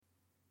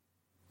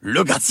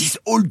Look at this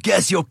old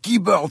Casio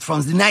keyboard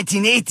from the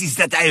 1980s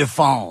that I have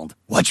found.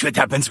 Watch what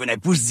happens when I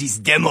push this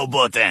demo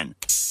button.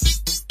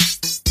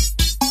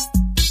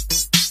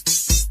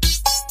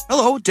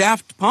 Hello,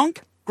 Daft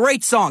Punk.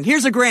 Great song.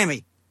 Here's a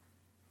Grammy.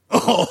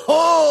 Oh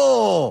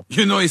ho!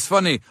 You know, it's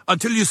funny.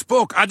 Until you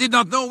spoke, I did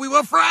not know we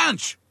were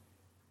French.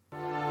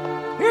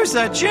 Here's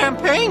that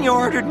champagne you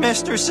ordered,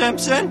 Mr.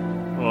 Simpson.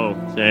 Oh,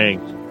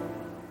 thanks.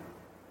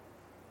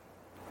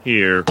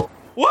 Here.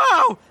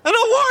 Wow, an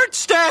award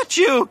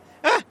statue!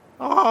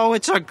 Oh,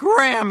 it's a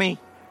Grammy.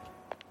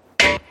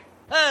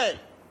 Hey,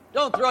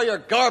 don't throw your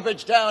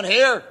garbage down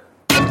here.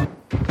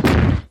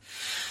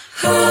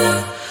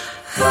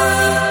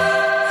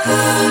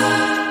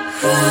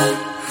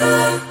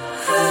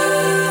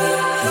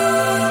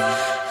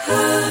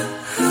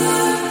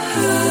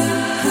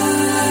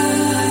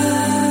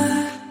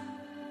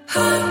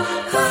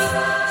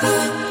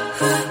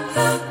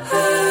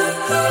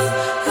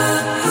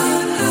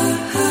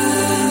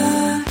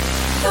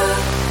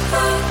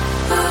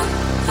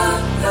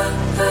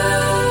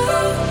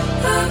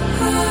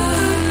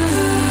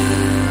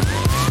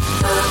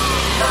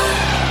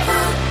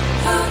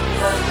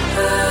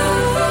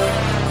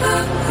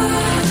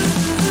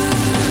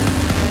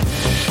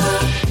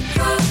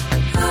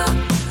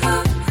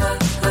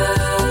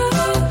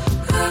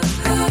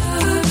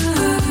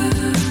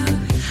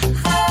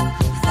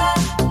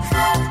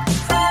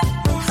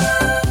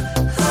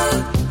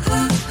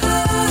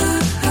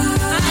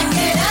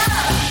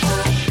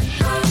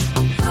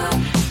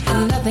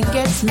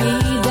 Gets me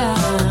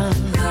down.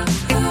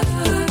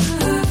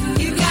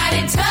 You got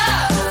it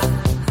tough.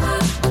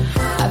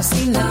 I've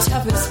seen the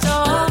toughest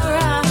all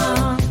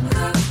around,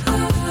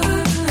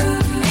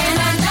 and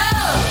I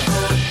know,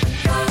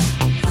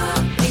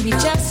 baby,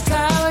 just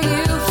how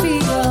you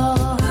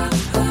feel.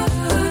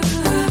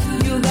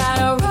 You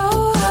gotta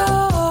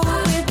roll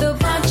with the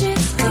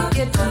punches to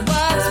get to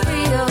what's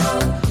real.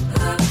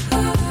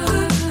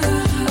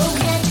 Oh,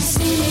 can't you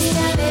see me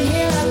standing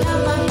here? I got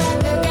my back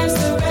against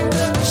the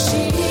record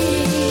machine.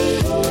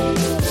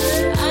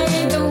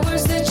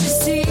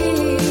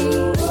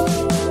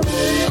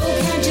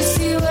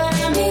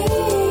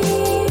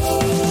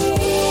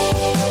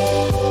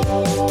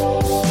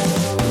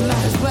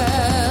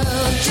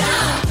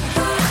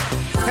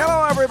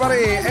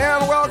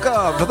 And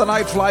welcome to the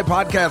Night Fly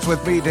Podcast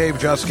with me, Dave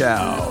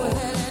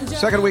Juskow.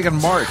 Second week in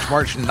March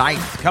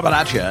 9th, coming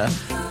at you.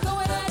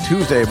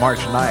 Tuesday, March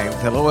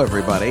 9th. Hello,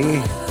 everybody.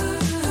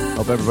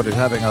 Hope everybody's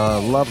having a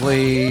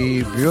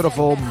lovely,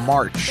 beautiful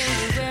March.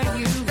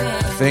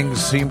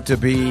 Things seem to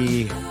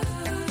be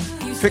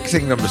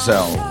fixing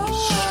themselves.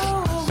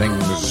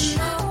 Things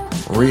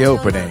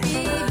reopening.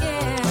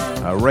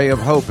 A ray of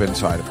hope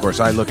inside. Of course,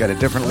 I look at it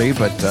differently,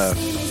 but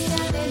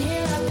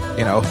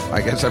you know,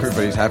 I guess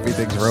everybody's happy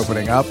things are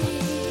opening up.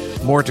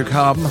 More to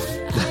come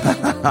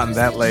on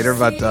that later,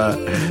 but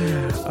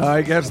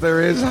I guess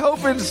there is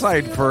hope in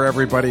sight for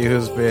everybody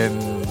who's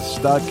been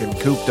stuck and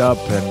cooped up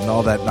and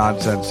all that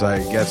nonsense. I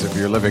guess if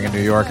you're living in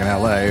New York and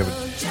LA, it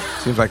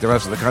seems like the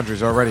rest of the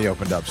country's already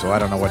opened up, so I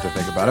don't know what to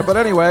think about it. But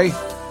anyway,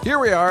 here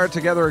we are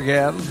together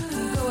again,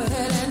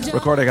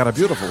 recording on a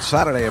beautiful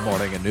Saturday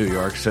morning in New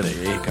York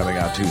City, coming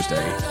out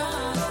Tuesday,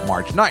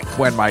 March 9th,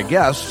 when my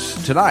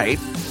guests tonight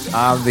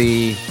on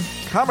the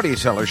Comedy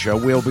Cellar Show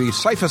will be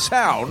Cypher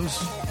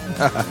Sounds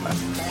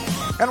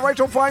and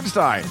Rachel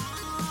Feinstein.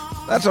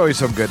 That's always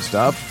some good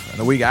stuff. And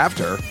the week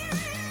after,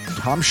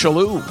 Tom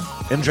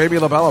Shalhoub and Jamie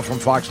LaBella from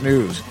Fox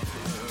News.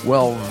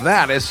 Well,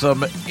 that is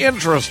some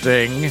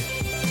interesting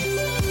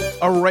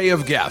array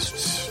of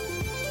guests.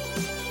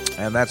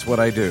 And that's what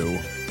I do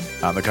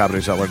on the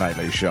Comedy Cellar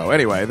Nightly Show.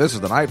 Anyway, this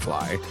is the Night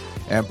Fly.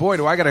 And boy,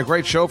 do I got a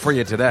great show for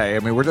you today. I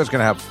mean, we're just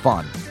going to have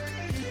fun.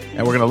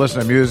 And we're going to listen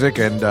to music,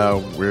 and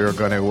we're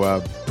going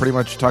to pretty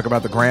much talk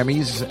about the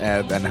Grammys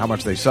and how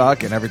much they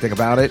suck and everything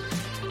about it,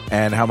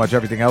 and how much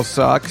everything else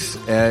sucks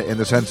in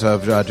the sense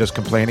of just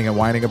complaining and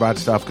whining about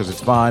stuff because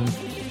it's fun.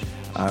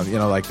 You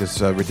know, like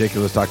this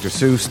ridiculous Dr.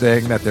 Seuss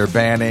thing that they're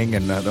banning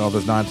and all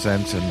this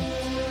nonsense.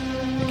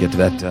 And you get to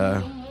that.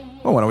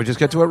 Well, why don't we just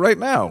get to it right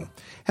now?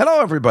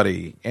 Hello,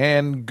 everybody,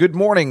 and good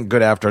morning,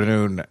 good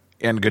afternoon,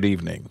 and good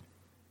evening,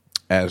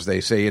 as they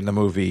say in the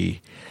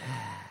movie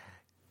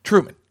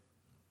Truman.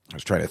 I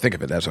was trying to think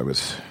of it as I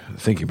was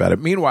thinking about it.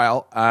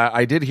 Meanwhile,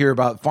 I did hear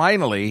about,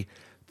 finally,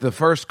 the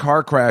first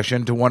car crash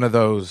into one of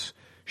those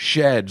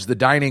sheds, the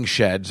dining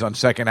sheds on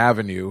 2nd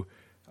Avenue.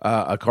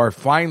 A car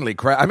finally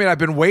crashed. I mean, I've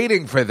been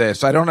waiting for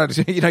this. I don't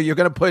understand. You know, you're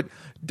going to put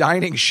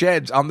dining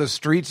sheds on the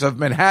streets of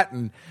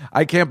Manhattan.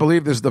 I can't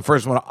believe this is the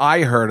first one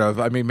I heard of.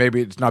 I mean, maybe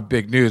it's not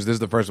big news. This is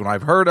the first one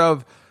I've heard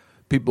of.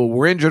 People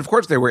were injured. Of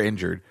course they were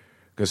injured.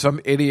 Because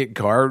some idiot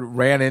car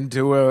ran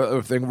into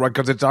a thing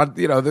because it's on,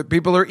 you know, the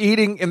people are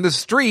eating in the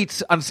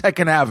streets on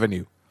 2nd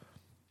Avenue.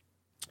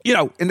 You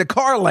know, in the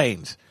car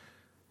lanes.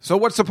 So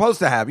what's supposed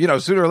to happen? You know,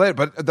 sooner or later.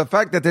 But the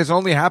fact that this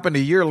only happened a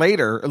year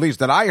later, at least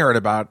that I heard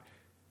about,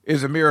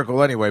 is a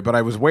miracle anyway. But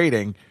I was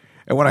waiting.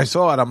 And when I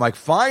saw it, I'm like,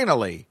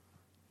 finally.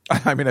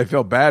 I mean, I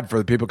feel bad for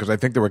the people because I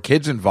think there were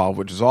kids involved,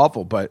 which is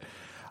awful. But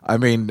I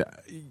mean,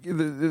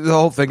 the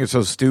whole thing is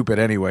so stupid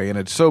anyway, and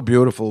it's so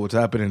beautiful what's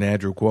happening to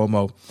Andrew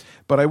Cuomo.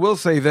 But I will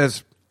say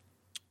this,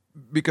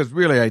 because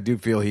really I do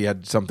feel he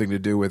had something to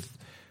do with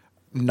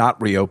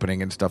not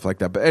reopening and stuff like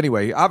that. But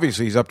anyway,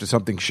 obviously he's up to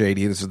something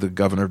shady. This is the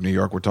governor of New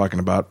York we're talking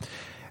about.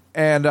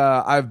 And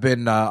I've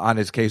been on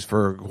his case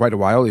for quite a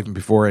while, even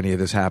before any of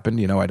this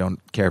happened. You know, I don't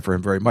care for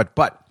him very much.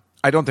 But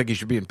I don't think he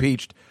should be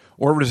impeached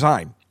or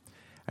resign.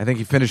 I think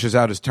he finishes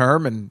out his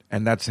term,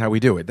 and that's how we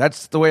do it.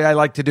 That's the way I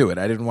like to do it.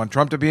 I didn't want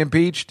Trump to be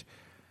impeached,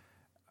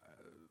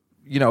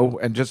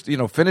 and just,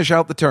 finish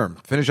out the term.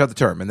 Finish out the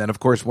term. And then, of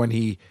course, when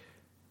he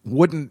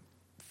wouldn't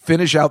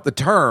finish out the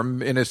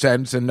term, in a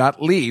sense, and not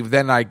leave,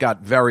 then I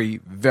got very,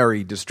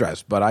 very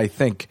distressed. But I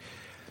think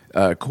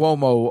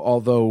Cuomo,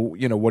 although,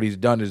 what he's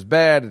done is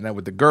bad, and then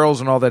with the girls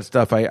and all that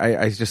stuff,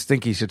 I just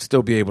think he should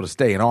still be able to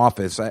stay in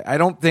office. I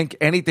don't think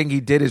anything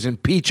he did is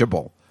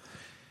impeachable.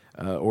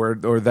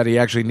 Or that he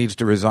actually needs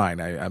to resign.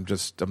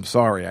 I'm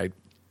sorry.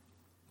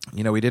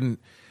 He didn't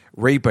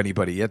rape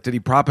anybody yet. Did he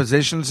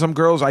proposition some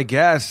girls? I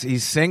guess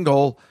he's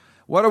single.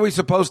 What are we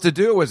supposed to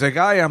do as a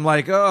guy? I'm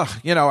like, I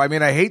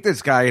hate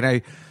this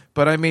guy,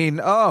 but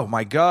oh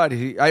my God.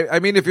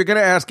 If you're going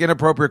to ask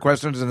inappropriate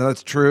questions, and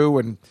that's true,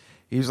 and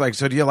he's like,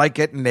 so do you like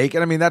getting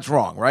naked? That's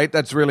wrong, right?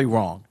 That's really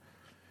wrong.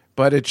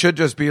 But it should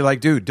just be like,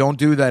 dude, don't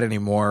do that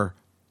anymore.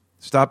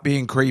 Stop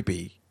being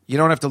creepy. You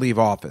don't have to leave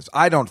office.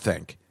 I don't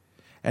think.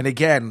 And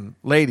again,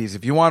 ladies,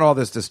 if you want all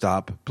this to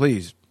stop,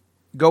 please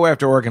go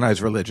after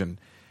organized religion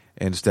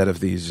instead of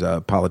these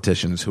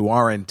politicians who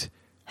aren't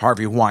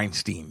Harvey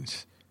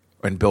Weinsteins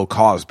and Bill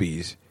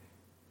Cosby's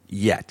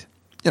yet.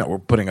 We're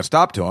putting a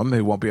stop to him.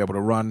 He won't be able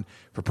to run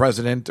for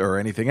president or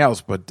anything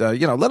else. But,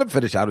 let him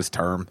finish out his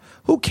term.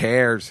 Who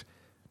cares?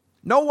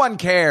 No one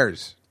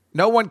cares.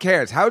 No one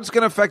cares. How it's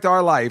going to affect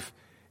our life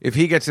if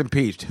he gets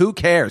impeached? Who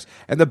cares?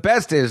 And the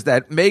best is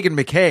that Meghan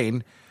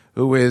McCain,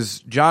 who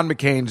is John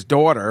McCain's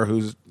daughter,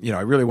 who's,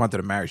 I really wanted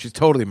to marry. She's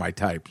totally my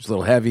type. She's a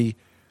little heavy,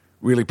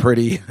 really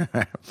pretty.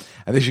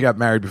 I think she got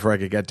married before I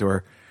could get to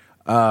her.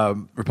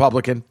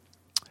 Republican.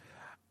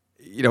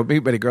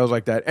 Meet many girls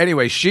like that.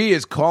 Anyway, she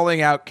is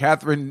calling out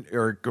Catherine,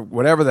 or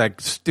whatever that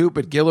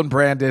stupid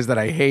Gillibrand is that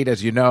I hate,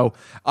 as you know,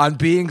 on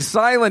being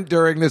silent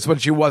during this when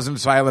she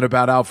wasn't silent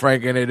about Al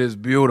Franken. It is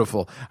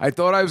beautiful. I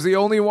thought I was the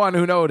only one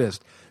who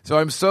noticed. So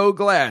I'm so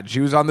glad she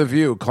was on The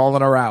View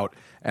calling her out.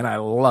 And I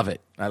love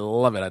it. I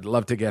love it. I'd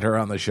love to get her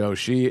on the show.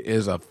 She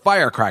is a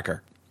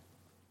firecracker.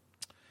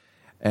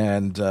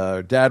 And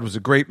Dad was a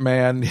great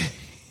man,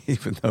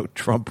 even though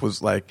Trump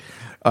was like,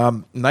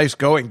 nice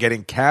going,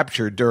 getting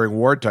captured during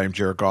wartime,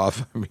 jerk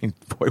off. Boy,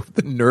 with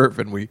the nerve,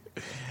 and we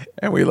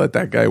let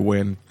that guy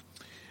win.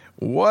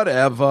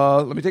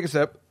 Whatever. Let me take a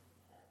sip.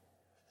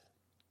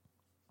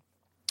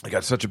 I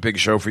got such a big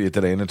show for you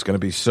today, and it's going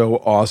to be so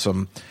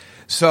awesome.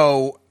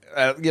 So,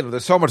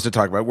 there's so much to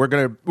talk about. We're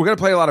gonna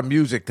play a lot of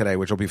music today,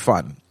 which will be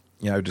fun.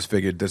 I just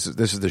figured this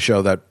is the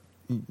show that,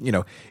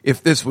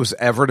 if this was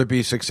ever to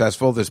be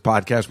successful, this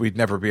podcast, we'd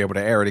never be able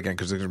to air it again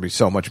because there's going to be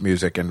so much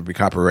music and be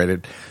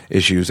copyrighted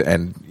issues,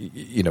 and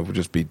we'll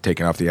just be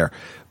taken off the air.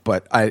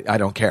 But I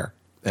don't care,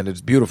 and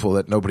it's beautiful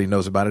that nobody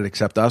knows about it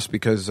except us,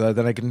 because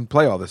then I can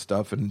play all this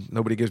stuff and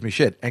nobody gives me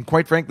shit. And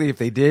quite frankly, if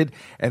they did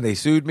and they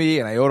sued me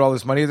and I owed all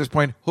this money at this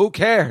point, who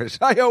cares?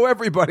 I owe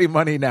everybody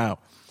money now.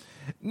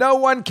 No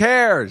one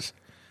cares.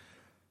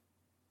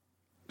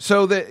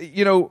 So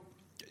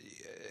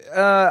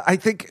I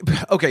think,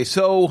 okay,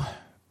 so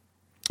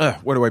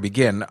where do I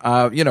begin?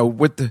 A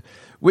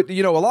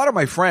lot of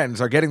my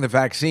friends are getting the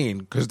vaccine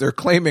because they're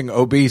claiming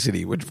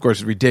obesity, which of course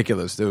is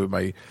ridiculous.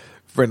 My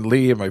friend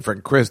Lee and my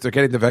friend Chris, they're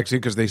getting the vaccine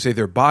because they say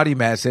their body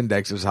mass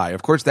index is high.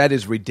 Of course, that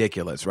is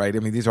ridiculous, right?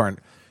 These aren't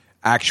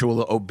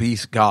actual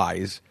obese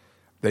guys.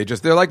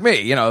 They're like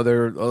me,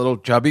 they're a little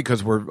chubby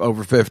because we're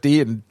over 50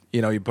 and,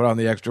 you put on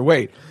the extra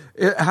weight.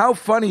 How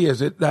funny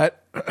is it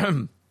that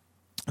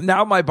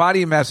now my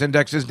body mass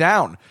index is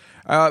down?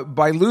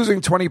 By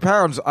losing 20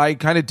 pounds, I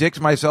kind of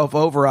dicked myself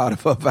over out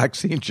of a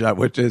vaccine shot,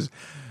 which is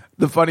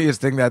the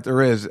funniest thing that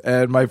there is.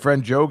 And my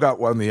friend Joe got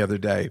one the other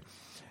day.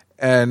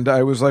 And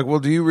I was like, well,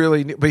 do you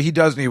really need... But he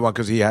does need one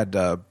because he had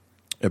a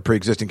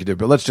pre-existing condition.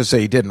 But let's just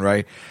say he didn't,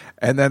 right?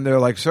 And then they're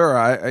like, sir,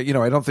 I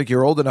don't think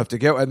you're old enough to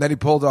get... And then he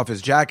pulled off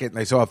his jacket and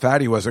they saw how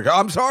fat he was. Like,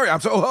 I'm sorry.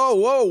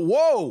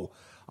 Whoa.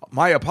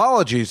 My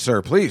apologies,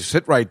 sir. Please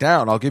sit right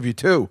down. I'll give you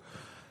 2.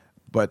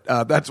 But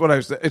that's what I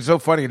was... It's so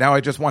funny. Now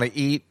I just want to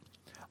eat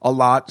a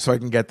lot so I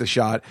can get the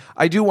shot.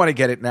 I do want to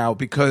get it now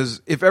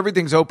because if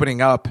everything's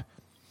opening up,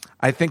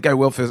 I think I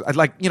will feel... I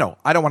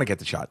don't want to get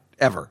the shot,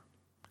 ever.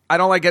 I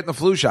don't like getting the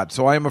flu shot,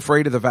 so I am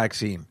afraid of the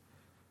vaccine.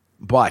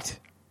 But,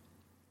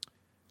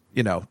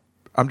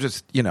 I'm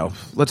just,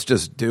 let's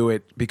just do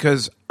it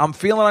because I'm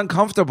feeling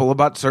uncomfortable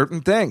about certain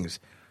things.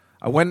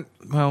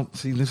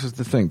 This is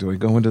the thing. Do I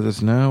go into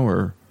this now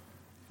or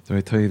do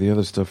I tell you the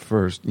other stuff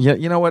first? Yeah,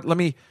 you know what? Let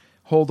me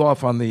hold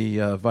off on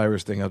the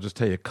virus thing. I'll just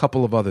tell you a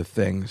couple of other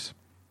things.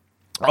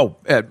 Oh,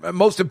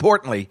 most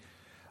importantly,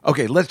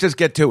 okay, let's just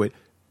get to it.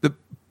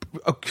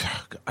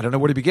 I don't know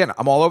where to begin.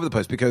 I'm all over the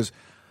place because,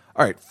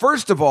 all right,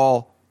 first of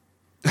all,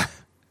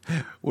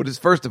 What is,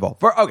 first of all,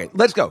 okay,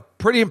 let's go.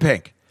 Pretty in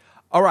Pink.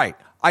 All right.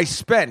 I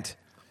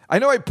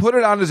know I put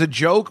it on as a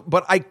joke,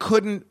 but I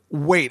couldn't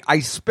wait.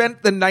 I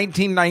spent the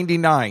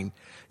 $19.99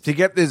 to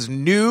get this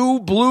new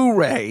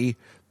Blu-ray,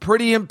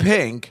 Pretty in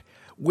Pink,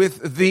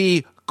 with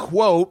the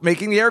quote,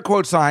 making the air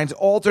quote signs,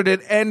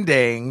 alternate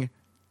ending.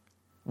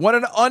 What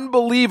an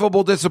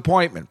unbelievable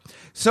disappointment.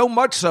 So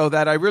much so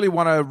that I really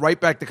want to write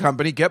back the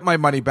company, get my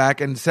money back,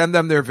 and send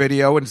them their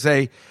video and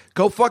say,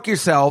 go fuck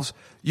yourselves.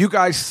 You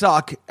guys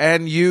suck,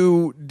 and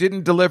you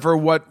didn't deliver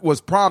what was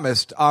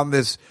promised on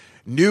this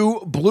new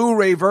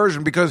Blu-ray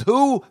version, because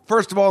who,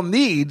 first of all,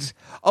 needs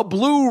a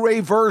Blu-ray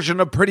version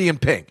of Pretty in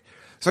Pink?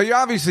 So you're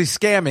obviously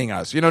scamming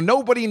us. You know,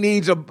 nobody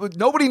needs any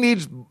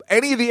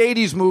of the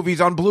 80s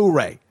movies on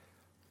Blu-ray.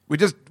 We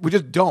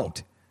just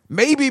don't.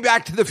 Maybe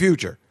Back to the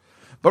Future.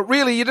 But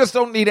really, you just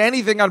don't need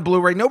anything on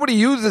Blu-ray. Nobody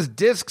uses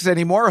discs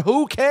anymore.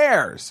 Who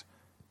cares?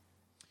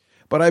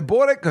 But I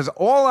bought it because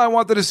all I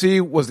wanted to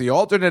see was the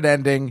alternate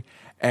ending,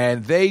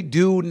 and they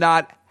do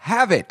not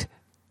have it.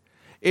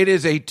 It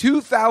is a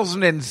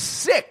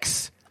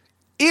 2006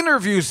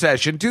 interview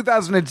session.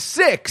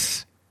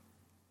 2006.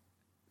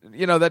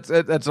 You know, that's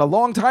a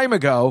long time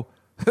ago.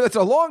 That's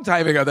a long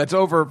time ago. That's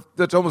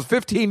almost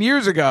 15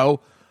 years ago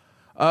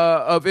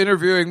of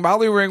interviewing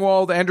Molly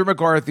Ringwald, Andrew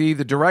McCarthy,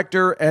 the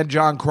director, and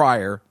John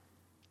Cryer.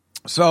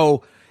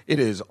 So it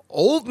is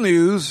old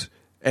news,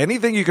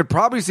 anything you could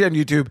probably see on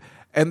YouTube,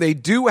 and they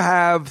do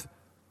have,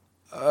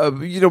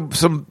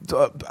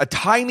 a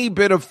tiny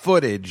bit of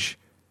footage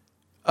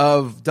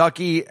of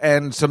Ducky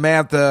and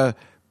Samantha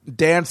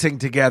dancing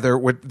together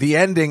with the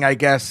ending, I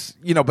guess,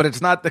 but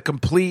it's not the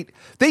complete.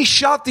 They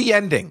shot the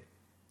ending.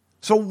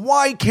 So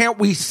why can't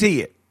we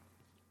see it?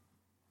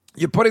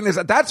 You're putting this,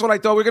 that's what I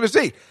thought we were going to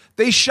see.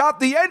 They shot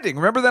the ending.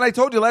 Remember that I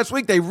told you last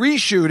week they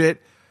reshoot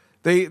it.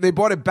 They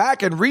brought it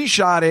back and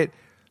reshot it.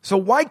 So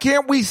why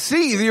can't we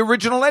see the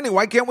original ending?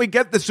 Why can't we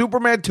get the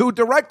Superman 2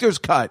 director's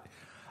cut?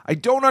 I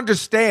don't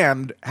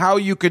understand how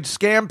you could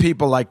scam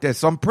people like this.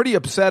 So I'm pretty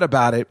upset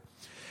about it.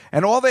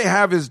 And all they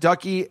have is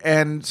Ducky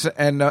and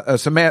Samantha.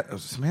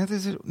 Samantha,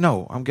 is it?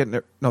 No, I'm getting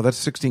there. No, that's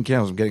 16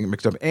 Candles. I'm getting it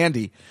mixed up.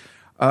 Andy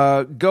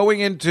going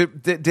into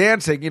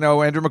dancing.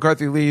 Andrew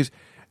McCarthy leaves,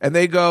 and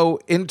they go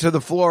into the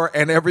floor,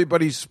 and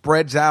everybody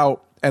spreads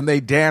out, and they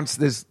dance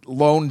this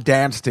lone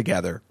dance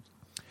together.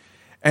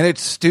 And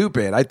it's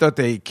stupid. I thought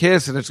they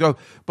kiss, and it's go.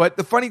 But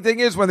the funny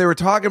thing is, when they were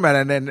talking about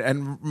it,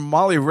 and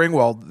Molly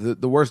Ringwald,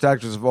 the worst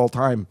actress of all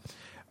time,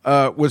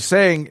 was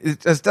saying,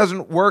 this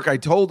doesn't work. I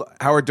told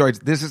Howard Deutsch,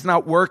 this is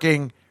not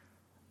working.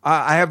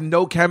 I have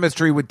no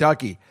chemistry with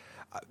Ducky.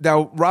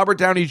 Now, Robert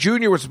Downey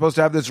Jr. was supposed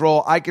to have this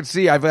role. I can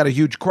see I've got a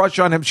huge crush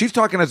on him. She's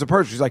talking as a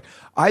person. She's like,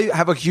 I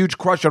have a huge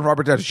crush on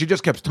Robert Downey. She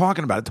just kept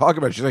talking about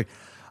it. She's like,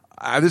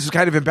 this is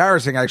kind of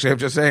embarrassing, actually. I'm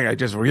just saying, I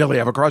just really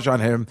have a crush on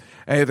him.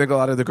 And I think a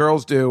lot of the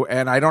girls do.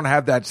 And I don't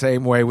have that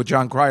same way with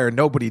John Cryer.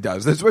 Nobody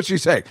does. This is what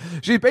she's saying.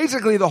 She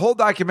basically, the whole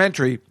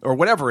documentary, or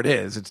whatever it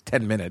is, it's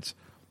 10 minutes,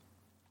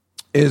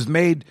 is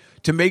made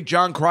to make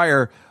John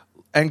Cryer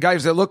and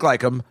guys that look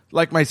like him,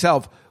 like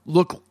myself,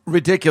 look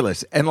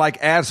ridiculous and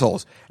like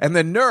assholes. And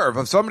the nerve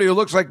of somebody who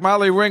looks like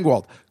Molly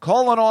Ringwald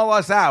calling all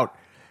us out.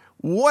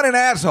 What an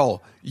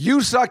asshole.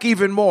 You suck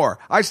even more.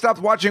 I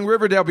stopped watching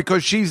Riverdale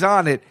because she's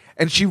on it,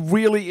 and she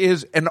really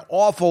is an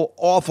awful,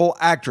 awful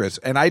actress.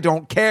 And I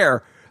don't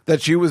care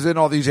that she was in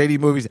all these 80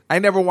 movies. I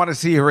never want to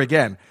see her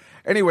again.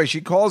 Anyway, she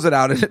calls it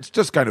out, and it's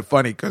just kind of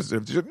funny because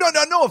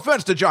no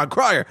offense to John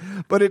Cryer,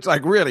 but it's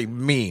like really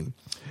mean.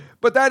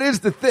 But that is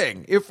the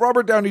thing. If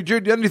Robert Downey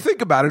Jr., and you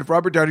think about it, if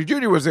Robert Downey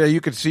Jr. was there,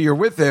 you could see her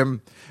with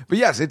him. But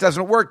yes, it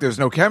doesn't work. There's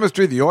no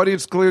chemistry. The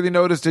audience clearly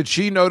noticed it.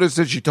 She noticed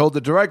it. She told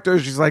the director,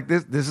 she's like,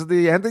 this is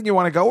the ending you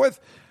want to go with?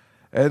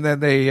 And then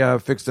they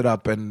fixed it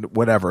up and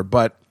whatever.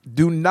 But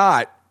do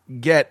not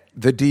get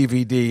the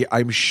DVD,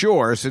 I'm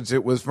sure, since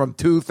it was from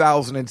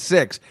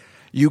 2006.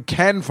 You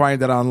can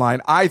find it online.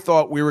 I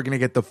thought we were going to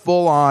get the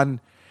full-on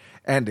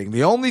ending.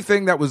 The only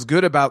thing that was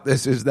good about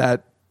this is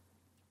that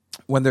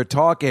when they're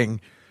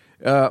talking,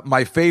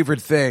 my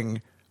favorite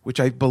thing, which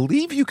I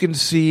believe you can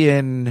see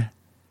in,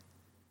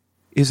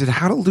 is it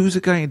How to Lose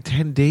a Guy in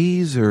 10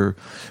 Days? Or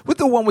with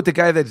the one with the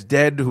guy that's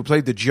dead who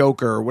played the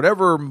Joker, or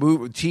whatever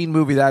teen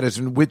movie that is,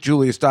 and with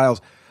Julia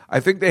Stiles. I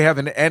think they have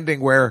an ending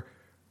where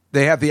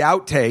they have the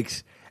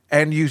outtakes,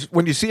 and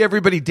when you see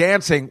everybody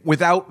dancing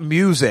without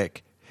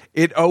music,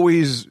 it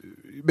always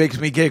makes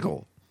me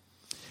giggle.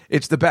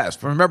 It's the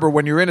best. Remember,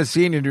 when you're in a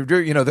scene and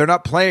they're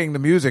not playing the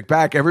music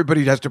back,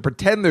 everybody has to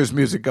pretend there's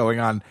music going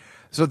on.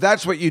 So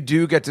that's what you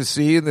do get to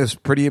see in this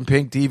Pretty in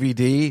Pink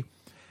DVD.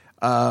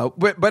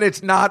 But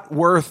it's not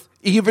worth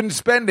even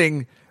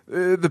spending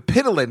the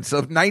pittance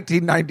of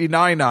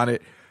 $19.99 on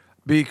it,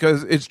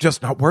 because it's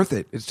just not worth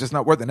it. It's just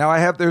not worth it.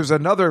 Now there's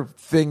another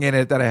thing in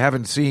it that I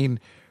haven't seen,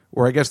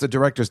 where I guess the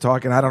director's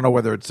talking. I don't know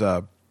whether it's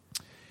a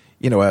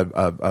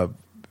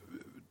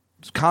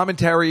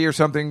commentary or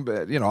something,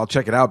 but I'll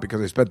check it out because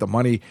I spent the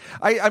money.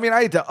 I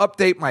had to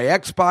update my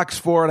Xbox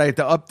for it. I had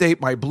to update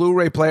my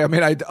Blu-ray player.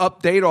 I had to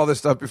update all this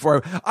stuff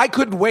before. I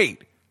couldn't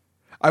wait.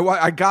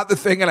 I got the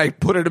thing and I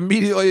put it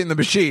immediately in the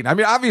machine. I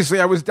mean, obviously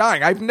I was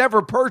dying. I've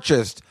never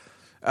purchased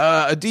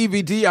a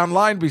DVD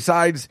online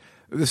besides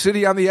The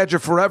City on the Edge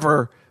of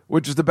Forever,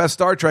 which is the best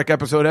Star Trek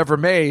episode ever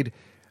made,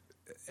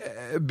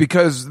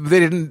 because they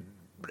didn't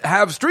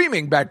have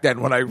streaming back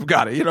then when I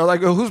got it. You know,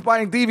 like, who's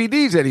buying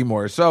DVDs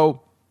anymore?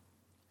 So,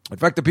 in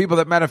fact, the people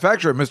that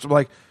manufacture it must have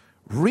like,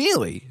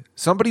 really?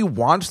 Somebody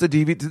wants the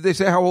DVD? Did they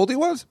say how old he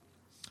was?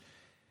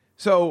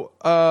 So,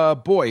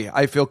 boy,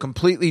 I feel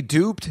completely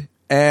duped,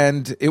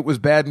 and it was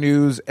bad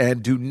news,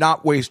 and do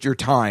not waste your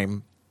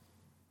time.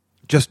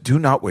 Just do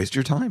not waste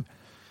your time.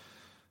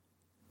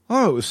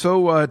 Oh, it was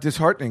so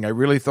disheartening. I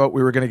really thought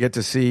we were going to get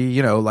to see,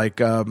 you know,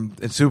 like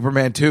in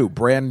Superman 2,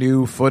 brand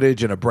new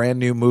footage in a brand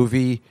new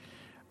movie,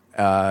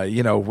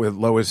 you know, with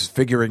Lois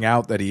figuring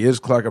out that he is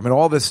Clark. I mean,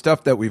 all this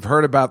stuff that we've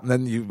heard about, and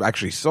then you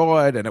actually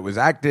saw it, and it was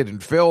acted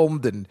and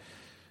filmed, and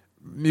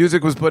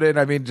music was put in.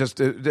 I mean,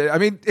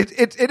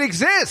 it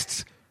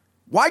exists.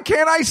 Why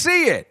can't I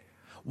see it?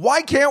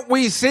 Why can't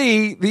we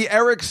see the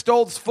Eric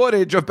Stoltz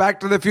footage of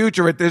Back to the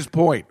Future at this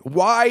point?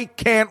 Why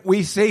can't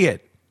we see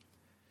it?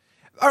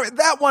 All right,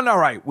 that one, all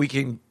right, we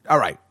can, all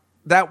right.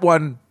 That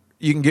one,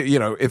 you can get, you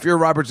know, if you're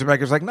Robert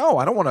Zemeckis, like, no,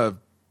 I don't want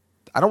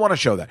to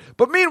show that.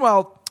 But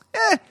meanwhile,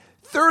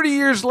 30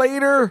 years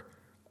later,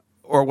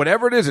 or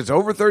whatever it is, it's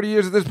over 30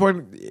 years at this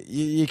point,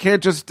 you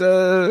can't just,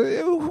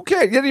 who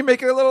cares? You're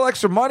making a little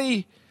extra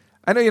money.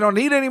 I know you don't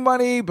need any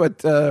money,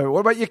 but what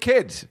about your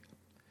kids?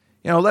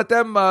 You know, let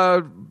them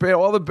pay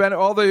all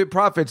the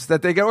profits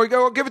that they get, or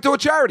go give it to a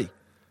charity.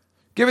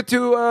 Give it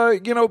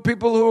to, you know,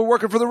 people who are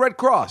working for the Red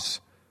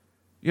Cross.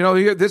 You know,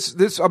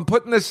 I'm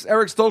putting this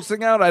Eric Stoltz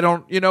thing out. I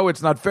don't, you know,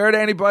 it's not fair to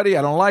anybody.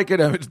 I don't like it.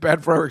 It's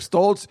bad for Eric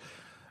Stoltz.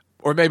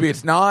 Or maybe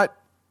it's not.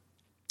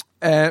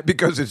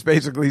 Because it's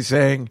basically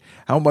saying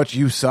how much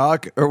you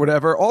suck or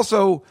whatever.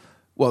 Also,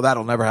 well,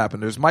 that'll never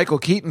happen. There's Michael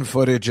Keaton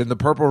footage in the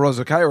Purple Rose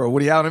of Cairo,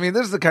 Woody Allen. I mean,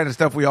 this is the kind of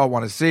stuff we all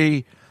want to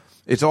see.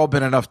 It's all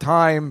been enough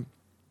time.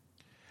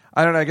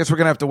 I don't know. I guess we're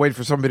going to have to wait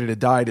for somebody to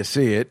die to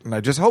see it. And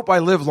I just hope I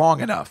live long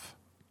enough.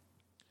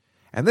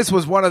 And this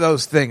was one of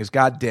those things.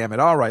 God damn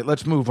it. All right,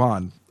 let's move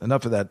on.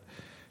 Enough of that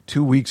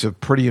 2 weeks of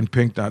Pretty in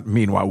Pink. Not,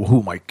 meanwhile,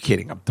 who am I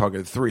kidding? I'm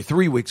talking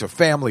three weeks of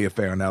Family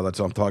Affair now. That's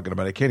what I'm talking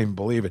about. I can't even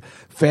believe it.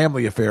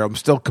 Family Affair. I'm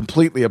still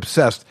completely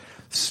obsessed.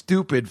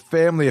 Stupid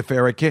Family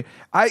Affair. I can't.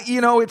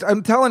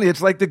 I'm telling you,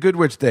 it's like the Good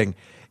Witch thing.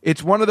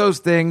 It's one of those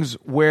things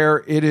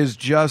where it is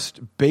just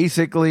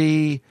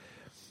basically,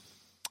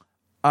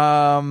 just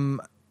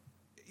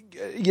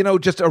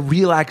a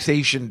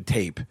relaxation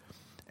tape.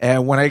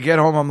 And when I get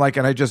home, I'm like,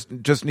 and I just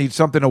need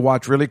something to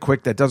watch really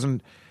quick that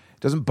doesn't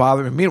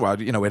bother me.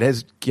 Meanwhile, you know, it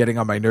is getting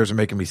on my nerves and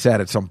making me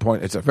sad at some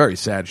point. It's a very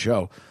sad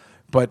show.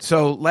 But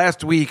so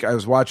last week I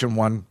was watching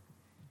one,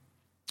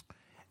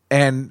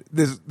 and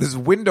this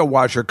window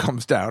washer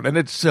comes down, and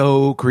it's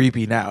so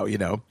creepy now, you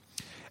know.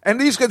 And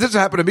this has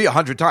happened to me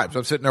 100 times.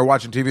 I'm sitting there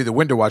watching TV, the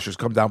window washers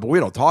come down, but we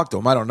don't talk to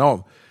them. I don't know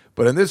them.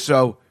 But in this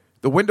show,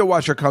 the window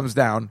washer comes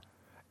down,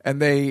 and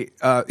they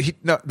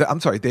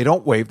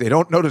don't wave. They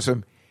don't notice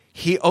him.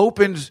 He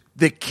opens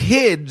the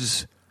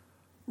kids'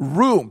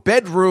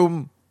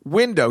 bedroom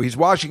window. He's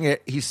washing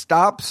it. He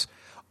stops,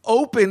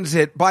 opens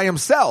it by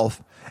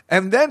himself,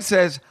 and then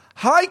says,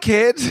 "Hi,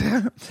 kids."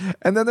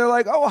 And then they're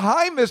like, "Oh,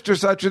 hi, Mr.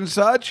 Such and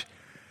Such."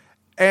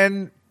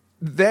 And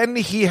then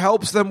he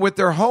helps them with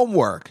their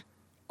homework.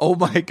 Oh,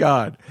 my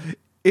God.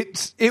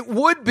 It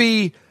would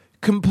be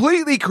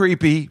completely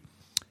creepy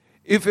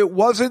if it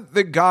wasn't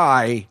the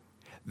guy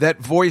that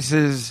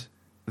voices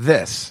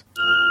this.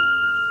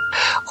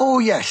 Oh,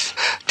 yes.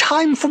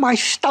 Time for my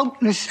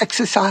stoutness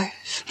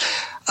exercise.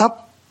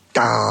 Up,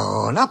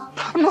 down, up.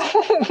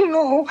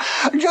 No.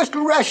 Just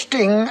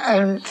resting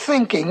and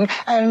thinking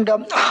and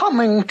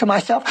humming to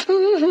myself.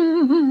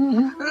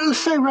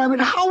 Say, Rabbit,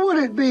 how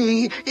would it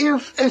be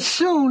if as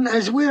soon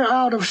as we're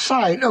out of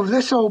sight of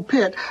this old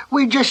pit,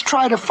 we just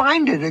try to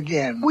find it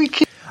again?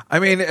 I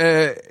mean,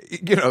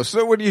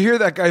 so when you hear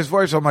that guy's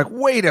voice, I'm like,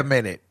 wait a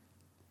minute.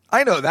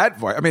 I know that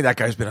voice. I mean, that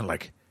guy's been in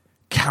like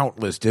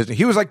countless Disney.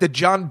 He was like the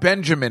John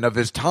Benjamin of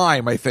his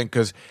time, I think,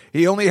 because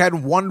he only had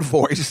one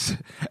voice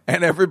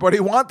and everybody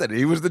wanted it.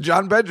 He was the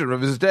John Benjamin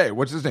of his day.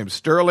 What's his name?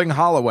 Sterling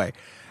Holloway.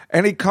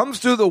 And he comes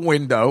through the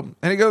window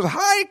and he goes,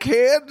 "Hi,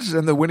 kids,"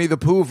 in the Winnie the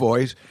Pooh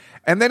voice.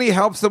 And then he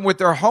helps them with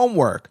their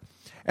homework.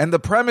 And the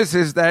premise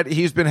is that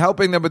he's been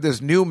helping them with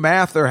this new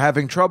math they're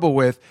having trouble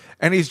with,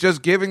 and he's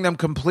just giving them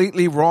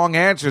completely wrong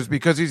answers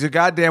because he's a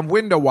goddamn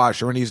window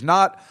washer, and he's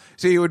not.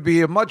 See, it would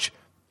be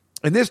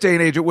in this day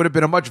and age, it would have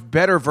been a much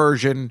better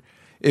version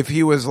if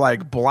he was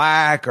like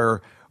black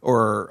or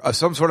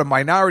some sort of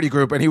minority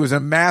group, and he was a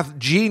math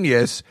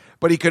genius,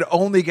 but he could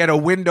only get a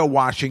window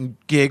washing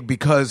gig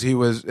because he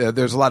was.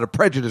 There's a lot of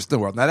prejudice in the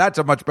world. Now that's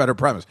a much better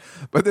premise.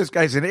 But this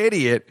guy's an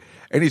idiot,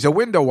 and he's a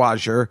window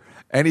washer,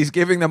 and he's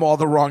giving them all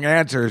the wrong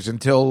answers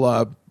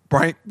until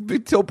Brian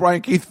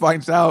Keith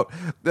finds out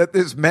that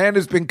this man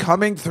has been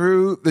coming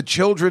through the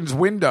children's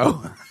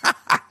window.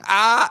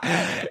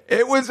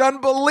 It was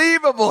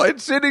unbelievable.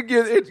 It's sitting.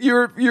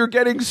 You're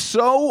getting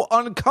so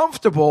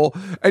uncomfortable,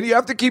 and you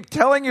have to keep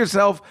telling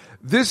yourself,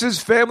 "This is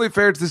family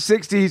fare. It's the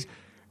 '60s.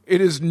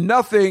 It is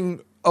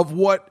nothing of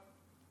what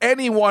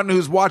anyone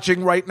who's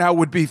watching right now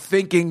would be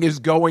thinking is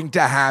going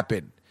to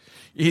happen.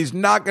 He's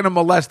not going to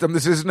molest them.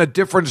 This isn't a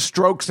Different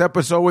Strokes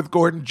episode with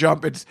Gordon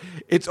Jump.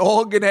 It's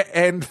all going to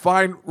end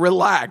fine.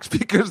 Relax,"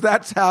 because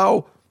that's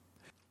how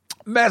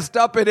messed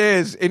up it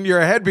is in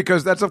your head,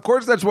 because that's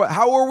what,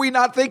 how are we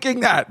not thinking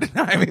that?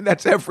 I mean,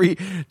 that's every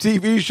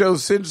TV show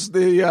since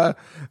the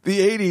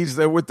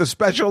 80s with the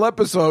special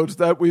episodes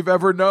that we've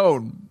ever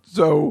known.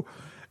 So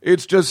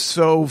it's just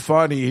so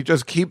funny. He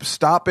just keeps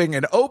stopping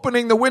and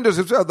opening the windows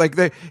himself. Like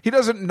he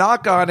doesn't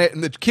knock on it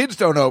and the kids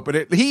don't open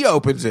it. He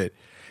opens it.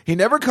 He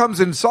never comes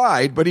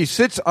inside, but he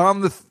sits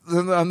on the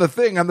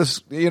thing on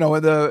this, in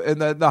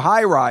the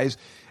high rise,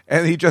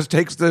 and he just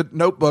takes the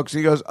notebooks.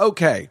 He goes,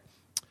 "Okay,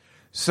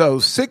 so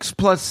 6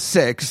 plus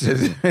 6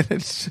 is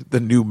it's the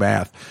new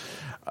math."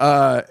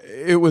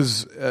 It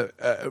was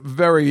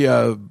very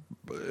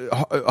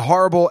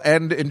horrible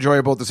and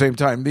enjoyable at the same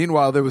time.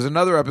 Meanwhile, there was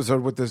another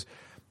episode with this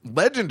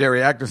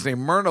legendary actress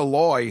named Myrna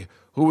Loy,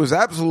 who was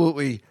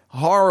absolutely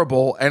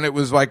horrible, and it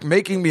was like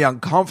making me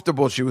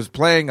uncomfortable. She was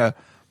playing a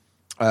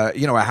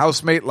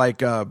housemate like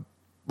the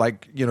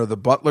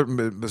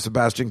butler,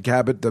 Sebastian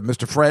Cabot, the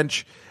Mr.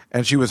 French,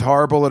 and she was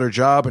horrible at her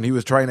job, and he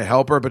was trying to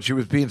help her, but she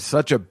was being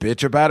such a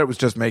bitch about it. It was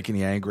just making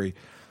you angry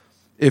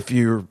if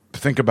you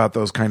think about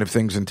those kind of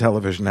things in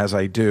television, as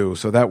I do.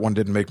 So that one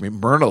didn't make me.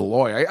 Myrna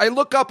Loy. I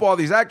look up all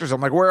these actors. I'm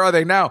like, where are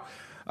they now?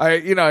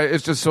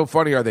 It's just so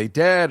funny. Are they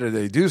dead? Or do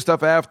they do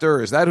stuff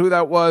after? Is that who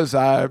that was?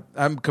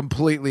 I'm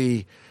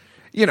completely,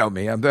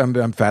 me.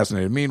 I'm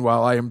fascinated.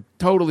 Meanwhile, I am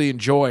totally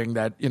enjoying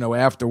that.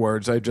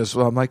 Afterwards,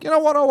 I'm like,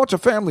 what? I'll watch A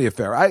Family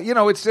Affair.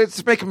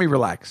 It's making me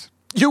relax.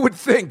 You would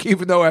think,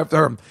 even though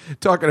after I'm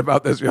talking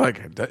about this, you're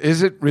like,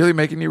 is it really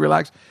making you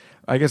relax?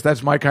 I guess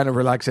that's my kind of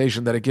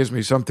relaxation, that it gives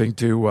me something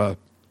to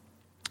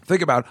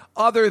think about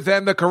other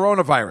than the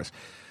coronavirus,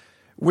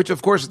 which,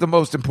 of course, is the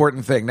most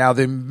important thing. Now,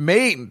 the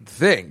main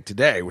thing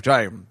today, which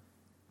I've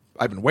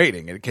been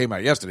waiting, and it came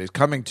out yesterday, is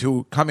coming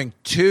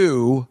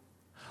to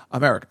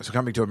America. So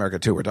Coming to America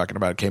 2, we're talking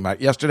about, it came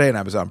out yesterday on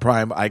Amazon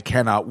Prime. I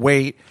cannot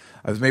wait.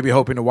 I was maybe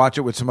hoping to watch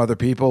it with some other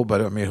people,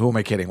 but I mean, who am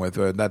I kidding with?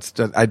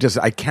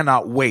 I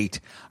cannot wait.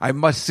 I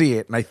must see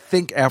it. And I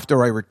think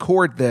after I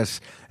record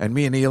this and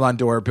me and Elon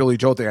do our Billy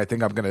Joel thing, I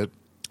think I'm going to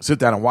sit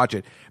down and watch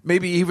it.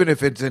 Maybe even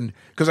if it's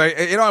because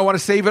I want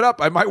to save it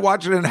up. I might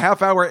watch it in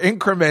half-hour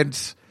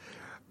increments.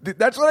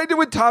 That's what I did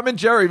with Tom and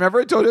Jerry.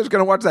 Remember I told you I was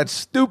going to watch that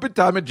stupid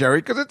Tom and Jerry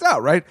because it's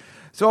out, right?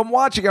 So I'm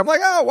watching. I'm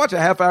like, I'll watch a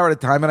half hour at a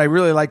time. And I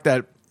really like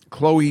that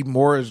Chloe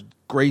Morris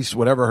Grace,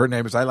 whatever her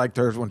name is. I liked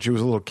her when she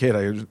was a little kid.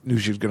 I knew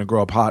she was going to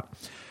grow up hot.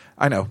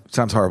 I know, it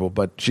sounds horrible,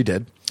 but she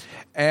did.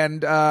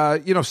 And,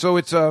 so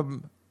it's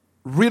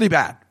really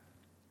bad.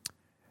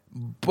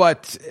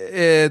 But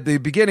the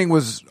beginning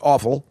was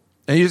awful.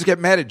 And you just get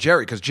mad at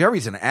Jerry because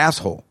Jerry's an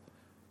asshole.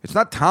 It's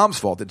not Tom's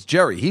fault. It's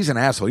Jerry. He's an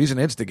asshole. He's an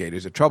instigator.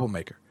 He's a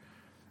troublemaker.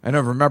 I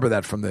never remember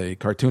that from the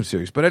cartoon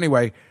series. But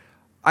anyway,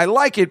 I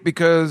like it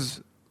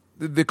because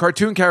the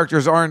cartoon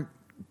characters aren't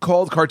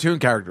called cartoon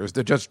characters.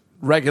 They're just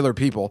regular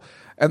people.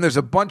 And there's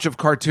a bunch of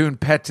cartoon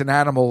pets and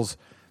animals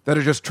that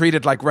are just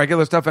treated like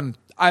regular stuff, and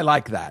I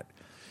like that.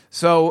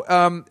 So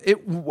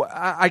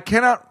I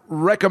cannot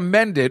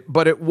recommend it,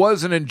 but it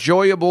was an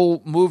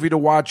enjoyable movie to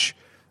watch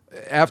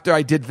after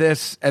I did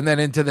this, and then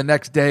into the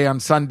next day on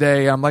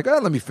Sunday. I'm like,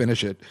 let me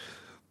finish it.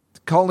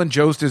 Colin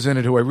Jost is in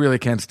it, who I really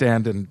can't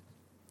stand, and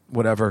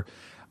whatever.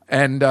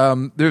 And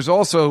there's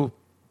also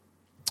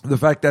the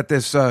fact that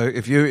this,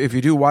 if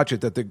you do watch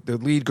it, that the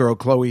lead girl,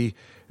 Chloe,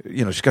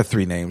 she's got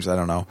 3 names, I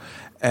don't know.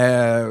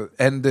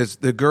 And this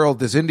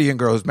Indian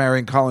girl who's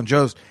marrying Colin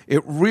Jost,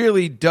 it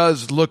really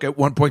does look at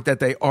one point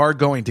that they are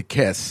going to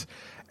kiss.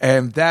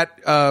 And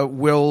that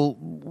will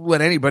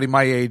let anybody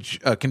my age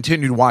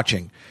continue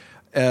watching.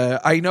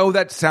 I know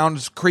that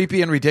sounds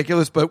creepy and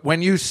ridiculous, but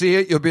when you see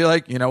it, you'll be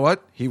like, you know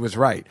what? He was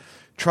right.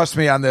 Trust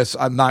me on this.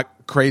 I'm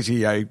not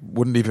crazy. I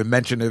wouldn't even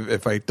mention it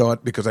if I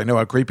thought, because I know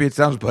how creepy it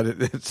sounds, but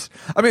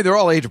they're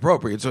all age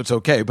appropriate, so it's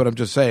okay. But I'm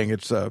just saying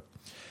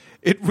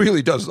it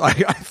really does. I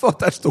thought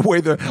that's the way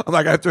I'm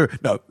like,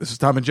 no, this is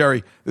Tom and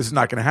Jerry. This is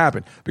not going to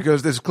happen,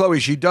 because this Chloe,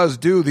 she does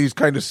do these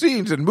kind of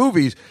scenes in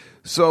movies.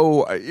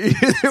 So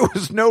there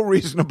was no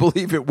reason to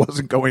believe it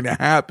wasn't going to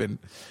happen.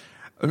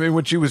 I mean,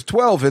 when she was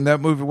 12 in that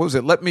movie, what was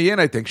it? Let Me In,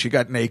 I think she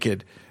got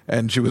naked,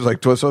 and she was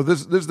like 12. So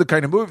this is the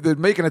kind of movie that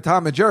making a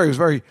Tom and Jerry was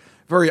very,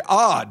 very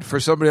odd for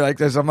somebody like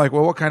this. I'm like,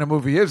 well, what kind of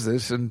movie is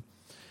this? And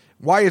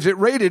why is it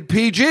rated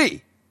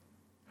PG?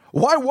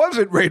 Why was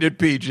it rated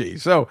PG?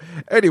 So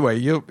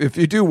anyway, if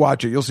you do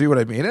watch it, you'll see what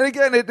I mean. And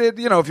again,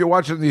 if you're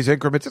watching these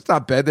increments, it's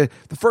not bad.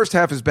 The first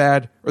half is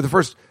bad, or the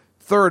first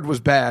third was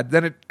bad.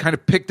 Then it kind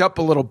of picked up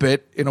a little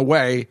bit in a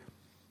way.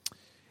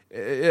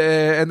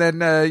 And then,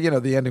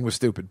 the ending was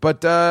stupid.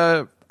 But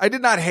I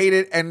did not hate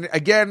it. And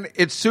again,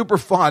 it's super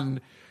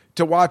fun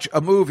to watch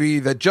a movie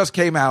that just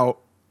came out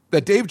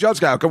that Dave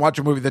Juskow can watch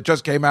a movie that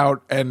just came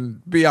out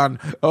and be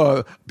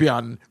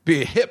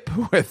hip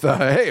with,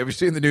 hey, have you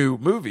seen the new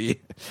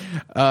movie?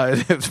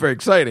 It's very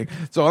exciting.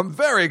 So I'm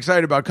very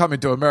excited about Coming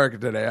to America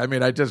today. I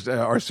mean,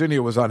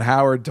 Arsenio was on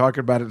Howard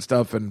talking about it and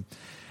stuff, and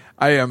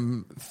I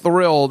am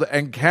thrilled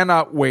and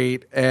cannot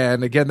wait.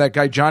 And again, that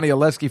guy Johnny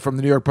Oleski from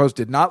the New York Post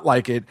did not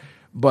like it,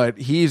 but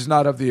he's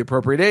not of the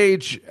appropriate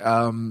age.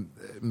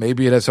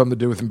 Maybe it has something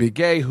to do with him being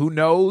gay. Who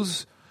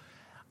knows?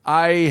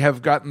 I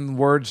have gotten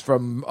words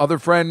from other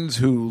friends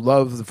who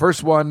love the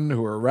first one,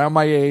 who are around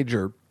my age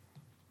or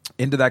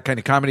into that kind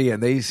of comedy,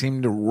 and they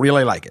seem to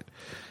really like it.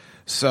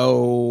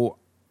 So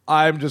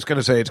I'm just going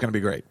to say it's going to be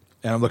great,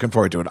 and I'm looking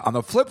forward to it. On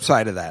the flip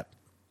side of that,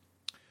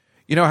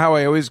 you know how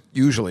I always,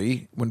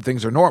 usually, when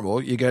things are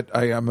normal,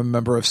 I'm a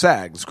member of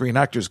SAG, Screen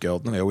Actors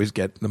Guild, and I always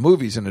get the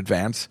movies in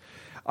advance.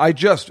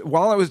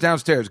 While I was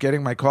downstairs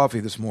getting my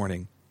coffee this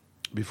morning,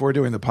 before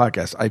doing the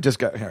podcast, I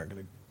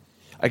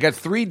got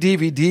 3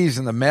 DVDs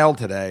in the mail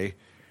today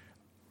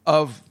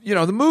of,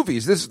 the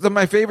movies. This is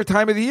my favorite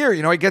time of the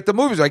year. I get the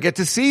movies. I get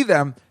to see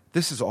them.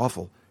 This is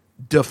awful.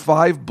 Da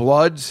 5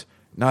 Bloods,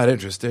 not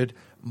interested.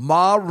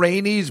 Ma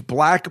Rainey's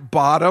Black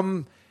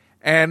Bottom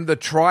and The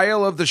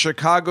Trial of the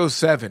Chicago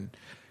 7.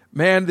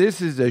 Man,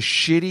 this is a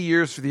shitty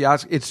year for the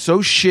Oscars. It's so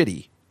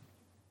shitty.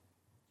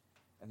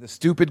 And the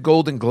stupid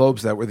Golden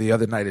Globes that were the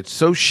other night, it's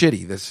so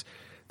shitty.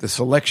 The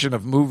selection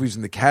of movies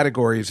and the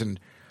categories and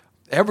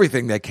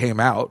everything that came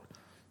out.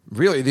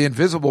 Really, The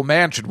Invisible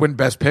Man should win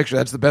Best Picture.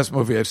 That's the best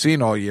movie I've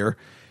seen all year.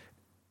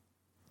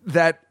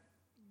 That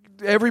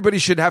everybody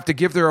should have to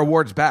give their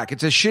awards back.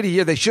 It's a shitty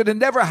year. They should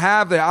never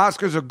have the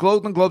Oscars or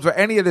Golden Globes or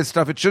any of this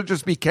stuff. It should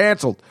just be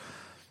canceled.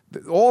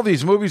 All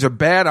these movies are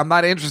bad. I'm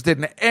not interested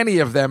in any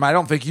of them. I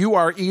don't think you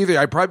are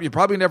either. You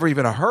probably never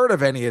even heard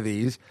of any of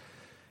these.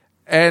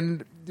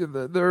 And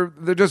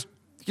they're just,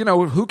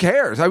 who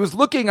cares? I was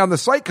looking on the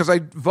site because I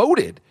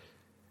voted.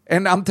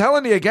 And I'm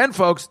telling you again,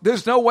 folks,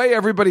 there's no way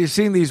everybody's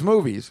seen these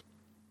movies.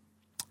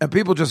 And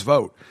people just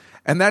vote.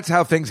 And that's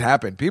how things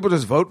happen. People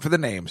just vote for the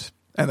names.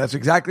 And that's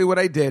exactly what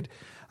I did.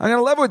 I'm going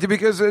to level with you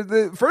because,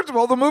 first of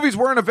all, the movies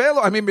weren't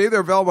available. I mean, maybe they're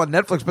available on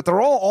Netflix, but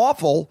they're all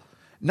awful.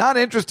 Not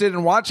interested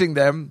in watching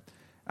them.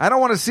 I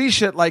don't want to see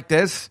shit like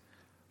this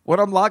when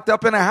I'm locked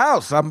up in a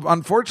house.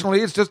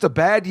 Unfortunately, it's just a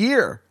bad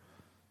year.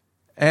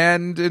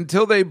 And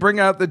until they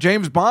bring out the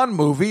James Bond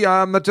movie,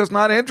 I'm just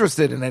not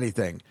interested in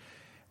anything.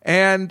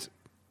 And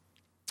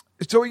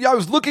so I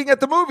was looking at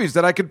the movies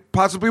that I could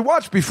possibly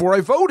watch before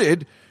I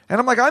voted, and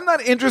I'm like, I'm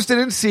not interested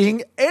in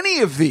seeing any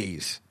of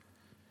these.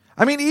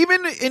 I mean,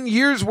 even in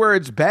years where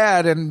it's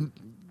bad, and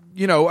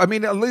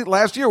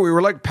last year we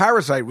were like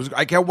Parasite.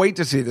 I can't wait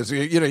to see this.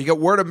 You get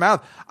word of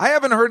mouth. I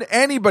haven't heard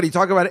anybody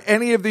talk about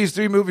any of these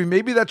 3 movies.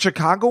 Maybe that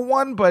Chicago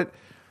one, but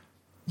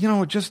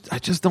I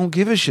just don't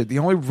give a shit. The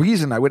only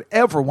reason I would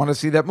ever want to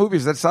see that movie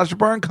is that Sacha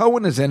Baron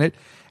Cohen is in it,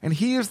 and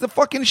he is the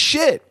fucking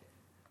shit.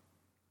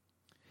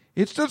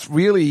 It's just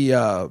really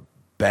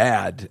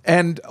bad.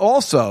 And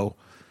also,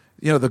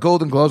 the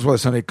Golden Globes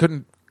was Sunday.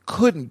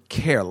 Couldn't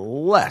care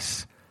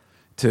less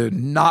to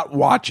not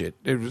watch it.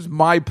 It was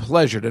my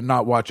pleasure to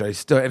not watch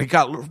it. And it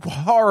got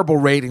horrible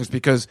ratings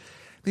because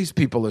these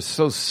people are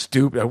so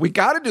stupid. We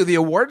got to do the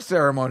award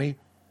ceremony.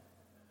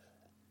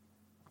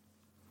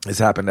 This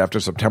happened after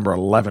September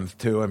 11th,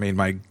 too. I mean,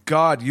 my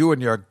God, you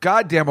and your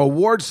goddamn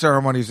award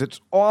ceremonies.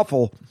 It's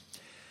awful.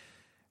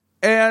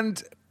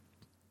 And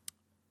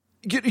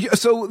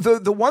so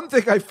the one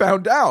thing I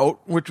found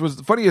out, which was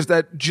funny, is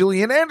that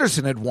Gillian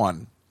Anderson had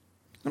won.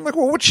 I'm like,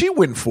 well, what'd she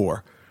win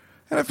for?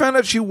 And I found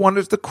out she won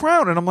as The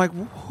Crown. And I'm like,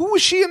 who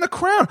is she in The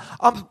Crown?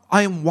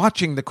 I am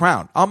watching The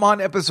Crown. I'm on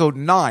episode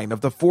 9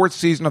 of the 4th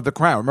season of The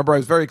Crown. Remember, I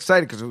was very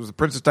excited because it was the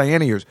Princess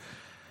Diana years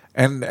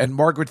and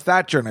Margaret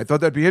Thatcher. And I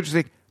thought that'd be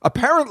interesting.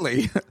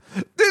 Apparently,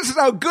 this is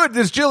how good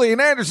this Gillian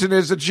Anderson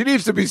is, and she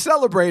needs to be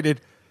celebrated.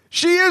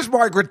 She is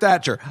Margaret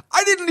Thatcher.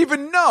 I didn't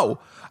even know.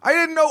 I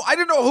didn't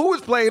know who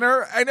was playing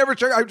her. I never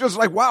checked. I'm just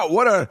like, wow,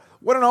 what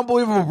an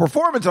unbelievable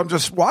performance. I'm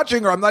just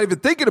watching her. I'm not even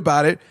thinking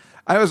about it.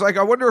 I was like,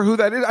 I wonder who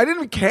that is. I didn't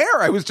even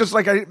care. I was just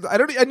like, I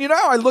don't. And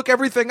I look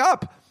everything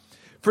up.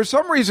 For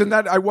some reason,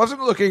 that I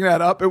wasn't looking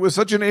that up. It was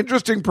such an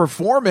interesting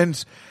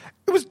performance.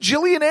 It was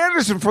Gillian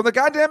Anderson from the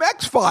goddamn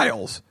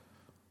X-Files.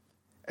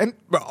 And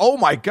oh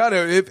my God,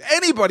 if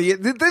anybody,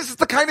 this is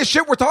the kind of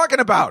shit we're talking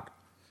about.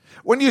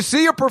 When you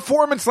see a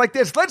performance like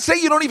this, let's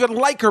say you don't even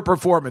like her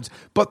performance,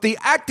 but the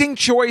acting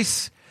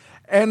choice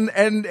and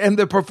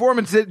the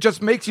performance, it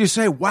just makes you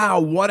say, wow,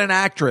 what an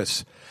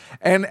actress.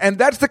 And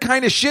that's the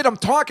kind of shit I'm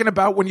talking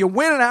about. When you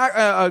win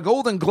a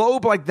Golden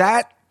Globe like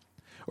that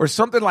or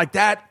something like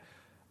that,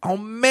 oh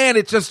man,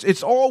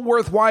 it's all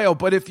worthwhile.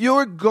 But if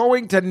you're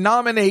going to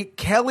nominate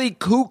Kelly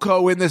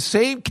Kuko in the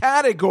same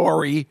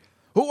category,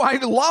 who I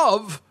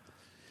love,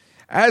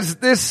 as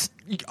this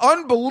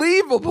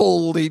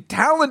unbelievably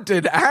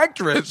talented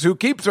actress who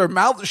keeps her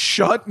mouth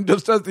shut and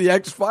just does the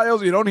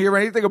X-Files, you don't hear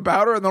anything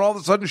about her, and then all of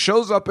a sudden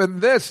shows up in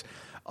this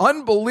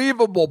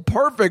unbelievable,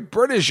 perfect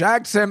British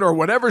accent or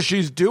whatever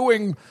she's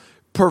doing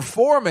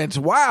performance.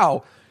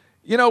 Wow.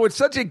 You know, it's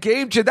such a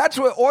game changer. That's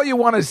what all you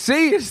want to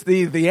see is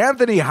the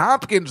Anthony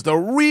Hopkins, the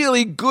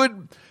really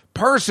good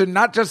person,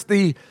 not just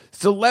the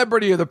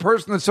celebrity or the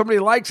person that somebody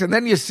likes. And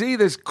then you see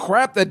this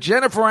crap that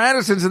Jennifer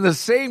Aniston's in the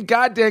same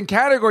goddamn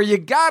category. You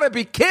gotta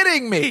be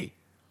kidding me.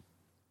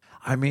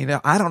 I mean,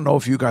 I don't know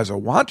if you guys are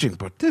watching,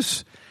 but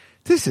this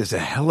is a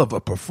hell of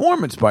a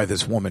performance by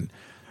this woman.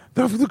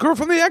 The girl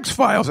from the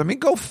X-Files. I mean,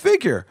 go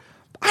figure.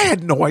 I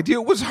had no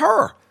idea it was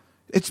her.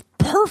 It's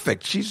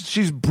perfect.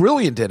 She's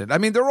brilliant in it. I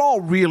mean, they're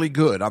all really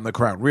good on The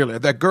Crown, really.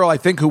 That girl, I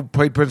think, who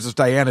played Princess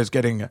Diana is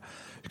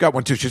she got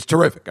one too. She's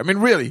terrific. I mean,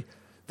 really,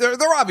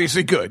 they're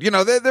obviously good. You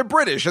know, they're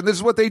British, and this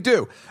is what they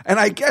do. And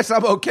I guess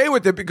I'm okay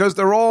with it because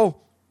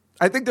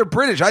I think they're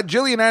British.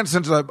 Gillian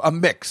Anderson's a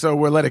mix, so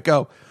we'll let it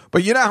go.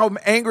 But you know how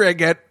angry I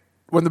get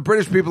when the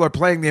British people are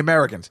playing the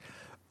Americans.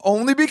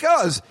 Only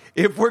because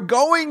if we're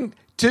going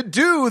to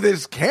do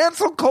this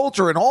cancel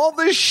culture and all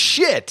this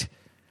shit,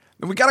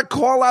 then we got to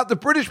call out the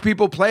British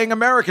people playing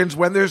Americans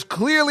when there's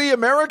clearly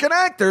American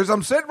actors,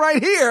 I'm sitting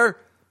right here,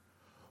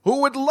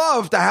 who would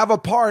love to have a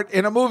part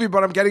in a movie,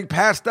 but I'm getting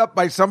passed up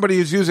by somebody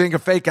who's using a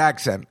fake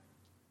accent.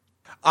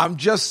 I'm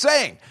just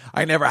saying,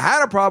 I never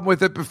had a problem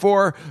with it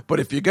before, but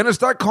if you're going to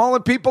start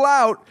calling people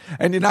out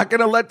and you're not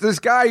going to let this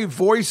guy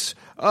voice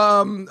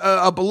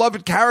a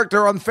beloved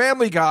character on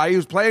Family Guy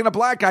who's playing a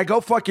black guy, go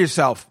fuck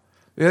yourself.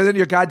 Then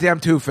you're goddamn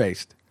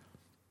two-faced.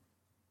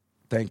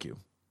 Thank you.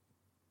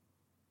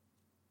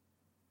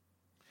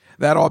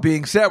 That all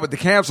being said, with the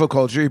cancel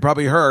culture, you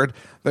probably heard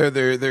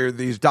there are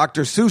these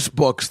Dr. Seuss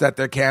books that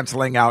they're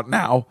canceling out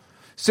now.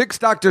 6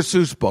 Dr.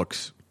 Seuss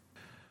books.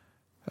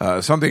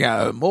 Something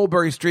out of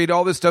Mulberry Street,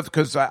 all this stuff,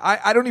 because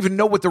I don't even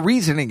know what the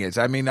reasoning is.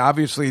 I mean,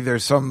 obviously,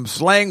 there's some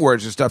slang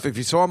words and stuff. If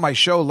you saw my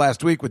show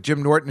last week with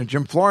Jim Norton and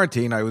Jim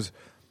Florentine, I was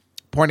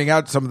pointing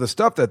out some of the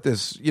stuff that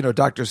this,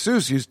 Dr.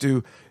 Seuss used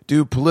to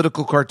do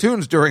political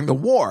cartoons during the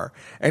war,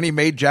 and he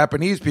made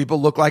Japanese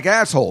people look like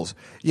assholes,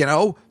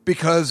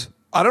 because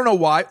I don't know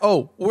why.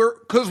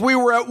 Because we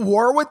were at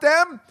war with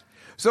them?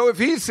 So if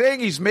he's saying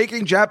he's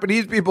making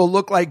Japanese people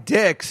look like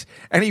dicks,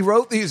 and he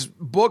wrote these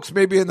books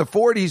maybe in the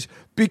 40s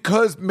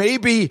because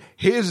maybe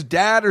his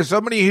dad or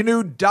somebody he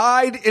knew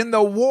died in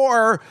the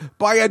war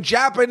by a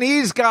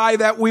Japanese guy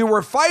that we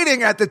were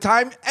fighting at the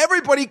time,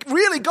 everybody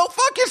really go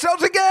fuck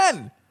yourselves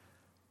again.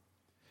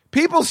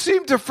 People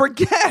seem to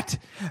forget.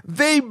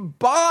 They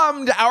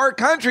bombed our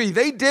country.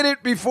 They did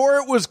it before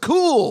it was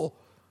cool.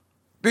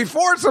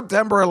 Before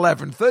September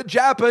 11th, the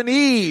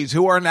Japanese,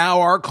 who are now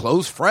our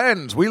close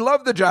friends. We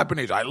love the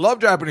Japanese. I love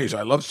Japanese.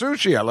 I love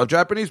sushi. I love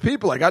Japanese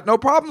people. I got no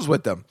problems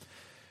with them.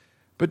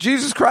 But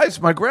Jesus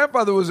Christ, my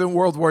grandfather was in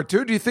World War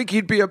II. Do you think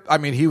he'd be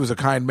he was a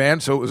kind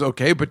man, so it was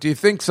okay. But do you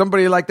think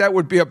somebody like that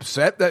would be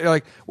upset that you're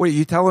like, wait, are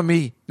you telling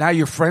me now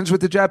you're friends with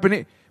the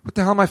Japanese? What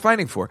the hell am I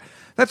fighting for?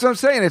 That's what I'm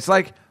saying. It's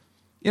like,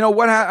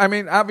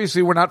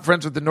 obviously we're not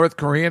friends with the North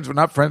Koreans. We're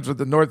not friends with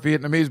the North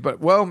Vietnamese. But,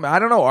 well, I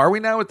don't know. Are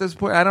we now at this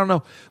point? I don't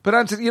know.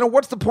 But,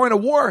 what's the point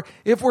of war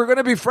if we're going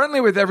to be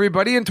friendly with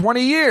everybody in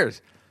 20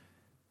 years?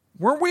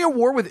 Weren't we at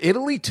war with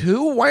Italy,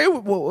 too? Why?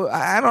 Well,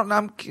 I don't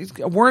know.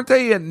 Weren't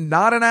they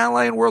not an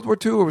ally in World War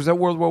II? Or was that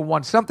World War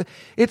I? Something.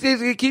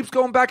 It keeps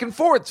going back and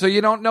forth, so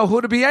you don't know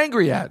who to be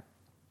angry at.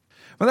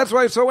 Well, that's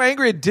why I'm so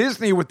angry at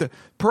Disney with the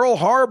Pearl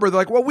Harbor. They're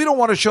like, well, we don't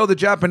want to show the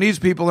Japanese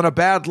people in a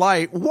bad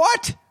light.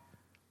 What?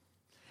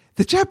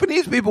 The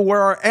Japanese people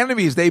were our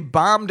enemies. They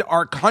bombed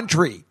our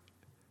country.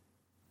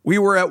 We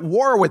were at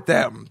war with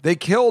them. They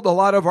killed a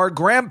lot of our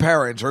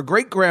grandparents or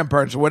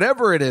great-grandparents or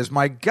whatever it is.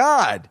 My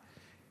God.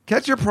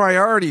 Get your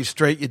priorities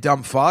straight, you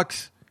dumb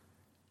fucks.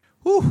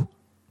 Whew.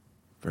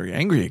 Very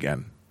angry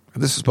again.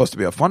 This is supposed to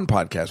be a fun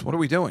podcast. What are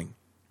we doing?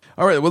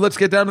 All right, well, let's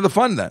get down to the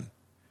fun then.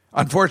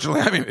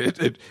 Unfortunately,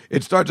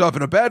 it starts off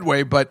in a bad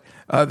way, but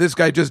this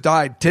guy just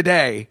died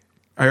today.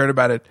 I heard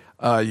about it.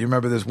 You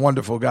remember this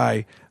wonderful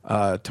guy,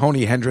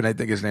 Tony Hendren, I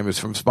think his name is,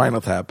 from Spinal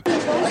Tap.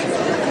 I've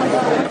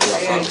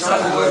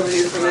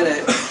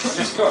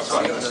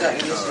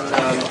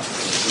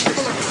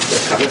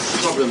got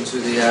problems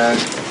with the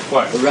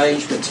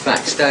arrangements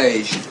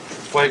backstage.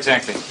 What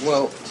exactly?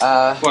 Well,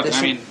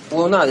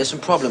 there's some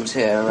problems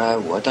here.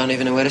 I don't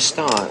even know where to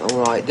start.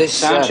 All right, this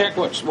sound check.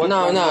 No. This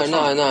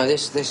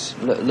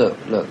look.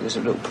 There's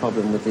a little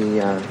problem with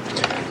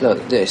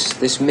the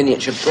this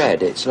miniature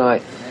bread. It's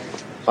like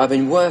I've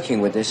been working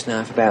with this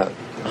now for about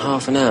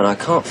half an hour, and I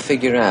can't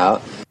figure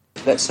out.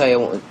 Let's say I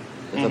want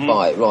a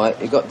bite, right?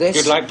 You got this.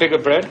 You'd like bigger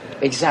bread?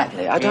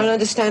 Exactly. I don't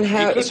understand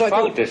how. You could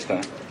fold this,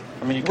 though.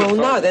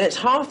 Then it's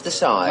half the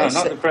size.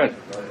 No, not the bread.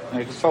 No,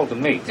 you can fold the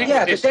meat.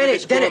 Yeah, but then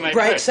it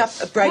breaks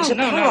apart like this. You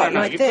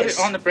put it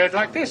on the bread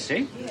like this,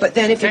 see? But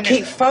then if you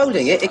keep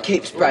folding it, it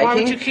keeps breaking. Why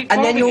would you keep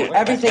and then folding it?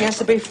 Everything has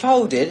to be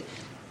folded.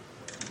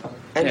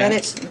 And then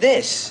it's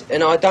this.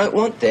 And I don't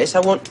want this. I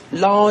want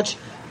large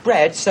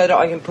bread so that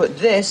I can put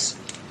this.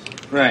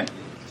 Right.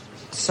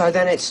 So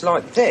then it's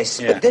like this.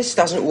 Yeah. But this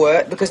doesn't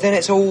work because then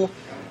it's all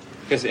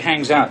because it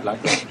hangs out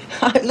like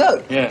that.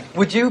 Look. Yeah.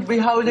 Would you be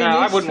holding No,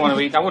 this? I wouldn't want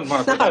to eat. I wouldn't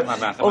want to put it in my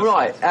mouth. All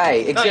right.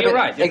 Hey, exhibit, you're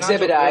right.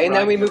 exhibit You're A, and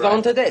then right, we move you're on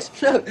right. to this.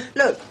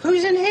 Look.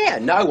 Who's in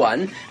here? No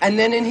one. And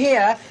then in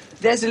here,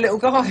 there's a little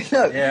guy.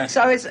 Look. Yeah.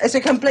 So it's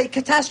a complete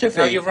catastrophe.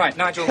 No, you're right,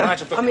 Nigel.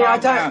 But I mean, calm I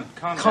don't. down.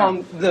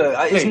 Calm down.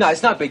 Look,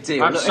 it's no big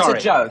deal. I'm Look, sorry.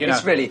 It's a joke. You know,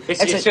 It's really.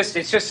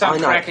 It's just some I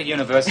know. crack at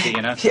university.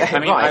 You know. Yeah, I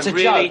mean, right, it's I a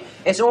really. joke.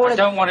 It's all I a-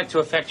 don't want it to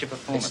affect your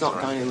performance. It's not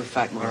right? going to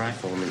affect my All right.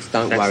 performance.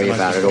 Don't That's worry the most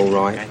about it. All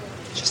important, right. okay?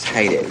 Just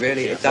hate it.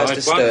 Really, it Well,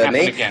 does it won't disturb happen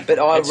me. again. But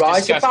I It's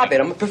rise above disgusting.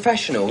 it. I'm a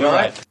professional, You're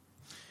right?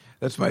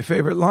 That's my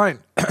favorite line,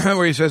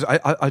 where he says,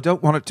 I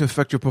don't want it to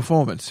affect your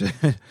performance.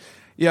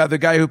 Yeah, the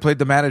guy who played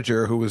the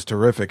manager, who was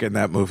terrific in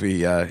that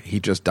movie, he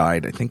just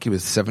died. I think he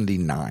was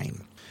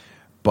 79.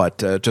 But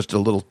just a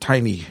little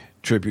tiny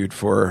tribute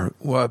for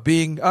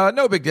being,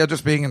 no big deal,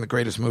 just being in the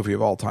greatest movie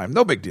of all time.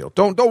 No big deal.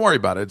 Don't worry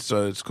about it.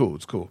 It's cool.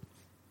 It's cool.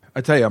 I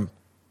tell you,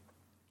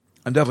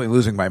 I'm definitely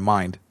losing my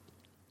mind.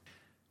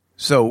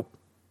 So,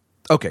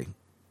 okay.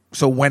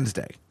 So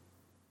Wednesday,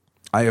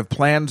 I have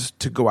plans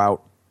to go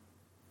out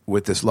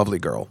with this lovely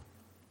girl.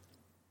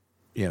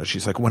 You know,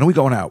 she's like, when are we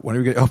going out? When are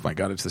we going? Oh my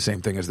God, it's the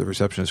same thing as the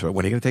receptionist. When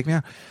are you going to take me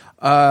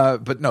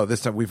out? But no,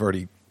 this time we've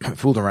already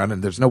fooled around,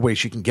 and there's no way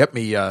she can get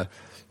me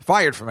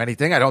fired from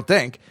anything, I don't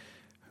think.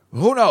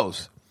 Who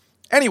knows?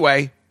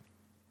 Anyway,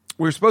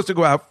 we were supposed to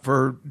go out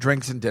for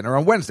drinks and dinner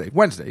on Wednesday.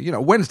 You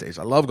know, Wednesdays.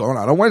 I love going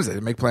out on Wednesdays. I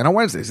make plan on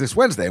Wednesdays. This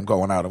Wednesday, I'm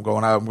going out. I'm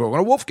going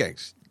to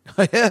Wolfgang's.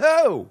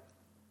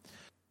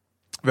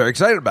 Very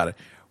excited about it.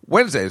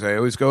 Wednesdays, I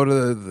always go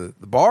to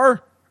the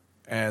bar,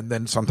 and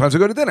then sometimes I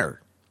go to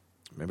dinner.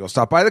 Maybe I'll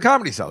stop by the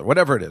Comedy Cellar,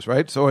 whatever it is,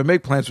 right? So I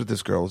make plans with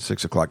this girl at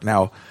 6 o'clock.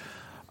 Now,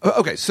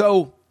 okay,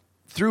 so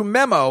through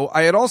memo,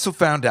 I had also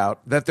found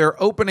out that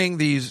they're opening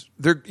these.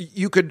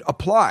 You could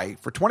apply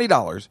for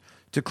 $20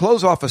 to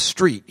close off a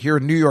street here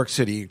in New York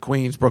City,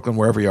 Queens, Brooklyn,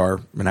 wherever you are,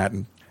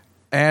 Manhattan,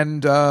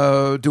 and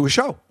do a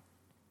show.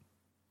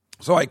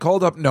 So I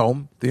called up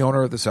Noam, the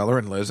owner of the cellar,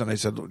 and Liz, and I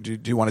said, do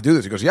you want to do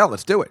this? He goes, yeah,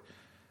 let's do it.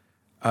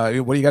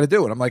 What do you got to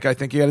do? And I'm like, I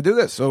think you got to do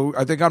this. So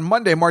I think on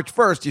Monday, March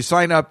 1st, you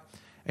sign up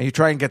and you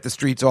try and get the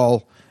streets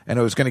all, and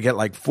it was going to get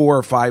like 4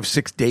 or 5,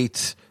 6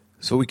 dates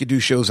so we could do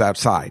shows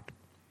outside.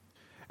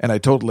 And I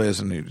told Liz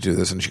and you do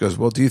this, and she goes,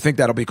 well, do you think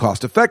that'll be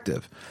cost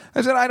effective?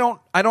 I said, I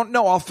don't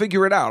know. I'll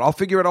figure it out. I'll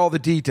figure out all the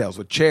details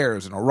with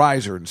chairs and a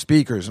riser and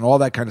speakers and all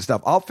that kind of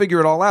stuff. I'll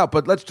figure it all out,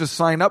 but let's just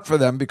sign up for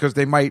them because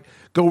they might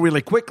go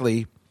really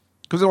quickly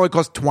because it only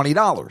costs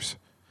 $20.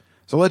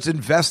 So let's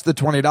invest the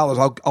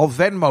 $20. I'll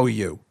Venmo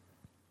you.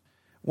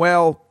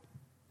 Well,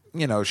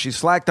 you know, she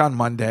slacked on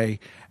Monday,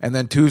 and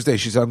then Tuesday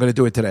she said, I'm going to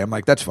do it today. I'm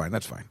like, that's fine.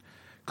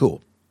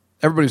 Cool.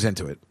 Everybody's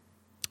into it.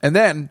 And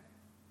then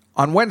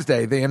on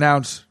Wednesday, they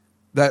announce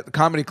that the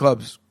comedy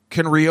clubs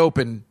can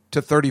reopen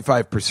to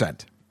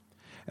 35%.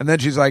 And then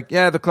she's like,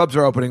 yeah, the clubs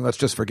are opening. Let's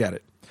just forget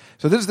it.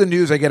 So this is the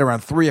news I get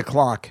around 3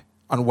 o'clock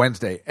on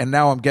Wednesday. And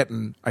now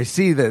I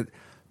see that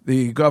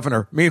the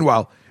governor,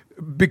 meanwhile,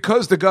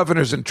 because the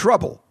governor's in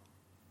trouble,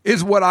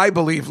 is what I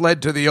believe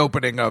led to the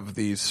opening of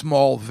these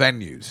small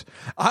venues.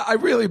 I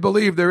really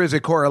believe there is a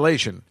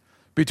correlation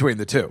between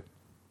the two.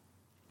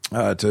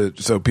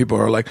 So people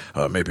are like,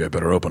 oh, maybe I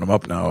better open them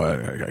up now.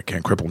 I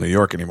can't cripple New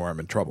York anymore.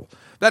 I'm in trouble.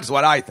 That's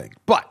what I think.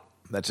 But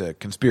that's a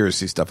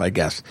conspiracy stuff, I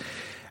guess.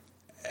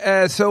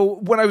 So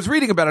when I was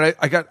reading about it,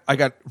 I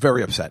got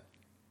very upset.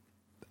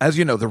 As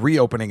you know, the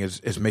reopening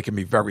is making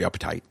me very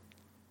uptight.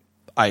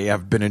 I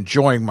have been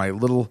enjoying my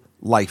little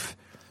life.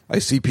 I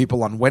see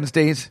people on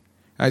Wednesdays.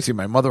 I see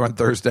my mother on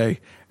Thursday,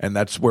 and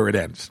that's where it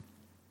ends.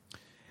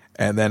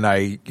 And then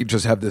I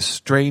just have this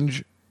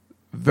strange,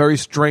 very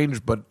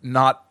strange, but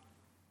not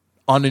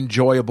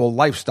unenjoyable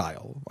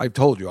lifestyle. I've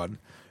told you, on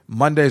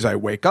Mondays I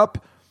wake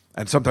up,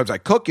 and sometimes I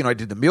cook. You know, I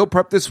did the meal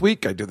prep this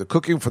week. I do the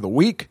cooking for the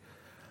week.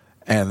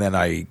 And then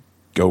I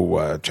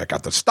go check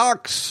out the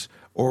stocks,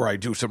 or I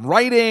do some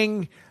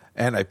writing,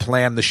 and I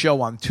plan the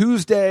show on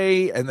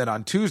Tuesday. And then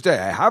on Tuesday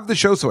I have the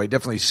show, so I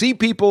definitely see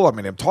people. I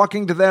mean, I'm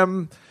talking to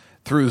them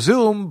through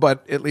Zoom,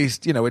 but at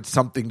least, you know, it's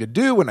something to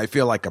do, and I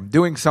feel like I'm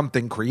doing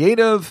something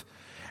creative.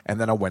 And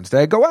then on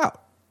Wednesday I go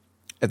out.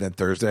 And then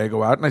Thursday I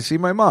go out and I see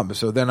my mom.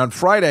 So then on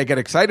Friday I get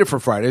excited for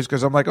Fridays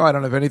because I'm like, oh, I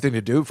don't have anything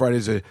to do.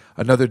 Friday's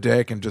another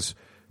day I can just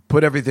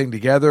put everything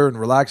together and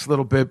relax a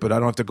little bit, but I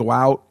don't have to go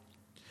out.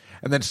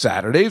 And then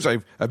Saturdays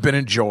I've been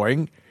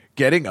enjoying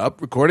getting up,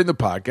 recording the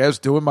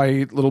podcast, doing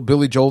my little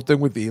Billy Joel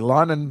thing with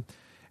Elon,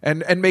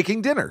 and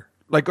making dinner.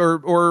 Like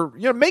or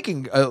you know,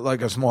 making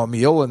like a small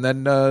meal, and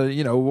then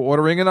you know,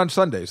 ordering it on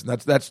Sundays, and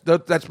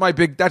that's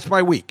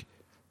my week.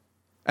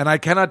 And I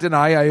cannot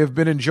deny I have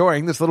been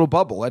enjoying this little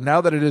bubble. And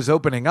now that it is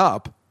opening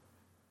up,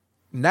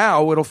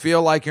 now it'll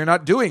feel like you're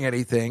not doing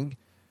anything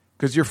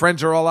because your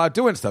friends are all out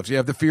doing stuff. So you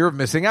have the fear of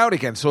missing out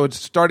again. So it's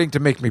starting to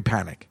make me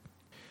panic,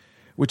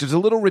 which is a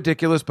little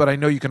ridiculous, but I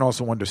know you can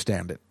also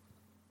understand it.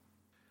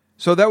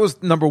 So that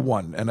was number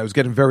one, and I was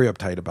getting very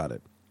uptight about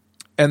it.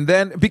 And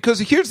then, because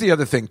here's the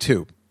other thing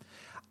too.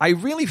 I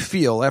really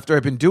feel after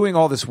I've been doing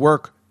all this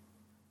work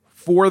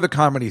for the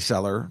Comedy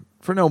Cellar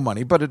for no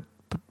money, but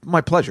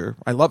my pleasure,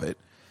 I love it,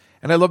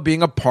 And I love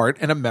being a part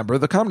and a member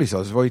of the Comedy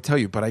Cellar. I'll always tell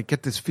you, but I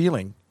get this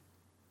feeling,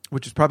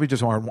 which is probably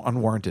just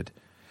unwarranted,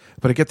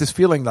 but I get this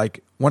feeling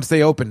like once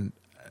they open,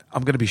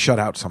 I'm going to be shut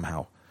out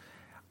somehow.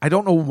 I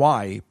don't know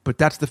why, but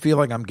that's the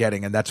feeling I'm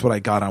getting, and that's what I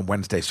got on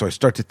Wednesday. So I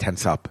start to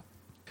tense up.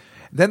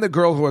 Then the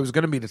girl who I was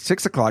going to meet at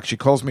 6 o'clock, she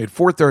calls me at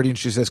 4:30 and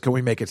she says, "Can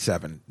we make it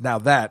 7?" Now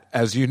that,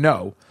 as you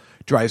know,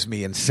 drives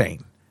me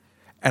insane.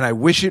 And I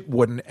wish it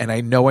wouldn't, and I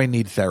know I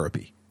need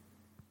therapy.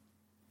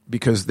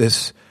 Because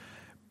this,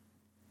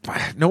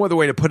 no other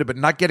way to put it, but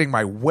not getting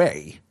my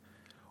way,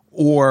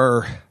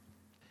 or,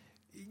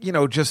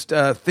 just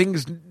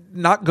things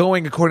not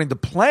going according to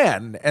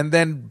plan, and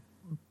then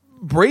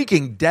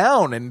breaking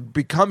down and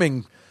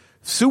becoming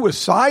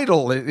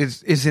suicidal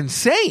is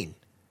insane.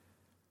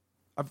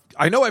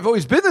 I know I've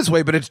always been this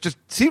way, but it just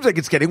seems like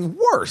it's getting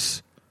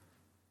worse.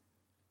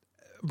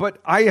 But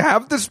I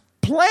have this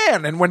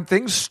plan, and when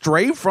things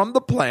stray from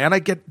the plan, I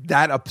get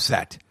that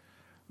upset.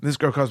 This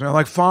girl calls me. I'm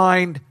like,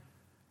 fine,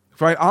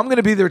 I'm going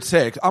to be there at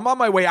 6. I'm on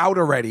my way out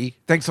already.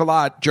 Thanks a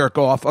lot, jerk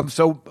off. I'm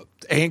so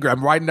angry.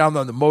 I'm riding down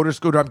on the motor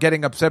scooter. I'm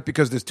getting upset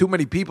because there's too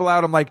many people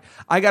out. I'm like,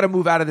 I got to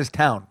move out of this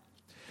town.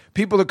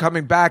 People are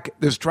coming back.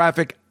 There's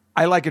traffic.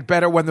 I like it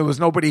better when there was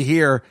nobody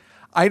here.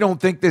 I don't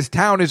think this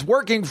town is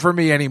working for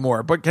me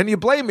anymore. But can you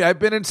blame me? I've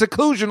been in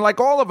seclusion like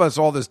all of us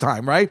all this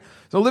time, right?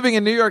 So living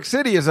in New York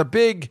City is a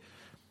big,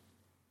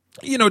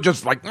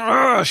 just like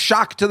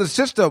shock to the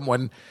system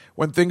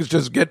when things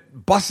just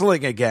get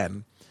bustling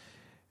again.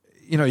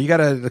 You got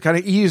to kind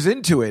of ease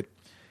into it.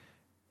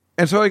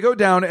 And so I go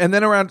down, and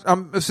then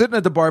I'm sitting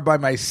at the bar by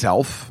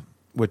myself,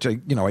 which I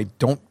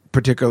don't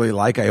particularly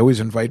like. I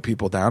always invite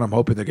people down. I'm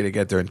hoping they're going to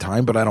get there in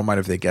time, but I don't mind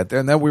if they get there.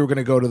 And then we were going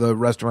to go to the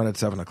restaurant at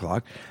 7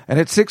 o'clock. And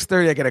at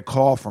 6:30, I get a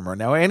call from her.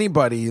 Now,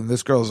 anybody, and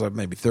this girl's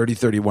maybe 30,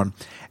 31,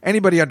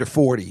 anybody under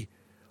 40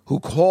 who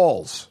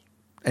calls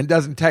and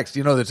doesn't text,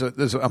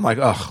 I'm like,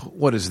 oh,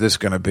 what is this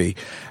going to be?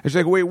 And she's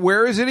like, wait,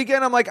 where is it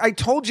again? I'm like, I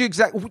told you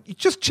exactly.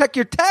 Just check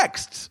your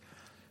texts.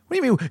 What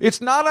do you mean? It's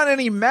not on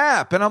any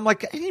map. And I'm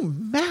like, any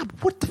map?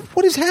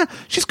 What is happening?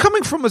 She's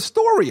coming from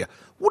Astoria.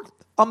 What?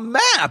 A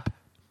map?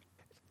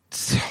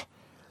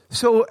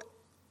 So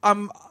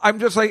I'm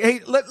just like,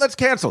 hey, let's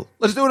cancel.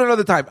 Let's do it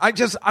another time.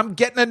 I'm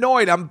getting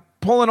annoyed. I'm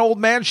pulling old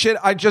man shit.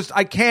 I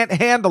can't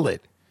handle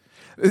it.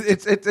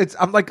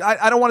 I'm like,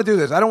 I don't want to do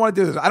this. I don't want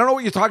to do this. I don't know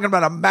what you're talking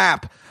about. A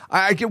map.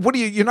 What are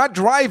you? You're not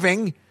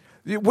driving.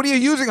 What are you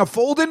using? A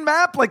fold-in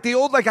map like the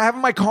old, like I have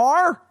in my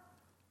car?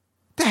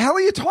 The hell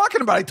are you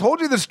talking about? I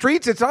told you the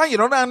streets. It's on. You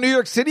don't know how New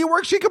York City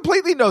works. She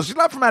completely knows. She's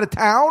not from out of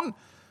town.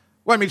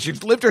 Well, I mean,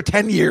 she's lived here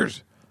 10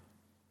 years.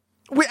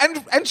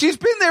 And she's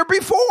been there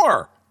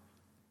before.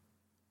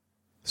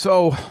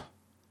 So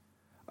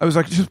I was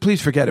like, just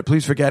please forget it.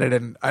 Please forget it.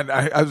 And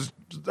I was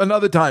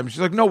another time. She's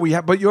like, no,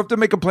 but you have to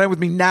make a plan with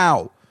me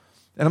now.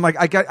 And I'm like,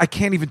 I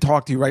can't even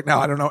talk to you right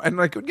now. I don't know. And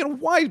like,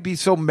 why be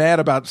so mad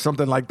about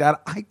something like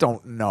that? I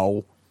don't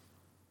know.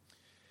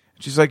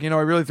 She's like, I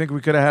really think we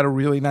could have had a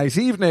really nice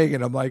evening.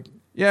 And I'm like,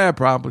 yeah,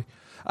 probably.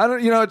 I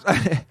don't,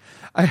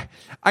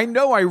 I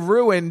know I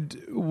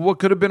ruined what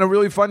could have been a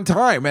really fun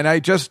time. And I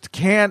just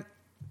can't.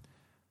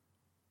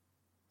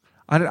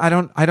 I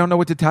don't know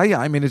what to tell you.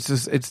 I mean,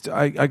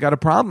 I got a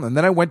problem. And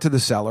then I went to the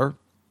cellar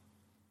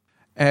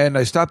and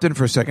I stopped in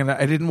for a second.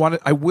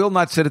 I will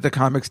not sit at the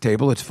comics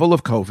table. It's full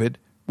of COVID,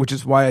 which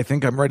is why I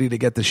think I'm ready to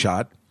get the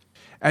shot.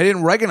 I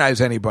didn't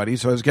recognize anybody,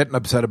 so I was getting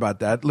upset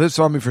about that. Liz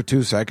saw me for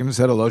 2 seconds,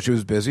 said hello, she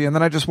was busy, and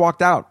then I just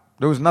walked out.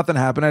 There was nothing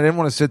happening. I didn't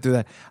want to sit through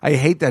that. I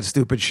hate that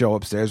stupid show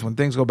upstairs. When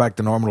things go back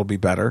to normal, it'll be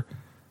better.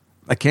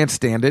 I can't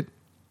stand it.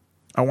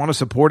 I want to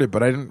support it,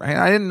 but I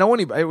didn't know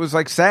anybody. It was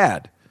like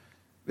sad.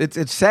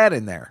 It's sad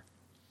in there.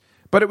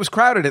 But it was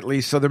crowded at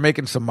least, so they're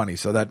making some money,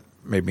 so that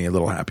made me a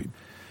little happy.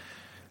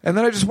 And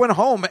then I just went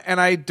home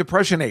and I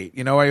depression ate.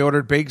 I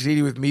ordered baked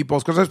ziti with meatballs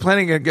because I was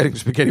planning on getting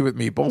spaghetti with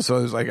meatballs. So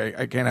I was like,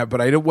 I can't have,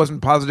 but I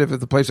wasn't positive if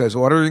the place I was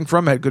ordering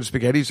from had good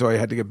spaghetti. So I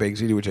had to get baked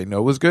ziti, which I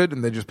know was good.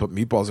 And they just put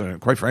meatballs in it.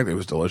 Quite frankly, it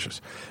was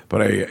delicious.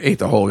 But I ate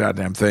the whole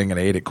goddamn thing and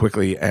I ate it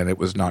quickly and it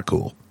was not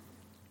cool.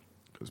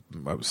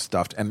 I was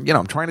stuffed. And,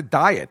 I'm trying to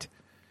diet.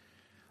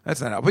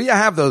 That's not, but you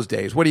have those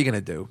days. What are you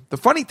going to do? The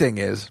funny thing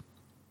is,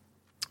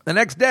 the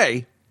next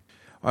day,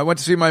 I went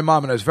to see my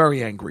mom, and I was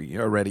very angry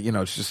already.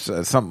 It's just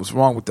something was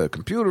wrong with the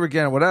computer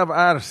again or whatever.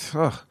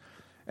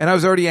 And I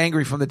was already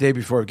angry from the day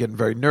before, getting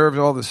very nervous,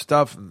 all this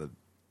stuff, and the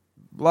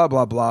blah,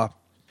 blah, blah.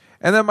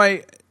 And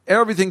then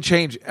everything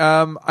changed.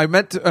 I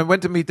went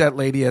to meet that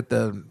lady at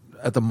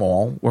the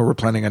mall where we're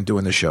planning on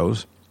doing the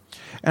shows,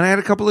 and I had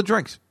a couple of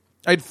drinks.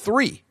 I had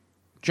 3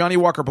 Johnny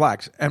Walker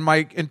Blacks, and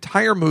my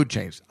entire mood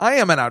changed. I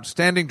am an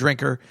outstanding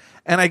drinker,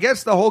 and I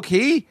guess the whole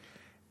key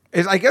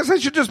is I guess I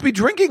should just be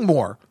drinking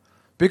more.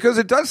 Because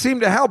it does seem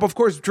to help. Of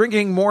course,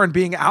 drinking more and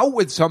being out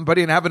with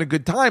somebody and having a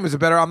good time is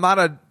better. I'm not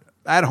a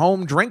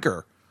at-home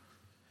drinker.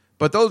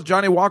 But those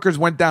Johnny Walkers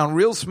went down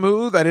real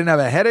smooth. I didn't have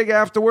a headache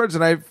afterwards,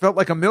 and I felt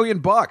like $1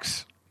 million.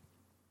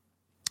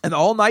 And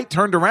all night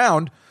turned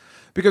around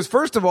Because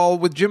first of all,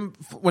 when Jim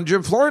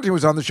Florentine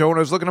was on the show and I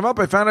was looking him up,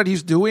 I found out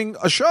he's doing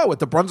a show at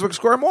the Brunswick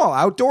Square Mall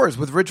outdoors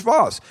with Rich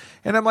Voss.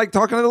 And I'm like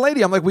talking to the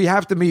lady. I'm like, we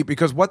have to meet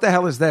because what the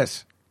hell is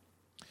this?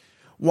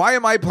 Why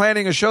am I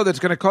planning a show that's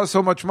going to cost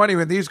so much money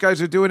when these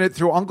guys are doing it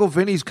through Uncle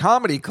Vinny's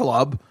Comedy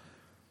Club?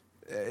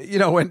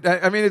 And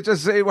I mean, it's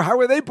just, how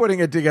are they putting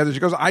it together? She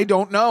goes, I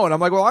don't know. And I'm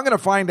like, well, I'm going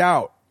to find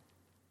out.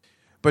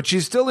 But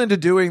she's still into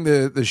doing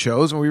the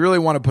shows, and we really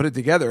want to put it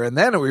together. And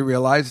then we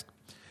realized,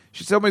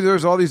 she told me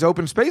there's all these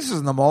open spaces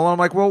in the mall. And I'm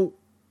like, well,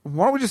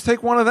 why don't we just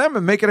take one of them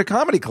and make it a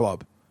comedy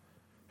club?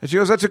 And she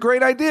goes, that's a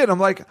great idea. And I'm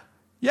like,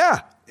 yeah,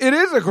 it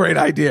is a great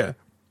idea.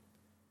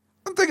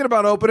 I'm thinking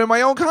about opening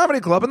my own comedy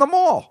club in the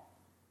mall.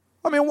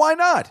 I mean, why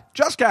not?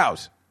 Just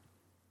cows.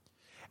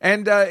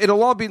 And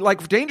it'll all be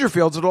like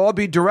Dangerfields. It'll all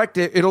be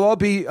directed. It'll all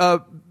be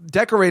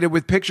decorated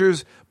with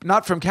pictures,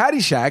 not from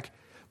Caddyshack,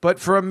 but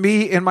from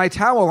me in my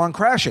towel on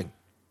Crashing.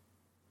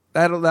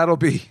 That'll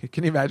be.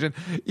 Can you imagine?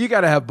 You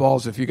got to have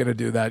balls if you're going to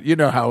do that. You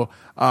know how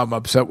I'm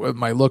upset with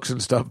my looks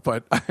and stuff,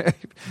 but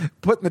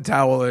putting the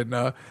towel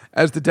in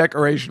as the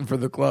decoration for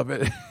the club,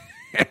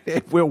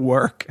 it will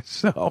work.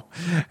 So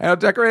I'll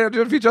decorate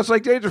it just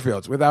like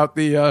Dangerfields without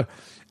the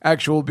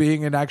actual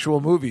being in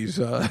actual movies.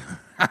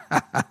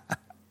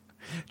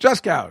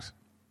 Just cows.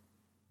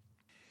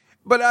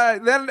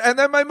 But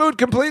then my mood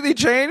completely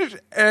changed,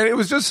 and it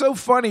was just so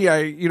funny.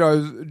 I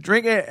was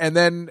drinking, and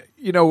then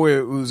it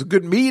was a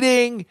good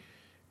meeting,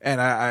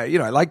 and I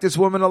like this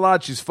woman a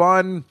lot. She's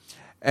fun,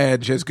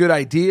 and she has good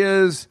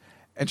ideas,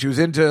 and she was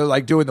into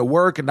like doing the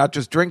work and not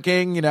just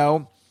drinking,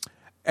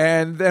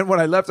 And then when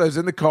I left, I was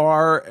in the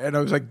car, and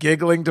I was like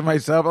giggling to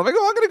myself. I'm like,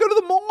 oh, I'm going to go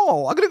to the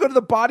mall. I'm going to go to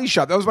the body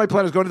shop. That was my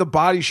plan, was going to the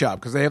body shop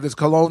because they have this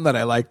cologne that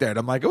I like there. And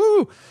I'm like,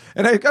 ooh.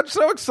 And I got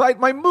so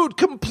excited. My mood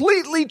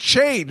completely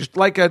changed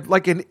like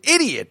an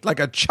idiot, like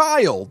a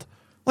child.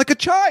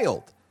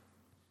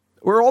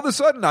 Where all of a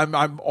sudden,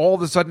 I'm all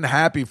of a sudden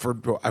happy for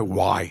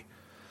why?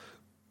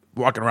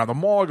 Walking around the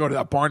mall, I go to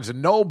that Barnes &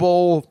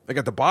 Noble. I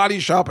got the body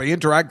shop. I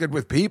interacted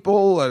with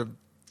people.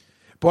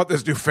 Bought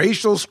this new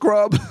facial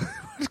scrub.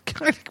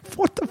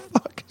 What the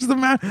fuck is the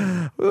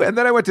matter? And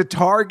then I went to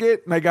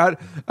Target and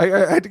I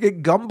had to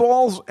get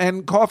gumballs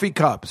and coffee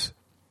cups.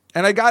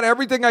 And I got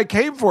everything I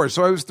came for,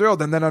 so I was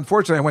thrilled. And then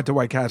unfortunately I went to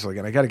White Castle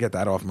again. I got to get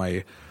that off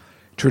my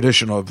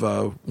tradition of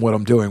what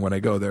I'm doing when I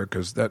go there,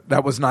 because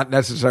that was not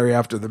necessary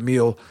after the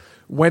meal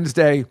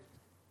Wednesday.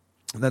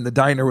 And then the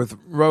diner with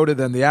Rhoda,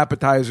 then the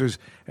appetizers.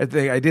 I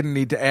didn't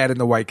need to add in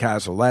the White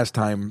Castle. Last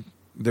time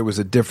there was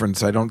a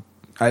difference.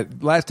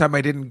 Last time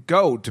I didn't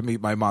go to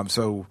meet my mom,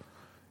 so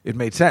it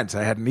made sense.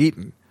 I hadn't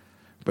eaten.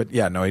 But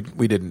yeah, no,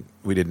 we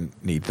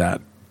didn't need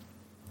that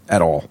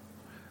at all.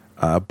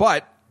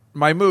 But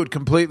my mood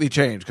completely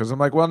changed because I'm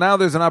like, well, now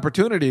there's an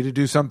opportunity to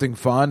do something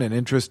fun and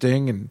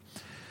interesting and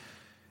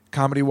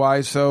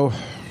comedy-wise. So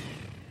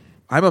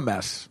I'm a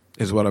mess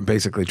is what I'm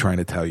basically trying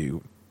to tell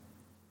you.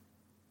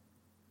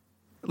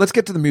 Let's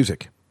get to the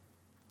music.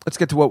 Let's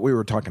get to what we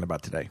were talking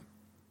about today.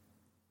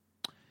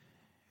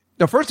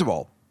 Now, first of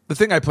all, the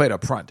thing I played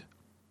up front,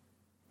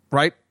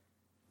 right?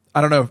 I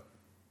don't know.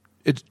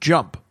 It's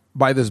Jump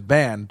by this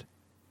band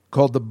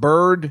called The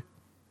Bird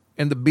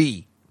and the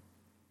Bee.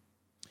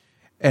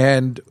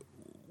 And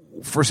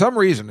for some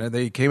reason, and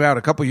they came out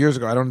a couple years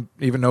ago, I don't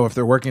even know if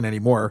they're working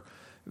anymore,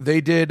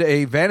 they did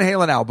a Van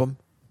Halen album,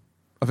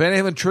 a Van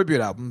Halen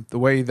tribute album, the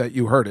way that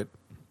you heard it,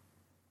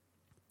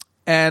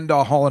 and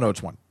a Hall &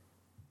 Oates one.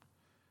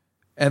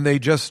 And they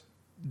just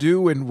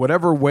do in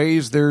whatever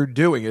ways they're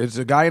doing it. It's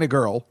a guy and a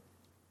girl,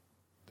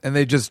 and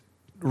they just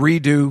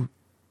redo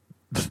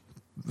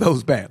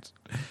those bands.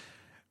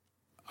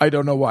 I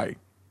don't know why.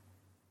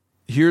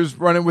 Here's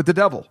Running with the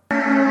Devil.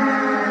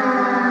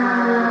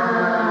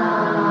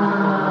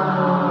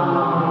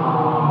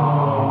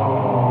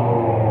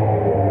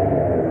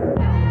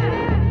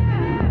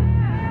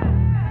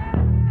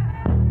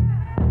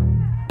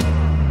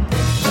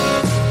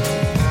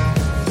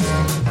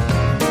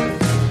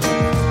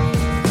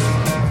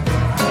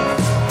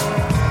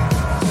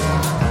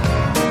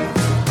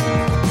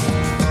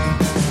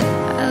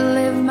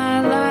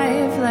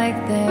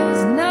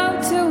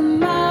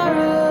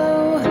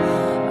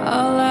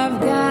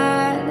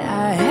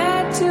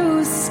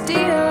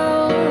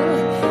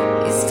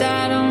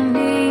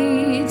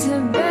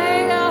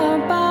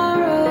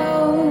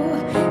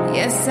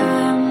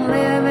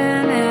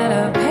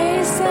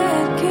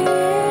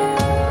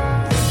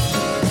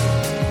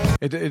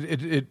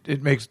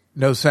 It makes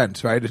no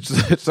sense, right?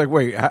 It's like,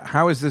 wait,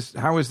 how is this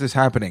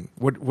happening?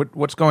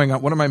 What's going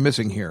on? What am I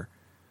missing here?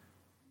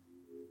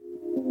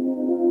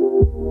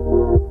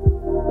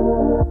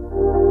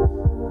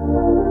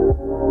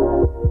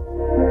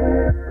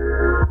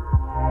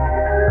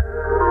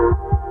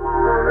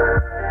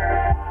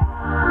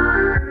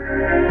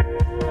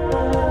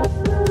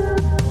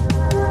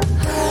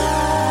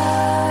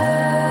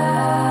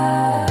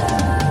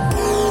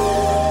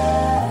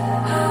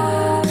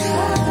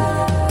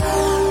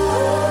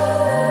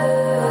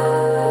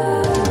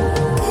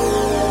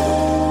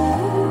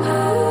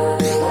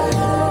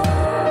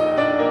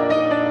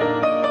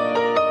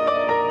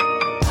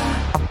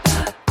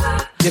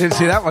 didn't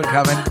see that one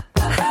coming.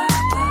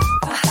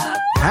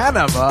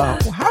 Panama?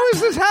 How is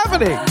this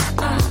happening?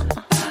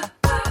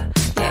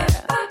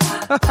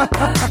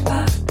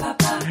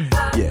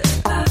 Yeah.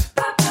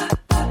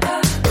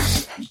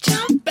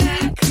 Jump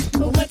back,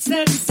 what's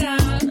that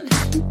sound?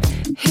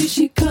 Here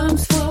she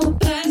comes, full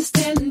blast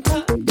and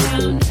top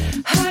down.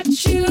 Hot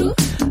shoe,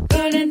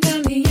 burning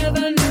down the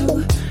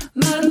avenue.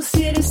 Model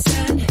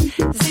citizen,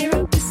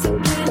 zero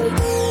discipline.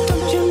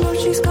 Don't you know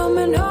she's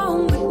coming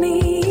home with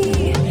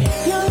me?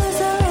 Your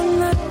lips are in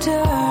the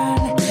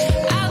turn.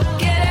 I'll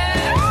get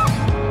her.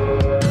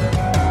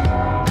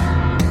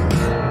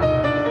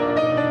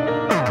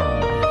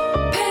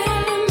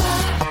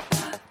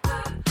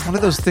 One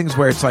of those things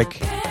where it's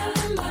like,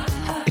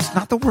 it's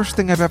not the worst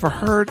thing I've ever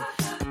heard.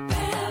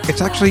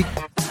 It's actually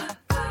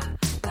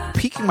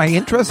piquing my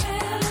interest.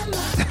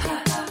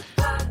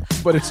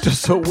 But it's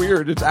just so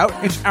weird. It's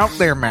out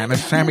there, man,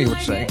 as Sammy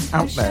would say.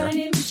 Out there.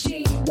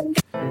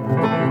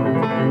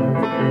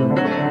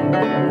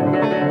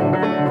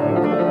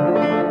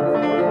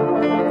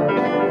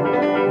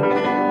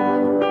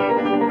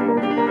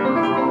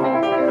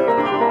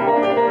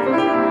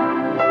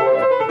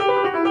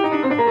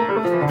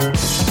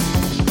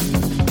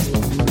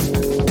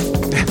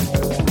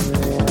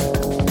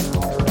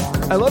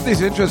 I love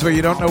these intros where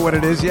you don't know what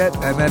it is yet,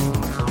 and then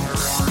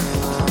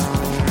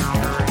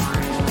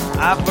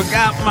I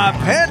forgot my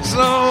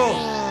pencil.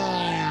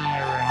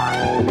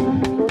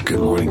 Good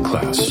morning,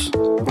 class.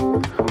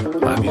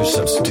 I'm your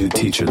substitute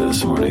teacher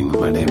this morning.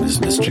 My name is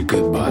Mr.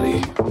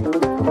 Goodbody.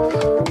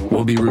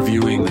 We'll be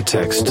reviewing the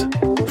text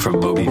from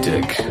Moby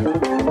Dick.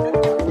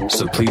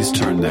 So please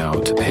turn now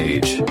to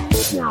page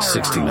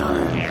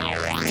 69.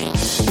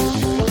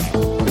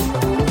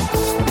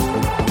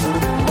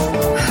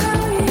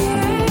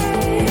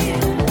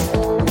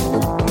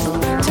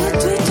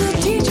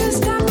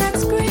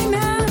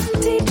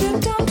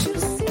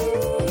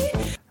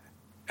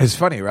 It's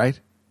funny, right?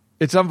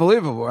 It's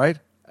unbelievable, right?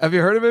 Have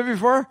you heard of it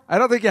before? I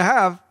don't think you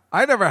have.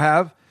 I never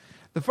have.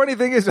 The funny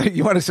thing is that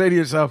you want to say to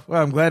yourself,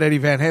 well, I'm glad Eddie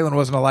Van Halen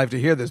wasn't alive to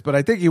hear this, but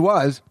I think he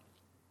was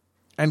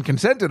and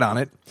consented on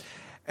it.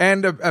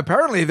 And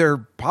apparently they're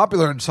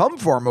popular in some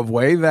form of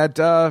way that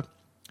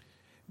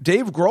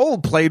Dave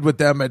Grohl played with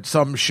them at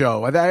some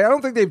show. I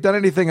don't think they've done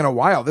anything in a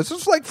while. This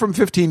is like from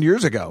 15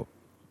 years ago.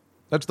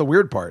 That's the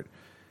weird part.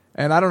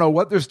 And I don't know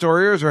what their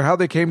story is or how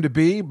they came to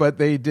be, but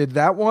they did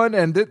that one.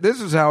 And this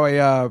is how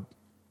I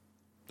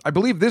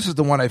believe this is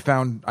the one I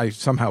found. I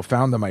somehow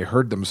found them. I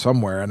heard them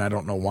somewhere, and I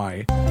don't know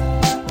why.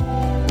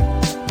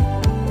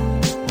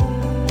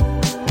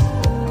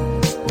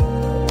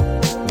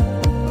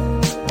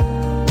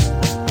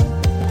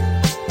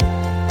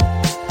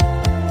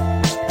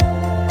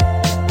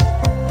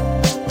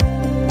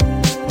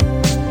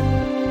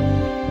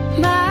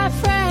 My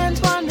friends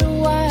wonder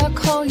why I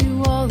call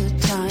you all the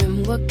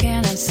time. What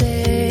can I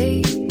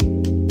say?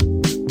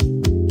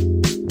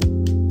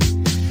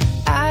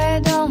 I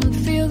don't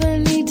feel the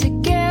need to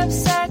give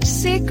such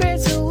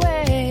secrets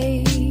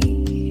away.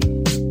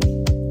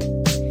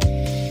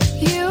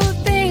 You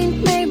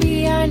think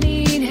maybe I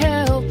need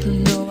help?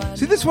 No,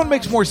 See, this one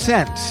makes more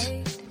sense.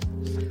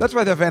 That's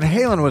why the Van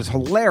Halen was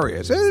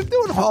hilarious. They're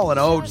doing Hall &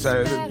 Oates.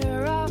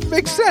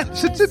 Makes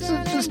sense. It's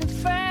just...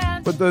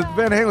 But the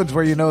Van Halen's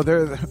where you know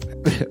they're,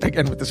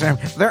 again with the Sam,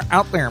 they're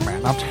out there,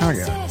 man. I'll tell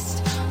you.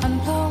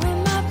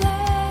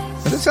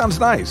 And this sounds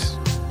nice.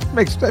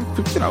 Makes,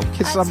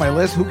 Kisses on My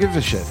List. Who gives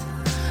a shit?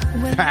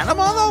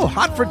 Panama, though?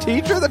 Hot for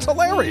Teacher? That's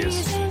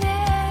hilarious.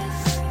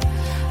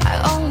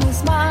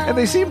 And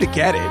they seem to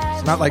get it.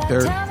 It's not like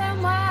they're,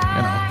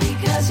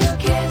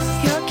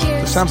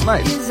 It sounds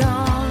nice.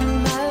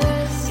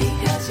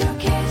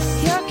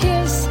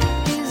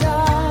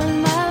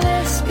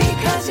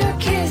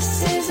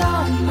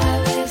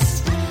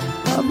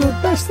 The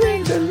best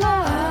things in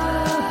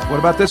life. What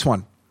about this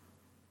one?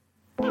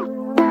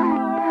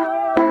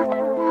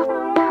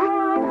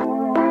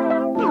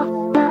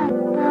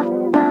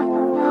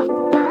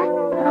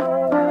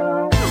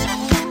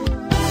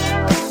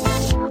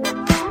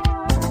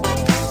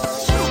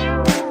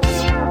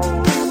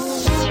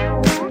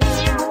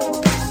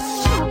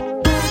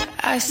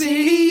 I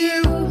see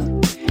you,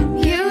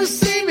 you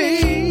see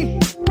me.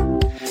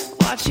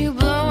 Watch you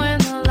blowing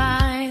the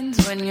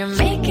lines when you're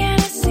making a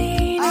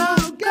scene.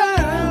 Oh,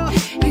 girl,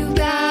 you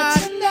got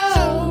to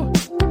know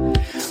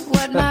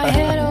what my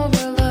head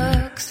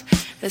overlooks.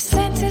 The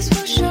senses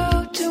will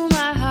show to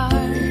my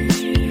heart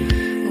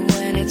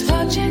when it's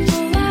watching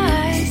for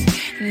lies.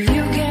 You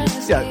can.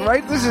 Yeah,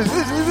 right.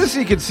 This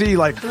you can see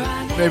like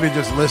maybe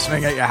just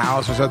listening at your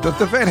house or something.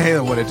 The Van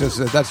Halen one, it's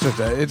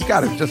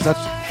got to just that's.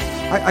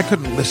 I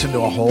couldn't listen to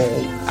a whole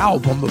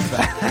album of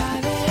that.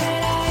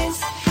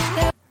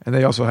 And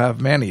they also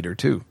have Maneater,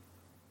 too.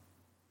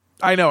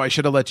 I know, I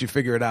should have let you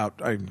figure it out.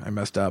 I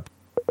messed up.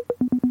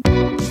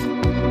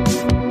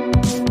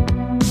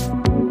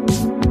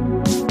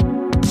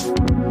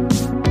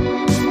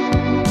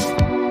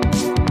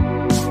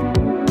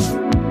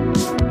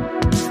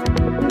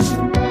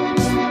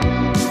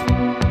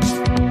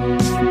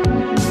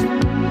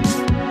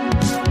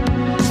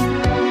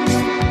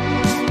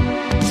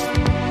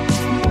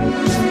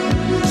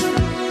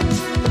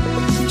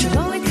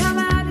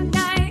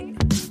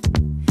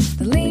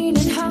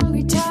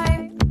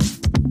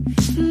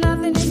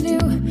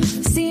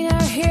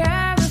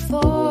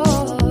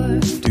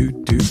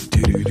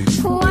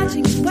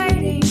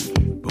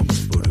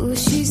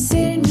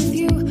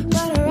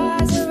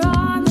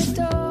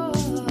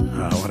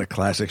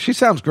 classic. She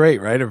sounds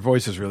great, right? Her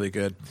voice is really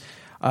good.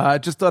 I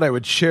just thought I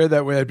would share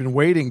that way. I'd been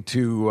waiting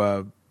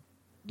to,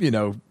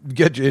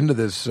 get you into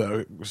this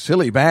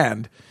silly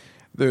band.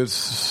 That's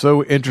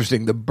so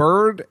interesting. The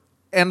Bird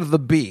and the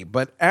Bee.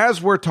 But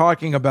as we're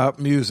talking about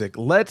music,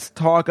 let's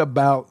talk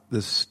about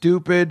the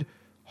stupid,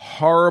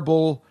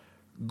 horrible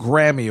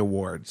Grammy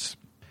Awards.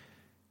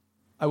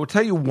 I will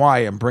tell you why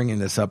I'm bringing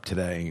this up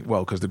today.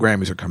 Well, because the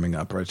Grammys are coming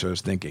up, right? So I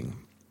was thinking.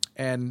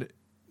 And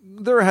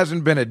there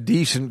hasn't been a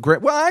decent...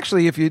 Well,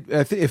 actually,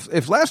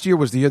 if last year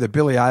was the year that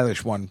Billie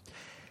Eilish won,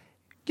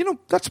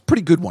 that's a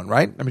pretty good one,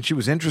 right? I mean, she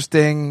was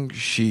interesting.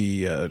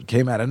 She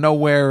came out of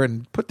nowhere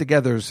and put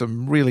together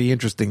some really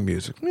interesting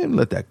music.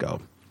 Let that go.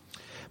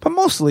 But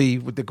mostly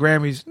with the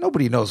Grammys,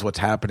 nobody knows what's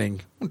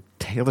happening.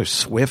 Taylor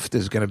Swift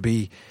is going to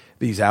be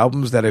these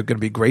albums that are going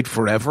to be great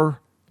forever.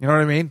 You know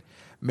what I mean?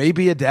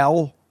 Maybe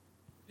Adele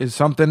is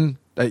something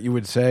that you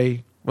would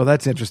say, well,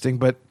 that's interesting.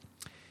 But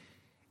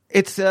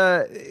it's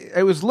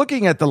I was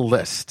looking at the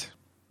list.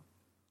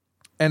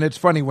 And it's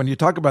funny, when you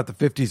talk about the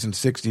 50s and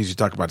 60s, you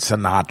talk about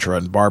Sinatra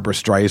and Barbra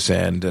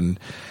Streisand and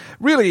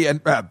really, and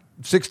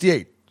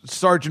 68,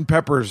 Sgt.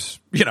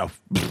 Pepper's,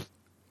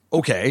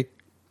 okay,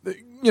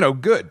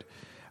 good.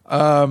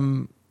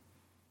 And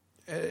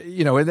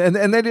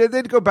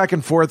they'd go back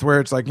and forth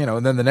where it's like,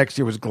 and then the next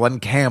year was Glenn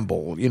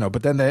Campbell,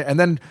 but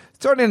then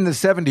starting in the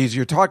 70s,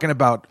 you're talking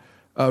about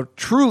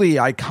truly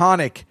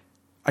iconic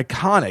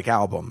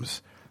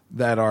albums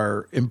that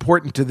are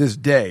important to this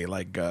day,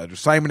 like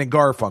Simon and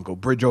Garfunkel,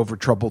 Bridge Over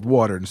Troubled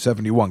Water in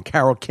 71,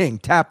 Carole King,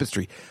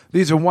 Tapestry.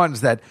 These are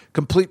ones that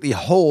completely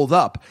hold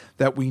up,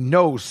 that we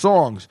know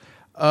songs.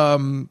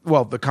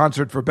 The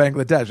Concert for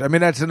Bangladesh. I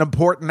mean, that's an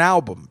important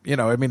album.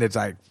 It's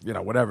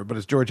whatever, but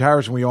it's George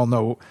Harrison. We all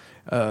know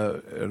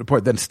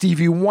important. Then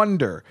Stevie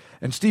Wonder.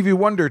 And Stevie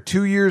Wonder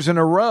 2 years in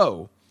a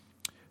row.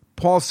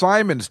 Paul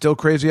Simon, Still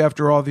Crazy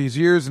After All These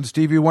Years, and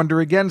Stevie Wonder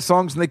again,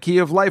 Songs in the Key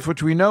of Life,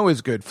 which we know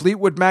is good.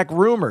 Fleetwood Mac,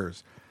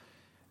 Rumors.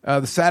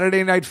 The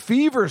Saturday Night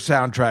Fever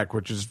soundtrack,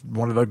 which is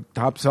one of the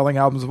top-selling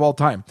albums of all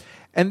time.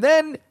 And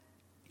then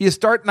you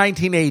start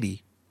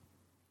 1980,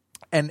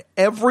 and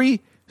every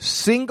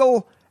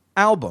single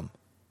album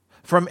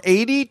from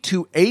 80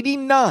 to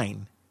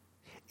 89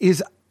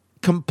 is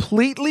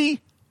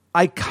completely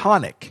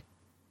iconic.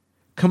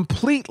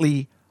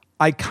 Completely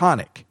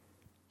iconic.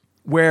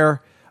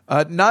 Where...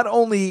 not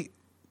only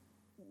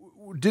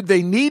did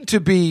they need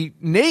to be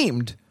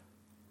named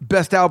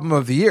Best Album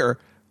of the Year,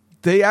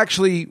 they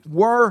actually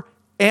were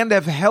and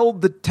have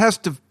held the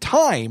test of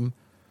time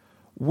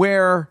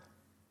where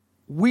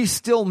we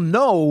still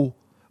know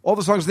all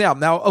the songs in the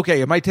album. Now,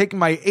 okay, am I taking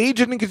my age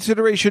into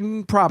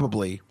consideration?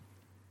 Probably.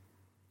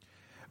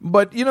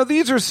 But,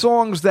 these are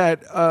songs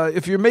that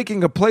if you're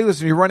making a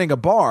playlist and you're running a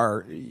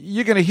bar,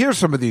 you're going to hear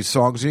some of these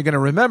songs and you're going to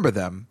remember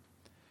them.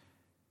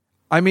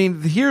 I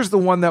mean, here's the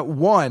one that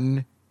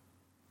won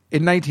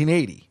in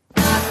 1980.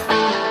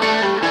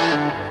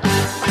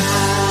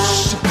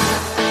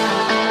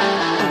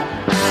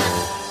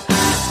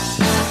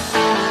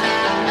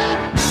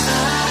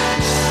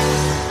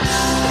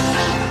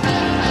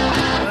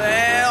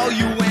 Well,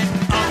 you went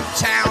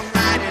uptown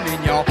riding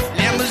in your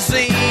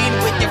limousine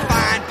with your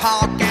fine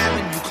Park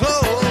Avenue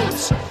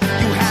clothes.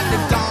 You had the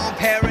Dom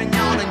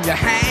Perignon in your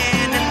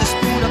hand and the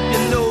spoon up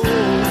your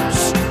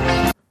nose.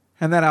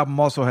 And that album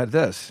also had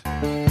this.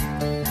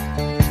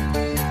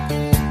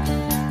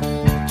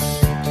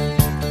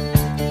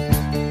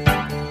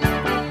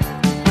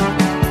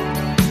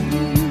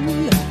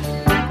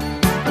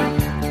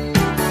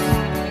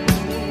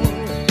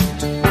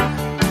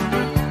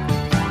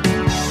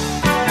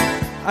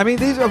 I mean,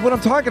 these are what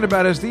I'm talking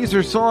about. Is these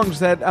are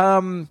songs that,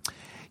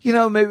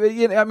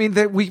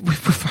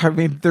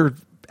 they're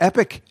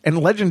epic and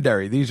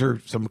legendary. These are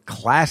some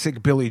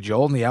classic Billy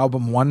Joel, and the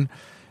album won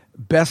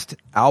Best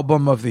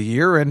Album of the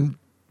Year, and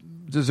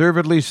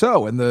deservedly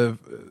so. And it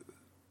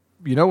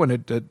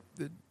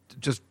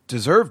just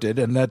deserved it,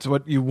 and that's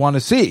what you want to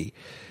see.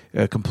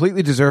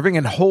 Completely deserving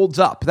and holds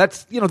up.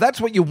 That's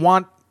what you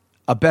want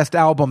a Best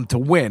Album to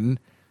win.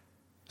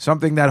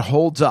 Something that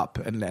holds up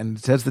and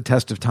says the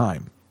test of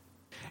time.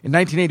 In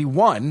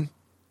 1981,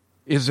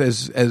 is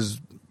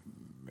as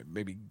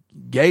maybe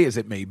gay as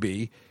it may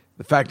be,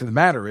 the fact of the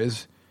matter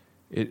is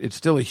it's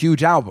still a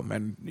huge album,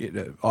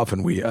 and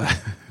often we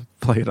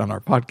play it on our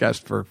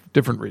podcast for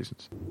different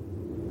reasons.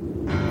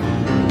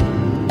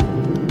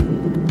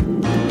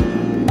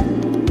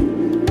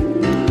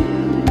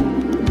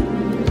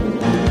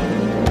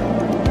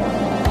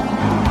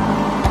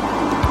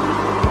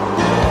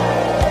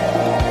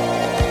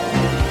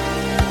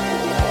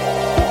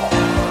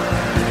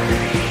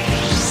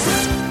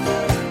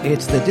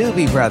 It's the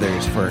Doobie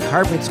Brothers for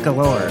Carpets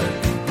Galore.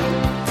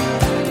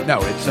 No,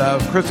 it's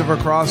Christopher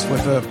Cross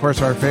with, of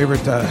course, our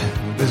favorite.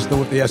 This is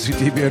with the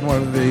SCTV and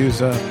one of they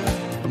use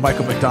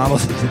Michael McDonald.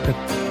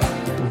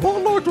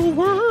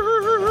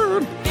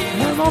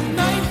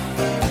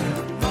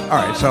 All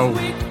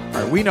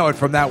right, we know it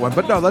from that one,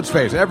 but no, let's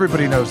face it,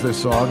 everybody knows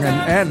this song,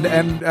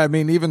 and I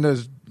mean, even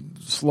as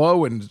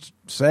slow and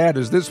sad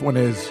as this one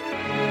is,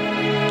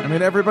 I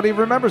mean, everybody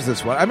remembers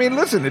this one. I mean,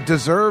 listen, it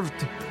deserved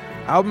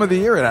Album of the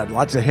Year. It had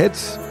lots of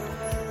hits.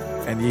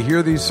 And you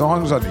hear these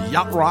songs on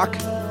Yacht Rock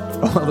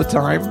all the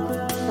time.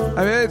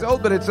 I mean, it's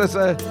old, but it's just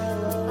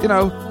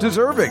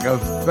deserving of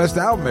Best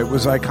Album. It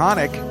was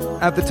iconic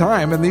at the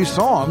time. And these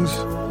songs,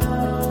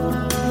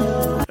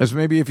 as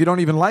maybe if you don't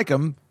even like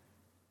them,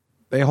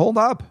 they hold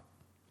up.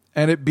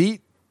 And it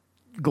beat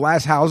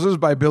Glass Houses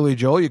by Billy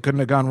Joel. You couldn't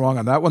have gone wrong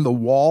on that one. The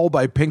Wall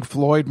by Pink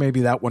Floyd.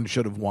 Maybe that one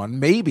should have won.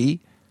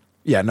 Maybe.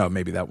 Yeah, no,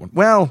 maybe that one.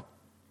 Well,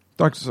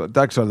 Dark Side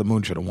of the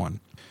Moon should have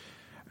won.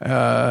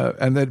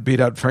 And then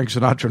beat out Frank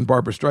Sinatra and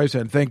Barbra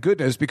Streisand. Thank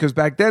goodness, because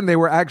back then they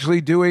were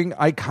actually doing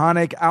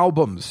iconic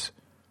albums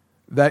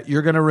that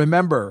you're going to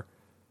remember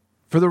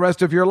for the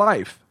rest of your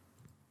life.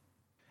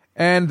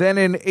 And then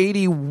in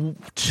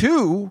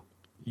 82,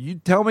 you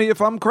tell me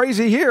if I'm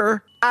crazy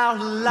here. Our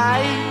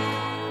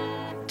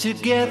life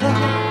together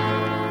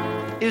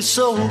is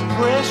so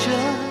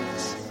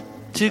precious.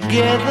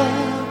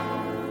 Together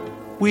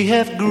we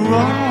have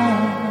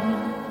grown.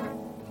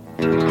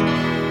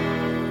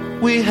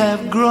 We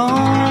have grown.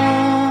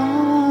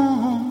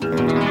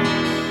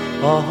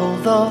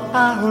 Although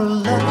our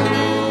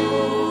love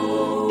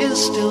is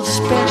still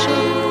special,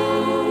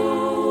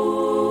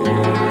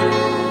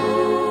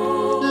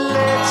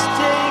 let's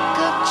take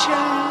a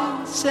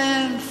chance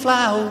and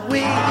fly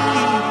away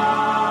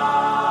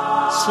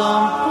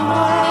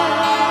somewhere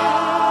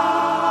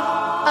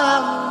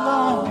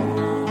alone.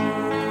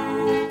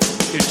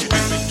 It's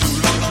been too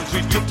long since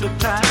we took the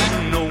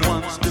time. No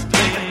one's to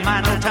blame.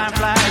 My no time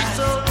flies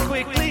so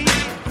quickly.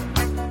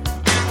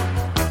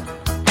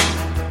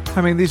 I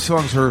mean, these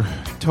songs are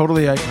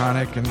totally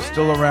iconic and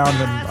still around.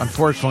 And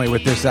unfortunately,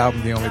 with this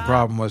album, the only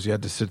problem was you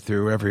had to sit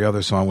through every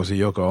other song was a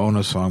Yoko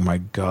Ono song. My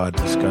God,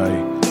 this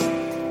guy.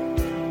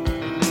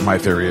 My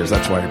theory is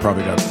that's why he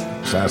probably got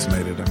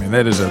assassinated. I mean,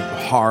 that is a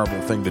horrible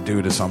thing to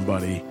do to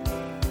somebody.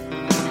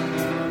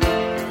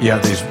 You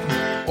have these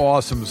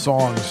awesome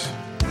songs.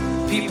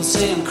 People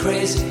say I'm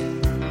crazy.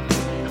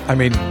 I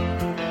mean,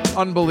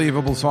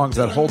 unbelievable songs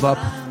that hold up.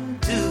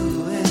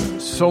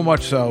 So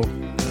much so.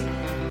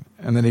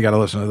 And then you got to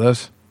listen to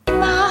this.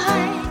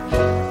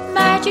 My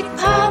magic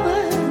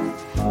power,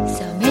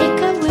 so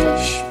make a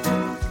wish,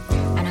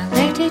 and I'll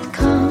let it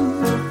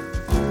come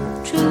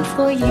true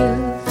for you.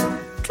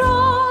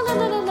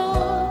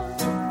 Tra-la-la-la-la,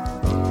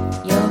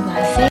 you're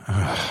my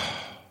favorite.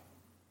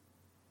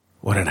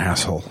 What an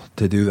asshole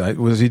to do that.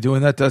 Was he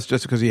doing that just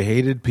because he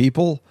hated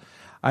people?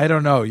 I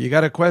don't know. You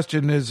got to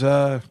question his,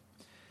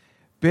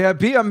 be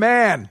a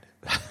man.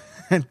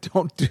 And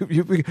don't do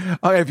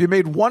if you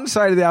made one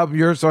side of the album,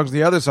 your song's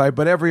the other side,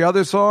 but every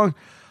other song,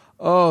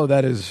 oh,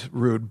 that is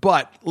rude.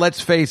 But let's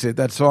face it,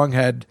 that song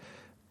had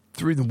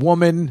The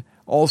Woman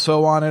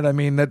also on it. I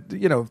mean,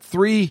 that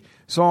 3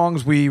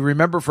 songs we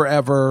remember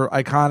forever,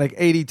 iconic.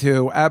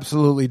 82,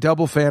 absolutely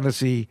double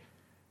fantasy,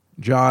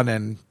 John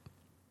and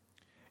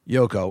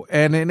Yoko.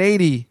 And in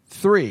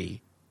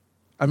 83,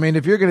 I mean,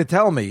 if you're going to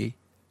tell me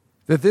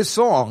that this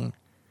song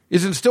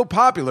isn't still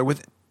popular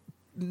with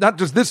not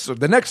just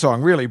the next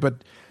song, really,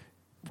 but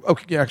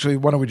okay. Actually,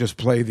 why don't we just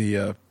play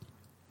the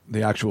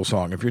actual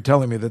song? If you're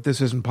telling me that this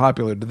isn't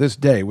popular to this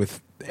day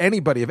with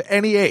anybody of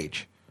any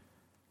age,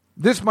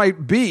 this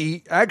might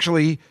be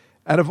actually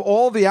out of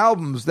all the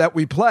albums that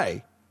we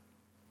play,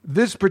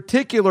 this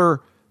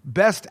particular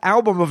best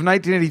album of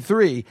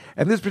 1983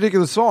 and this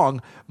particular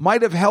song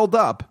might have held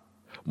up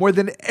more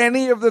than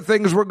any of the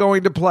things we're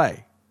going to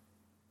play.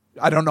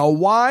 I don't know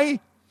why.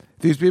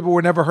 These people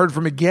were never heard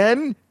from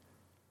again.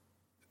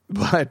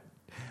 But,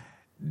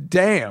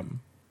 damn.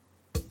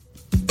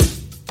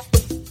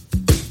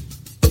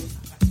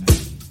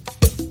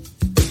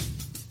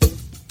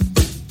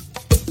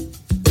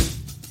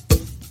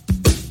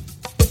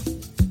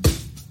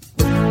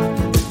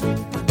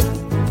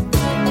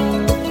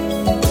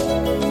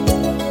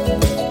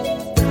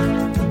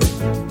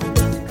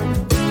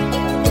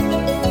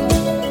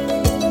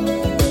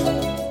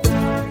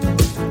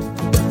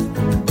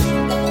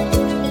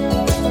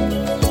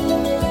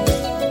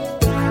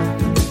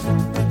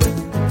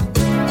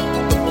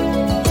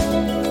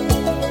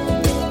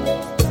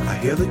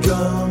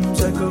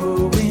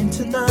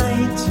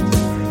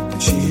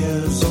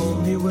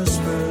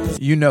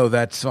 You know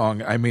that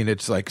song. I mean,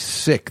 it's like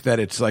sick that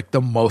it's like the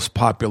most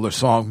popular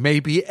song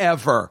maybe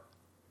ever.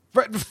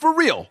 For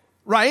real,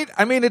 right?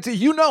 I mean, it's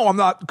I'm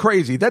not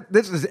crazy.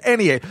 This is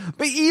any.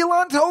 But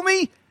Elon told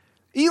me,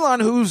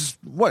 who's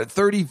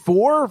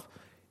 34?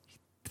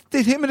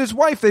 Him and his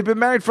wife, they've been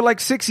married for like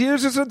 6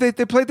 years or so. They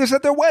played this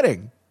at their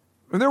wedding.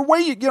 And they're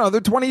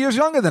they're 20 years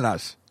younger than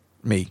us.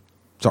 Me.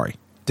 Sorry.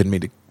 Didn't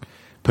mean to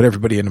put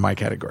everybody into my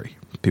category.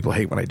 People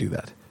hate when I do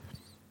that.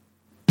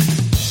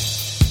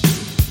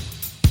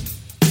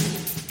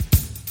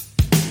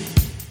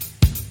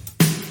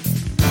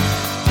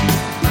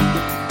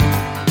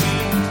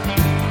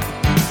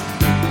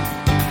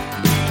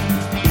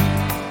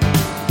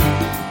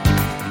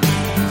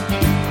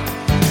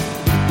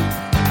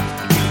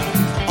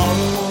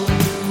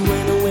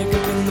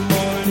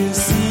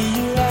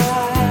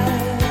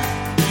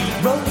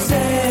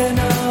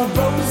 Rosanna,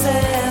 Rosanna.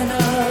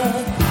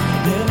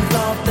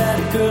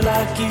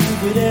 like you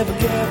could ever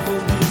care for me.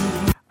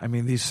 I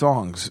mean, these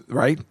songs,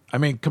 right? I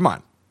mean, come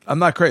on. I'm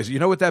not crazy. You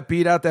know what that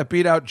beat out? That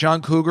beat out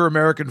John Cougar,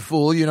 American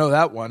Fool. You know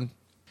that one.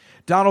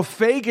 Donald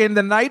Fagen,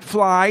 The Night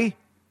Fly.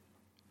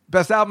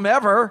 Best album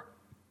ever.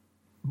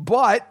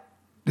 But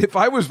if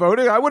I was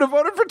voting, I would have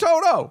voted for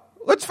Toto.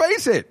 Let's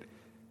face it.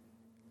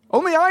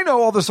 Only I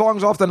know all the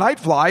songs off The Night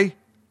Fly.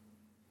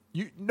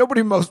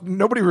 Nobody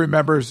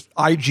remembers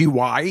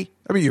IGY.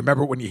 I mean, you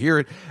remember when you hear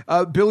it.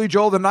 Billy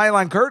Joel, The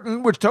Nylon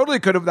Curtain, which totally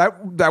could have,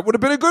 that would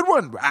have been a good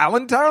one.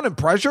 Allentown and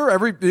Pressure,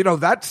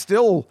 that's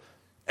still,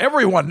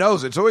 everyone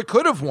knows it. So it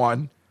could have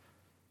won.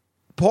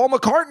 Paul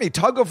McCartney,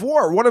 Tug of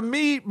War, one of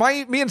me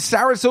and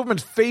Sarah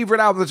Silverman's favorite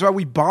albums. That's why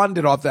we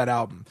bonded off that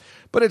album.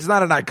 But it's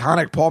not an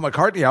iconic Paul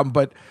McCartney album.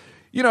 But,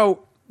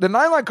 the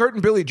Nylon Curtain,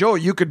 Billy Joel,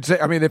 you could say,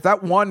 I mean, if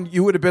that won,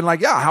 you would have been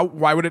like, yeah,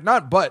 why would it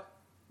not? But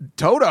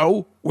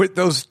Toto, with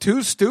those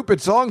two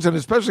stupid songs, and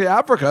especially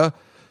Africa,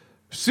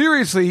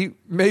 seriously,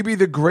 maybe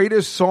the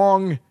greatest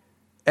song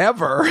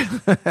ever.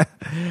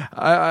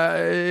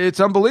 It's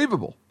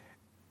unbelievable.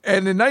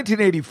 And in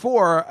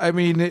 1984, I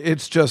mean,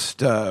 it's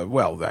just, I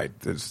mean,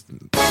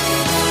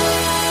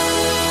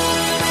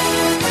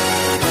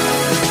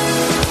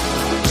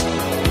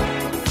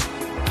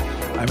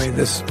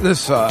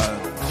 this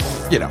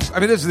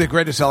is the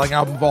greatest selling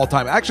album of all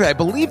time. Actually, I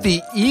believe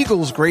the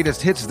Eagles'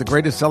 Greatest Hits is the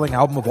greatest selling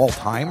album of all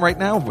time right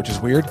now, which is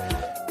weird.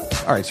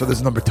 All right, so this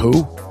is number 2.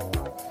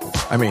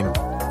 I mean,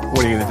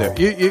 what are you going to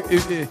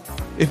do?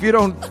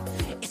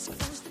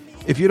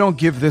 If you don't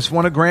give this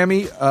one a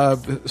Grammy,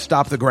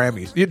 stop the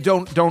Grammys. You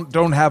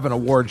don't have an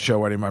award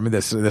show anymore. I mean,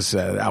 this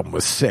album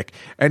was sick.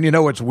 And you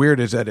know what's weird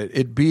is that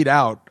it beat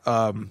out.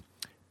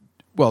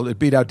 It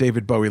beat out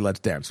David Bowie, Let's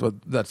Dance. So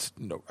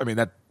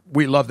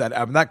we love that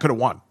album. That could have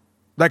won.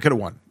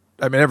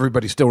 I mean,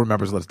 everybody still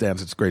remembers Let's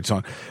Dance. It's a great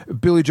song.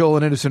 Billy Joel,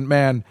 An Innocent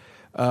Man.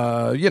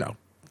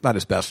 Not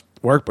his best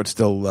work, but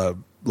still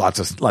lots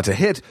of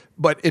hits.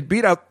 But it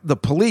beat out The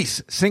Police,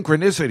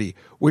 Synchronicity,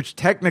 which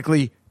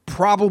technically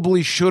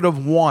probably should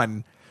have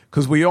won,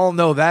 because we all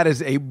know that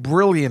is a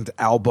brilliant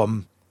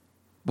album.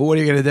 But what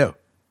are you going to do?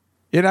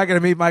 You're not going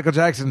to meet Michael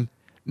Jackson.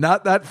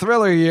 Not that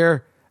Thriller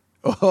year.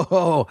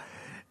 Oh,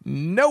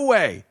 no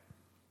way.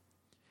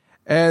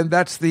 And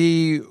that's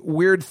the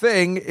weird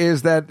thing,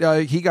 is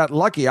that he got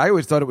lucky. I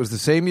always thought it was the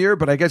same year,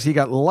 but I guess he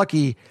got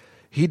lucky.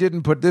 He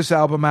didn't put this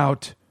album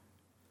out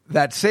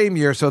that same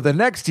year. So the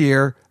next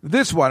year,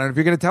 this one. And if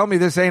you're going to tell me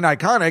this ain't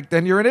iconic,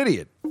 then you're an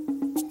idiot.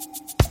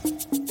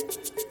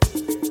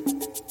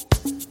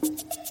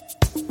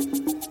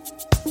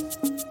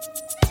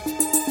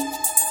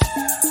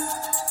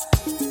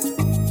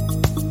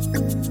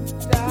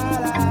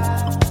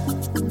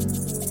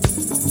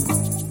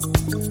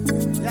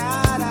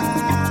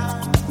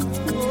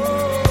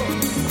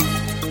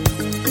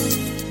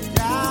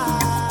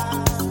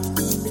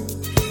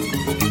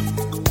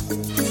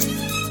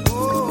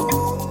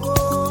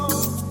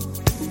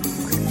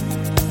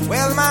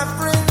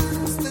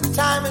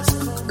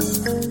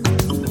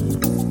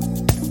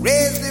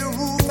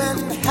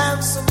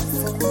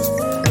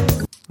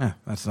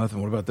 That's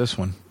nothing. What about this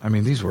one? I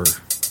mean, these were...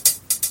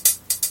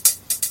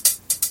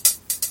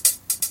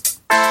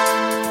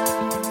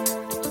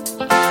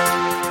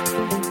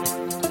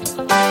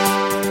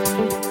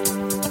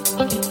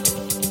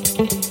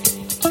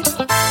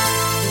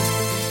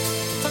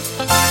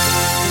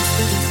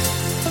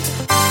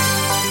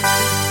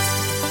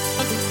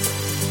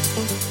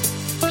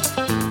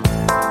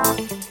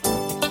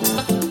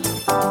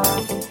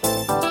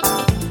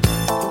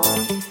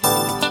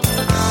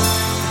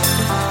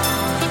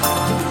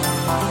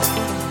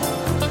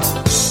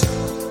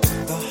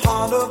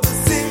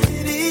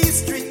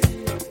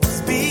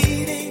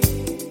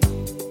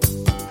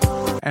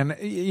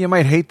 You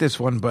might hate this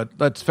one, but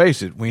let's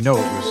face it, we know it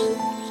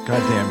was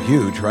goddamn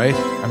huge, right?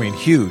 I mean,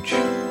 huge.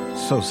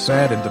 So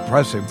sad and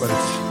depressing, but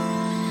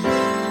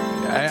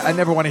I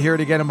never want to hear it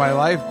again in my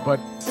life,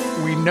 but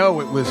we know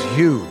it was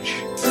huge.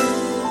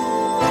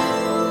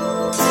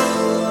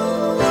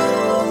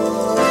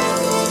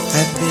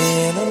 I've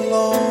been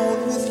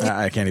alone with you.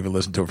 I can't even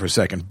listen to it for a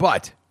second,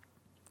 but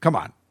come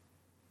on.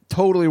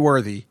 Totally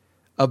worthy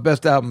of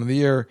Best Album of the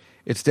Year.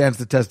 It stands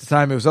the test of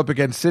time. It was up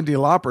against Cyndi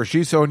Lauper.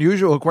 She's So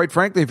Unusual. Quite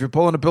frankly, if you're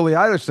pulling a Billie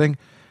Eilish thing,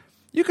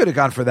 you could have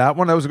gone for that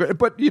one. That was great.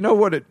 But you know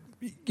what?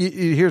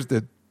 Here's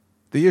the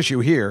issue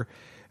here.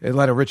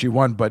 Lionel Richie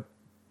won, but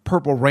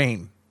Purple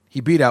Rain.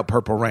 He beat out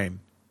Purple Rain,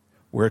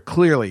 where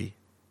clearly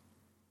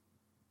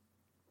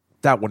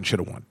that one should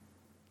have won.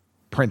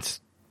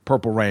 Prince,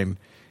 Purple Rain.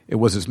 It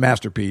was his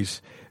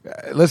masterpiece.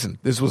 Listen,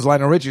 this was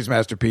Lionel Richie's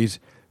masterpiece,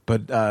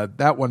 but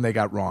that one they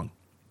got wrong.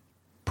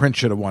 Prince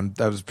should have won.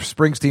 That was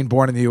Springsteen,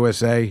 Born in the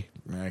USA.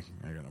 Whatever.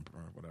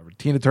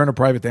 Tina Turner,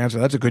 Private Dancer.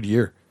 That's a good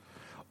year.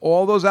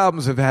 All those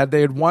albums, if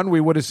they had won,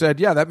 we would have said,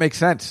 yeah, that makes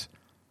sense.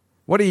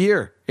 What a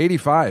year.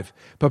 85.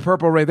 But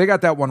Purple Rain, they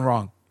got that one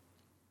wrong.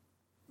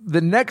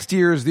 The next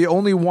year is the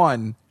only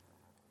one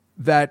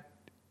that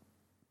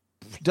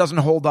doesn't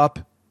hold up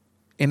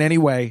in any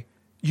way.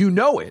 You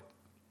know it,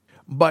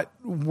 but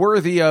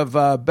worthy of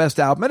Best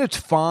Album. And it's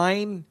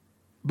fine.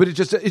 But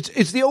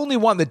it's the only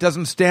one that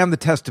doesn't stand the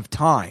test of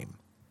time.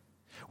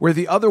 Where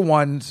the other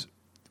ones,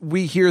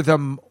 we hear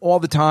them all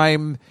the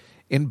time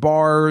in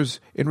bars,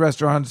 in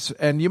restaurants,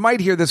 and you might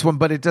hear this one,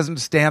 but it doesn't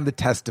stand the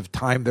test of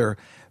time. They're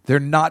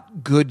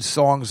not good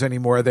songs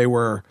anymore. They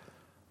were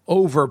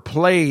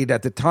overplayed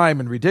at the time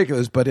and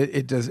ridiculous, but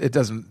it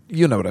doesn't.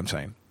 You know what I'm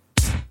saying?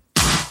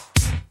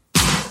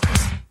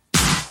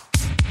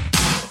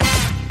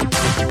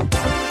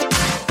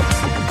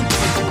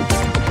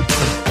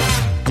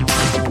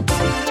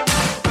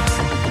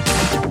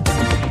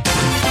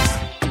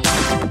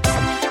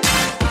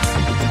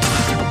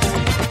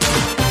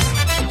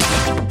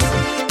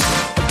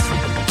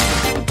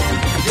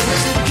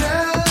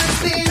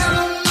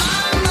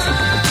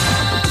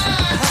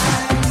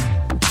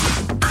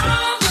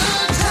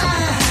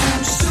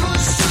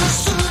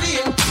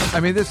 I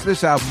mean,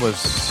 this album was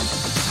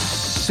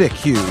sick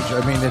huge.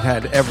 I mean, it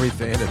had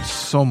everything. It had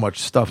so much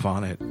stuff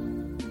on it. I've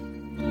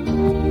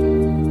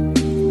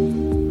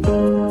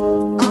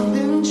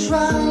been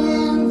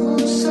trying for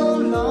so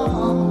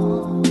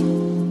long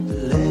to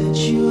let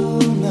you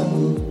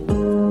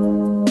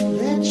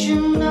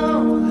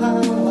know how I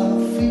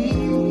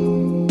feel.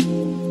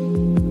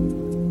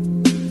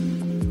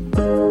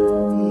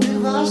 And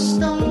if I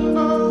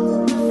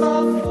stumble, if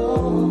I fall.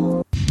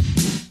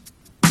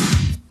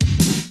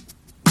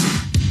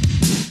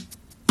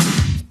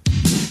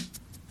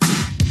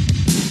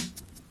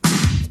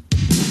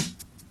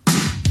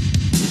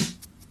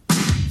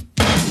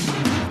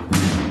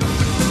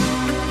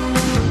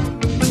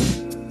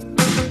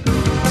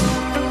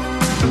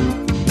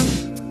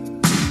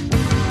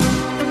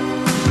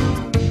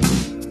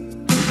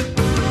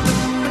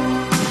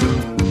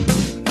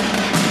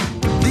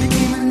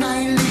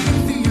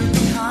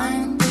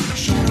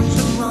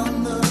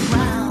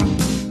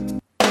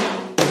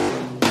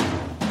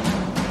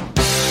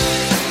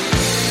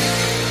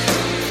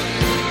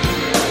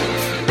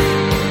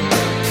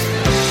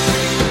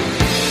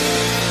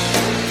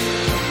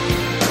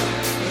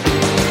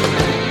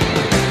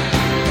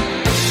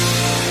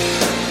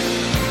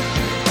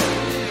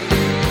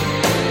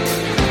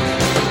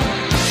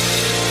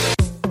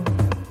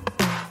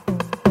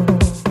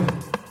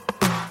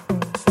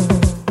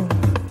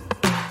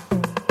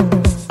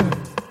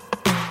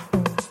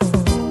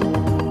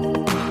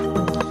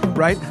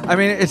 Right? I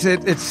mean,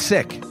 it's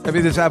sick. I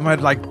mean, this album had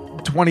like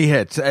 20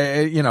 hits,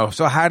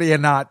 so how do you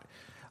not,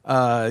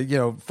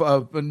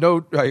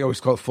 no, I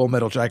always call it Full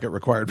Metal Jacket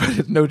Required, but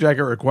it's No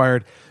Jacket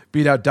Required,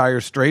 beat out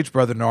Dire Straits,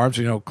 Brother in Arms,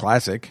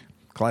 classic.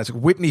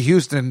 Whitney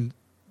Houston,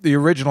 the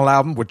original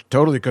album, which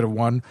totally could have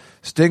won.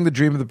 Sting, The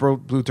Dream of the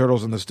Blue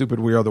Turtles, and the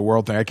stupid We Are the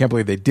World thing. I can't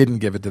believe they didn't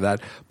give it to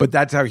that, but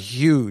that's how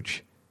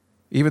huge,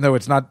 even though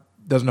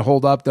doesn't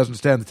hold up, doesn't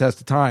stand the test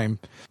of time,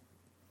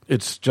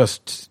 it's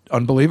just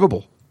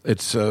unbelievable.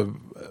 It's, it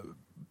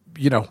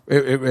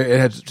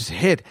has just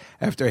hit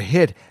after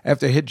hit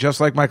after hit,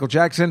 just like Michael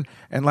Jackson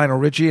and Lionel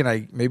Richie,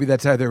 and maybe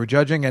that's how they were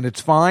judging, and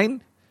it's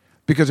fine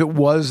because it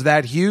was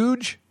that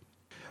huge.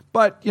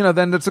 But,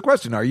 then that's the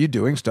question. Are you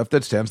doing stuff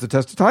that stands the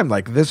test of time?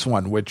 Like this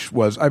one, which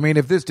was, I mean,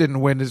 if this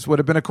didn't win, this would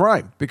have been a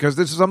crime because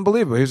this is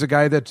unbelievable. Here's a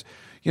guy that,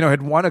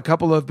 had won a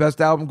couple of Best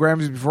Album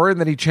Grammys before,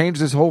 and then he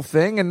changed his whole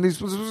thing, and this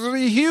was a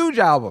huge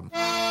album.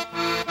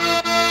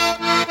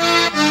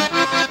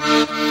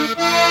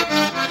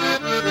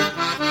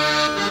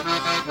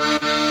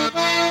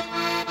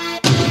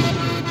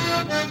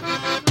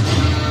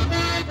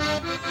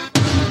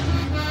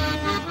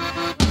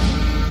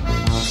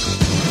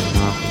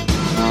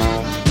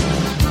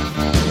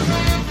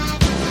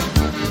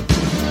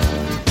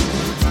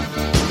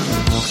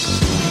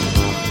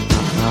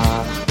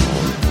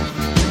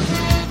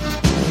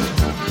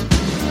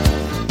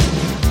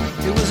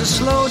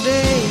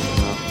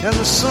 And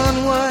the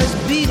sun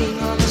was beating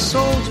on the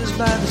soldiers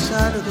by the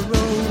side of the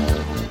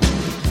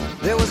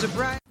road. There was a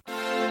bright...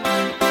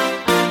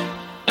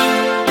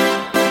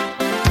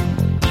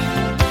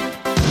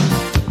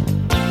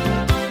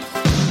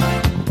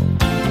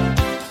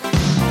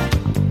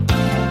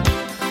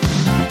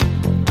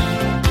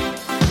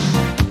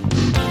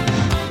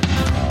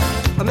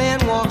 A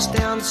man walks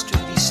down the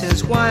street, he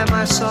says, why am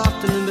I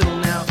soft in the middle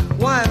now?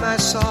 Why am I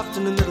soft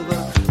in the middle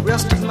the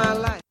rest of my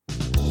life?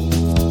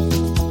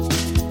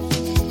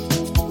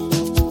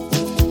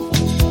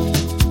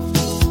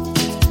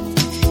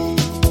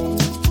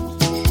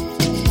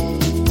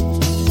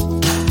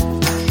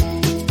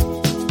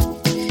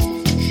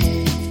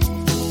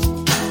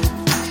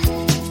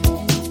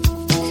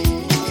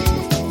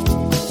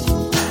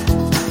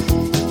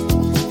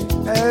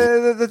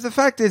 The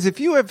fact is, if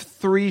you have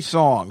 3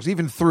 songs,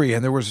 even 3,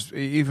 and there was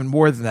even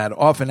more than that,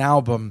 off an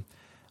album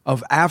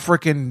of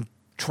African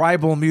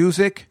tribal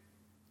music,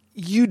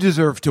 you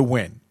deserve to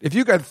win. If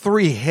you got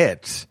 3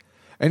 hits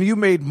and you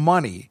made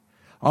money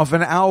off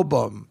an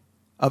album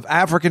of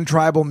African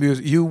tribal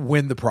music, you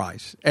win the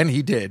prize. And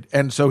he did,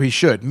 and so he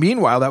should.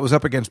 Meanwhile, that was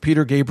up against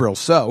Peter Gabriel's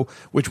So,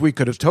 which we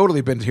could have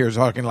totally been here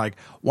talking like,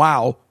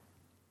 wow,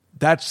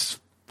 that's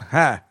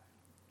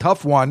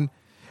tough one.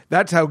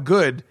 That's how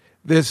good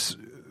this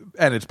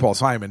and it's Paul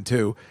Simon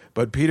too,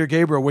 but Peter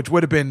Gabriel, which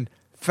would have been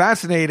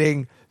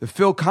fascinating. The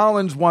Phil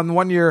Collins won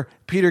one year,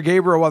 Peter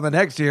Gabriel won the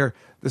next year.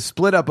 The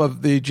split up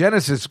of the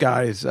Genesis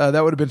guys,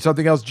 that would have been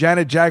something else.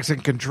 Janet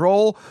Jackson,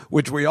 Control,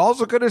 which we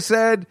also could have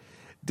said,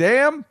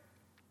 damn,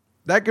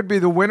 that could be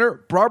the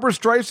winner. Barbra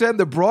Streisand,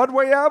 the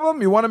Broadway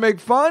album, you want to make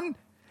fun?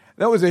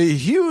 That was a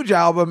huge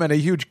album and a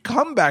huge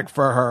comeback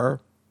for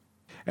her.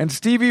 And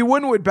Stevie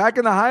Winwood, Back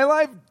in the High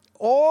Life,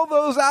 all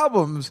those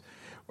albums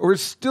were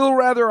still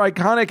rather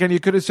iconic, and you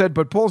could have said,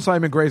 but Paul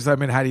Simon, Grace, I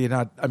mean, how do you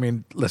not? I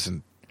mean,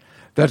 listen,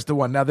 that's the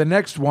one. Now, the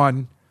next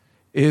one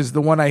is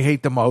the one I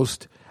hate the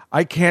most.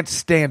 I can't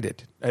stand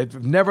it.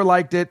 I've never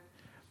liked it.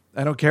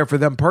 I don't care for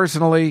them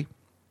personally.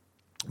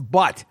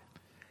 But,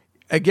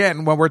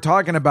 again, when we're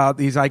talking about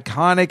these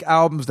iconic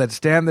albums that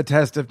stand the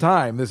test of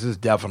time, this is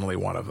definitely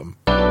one of them.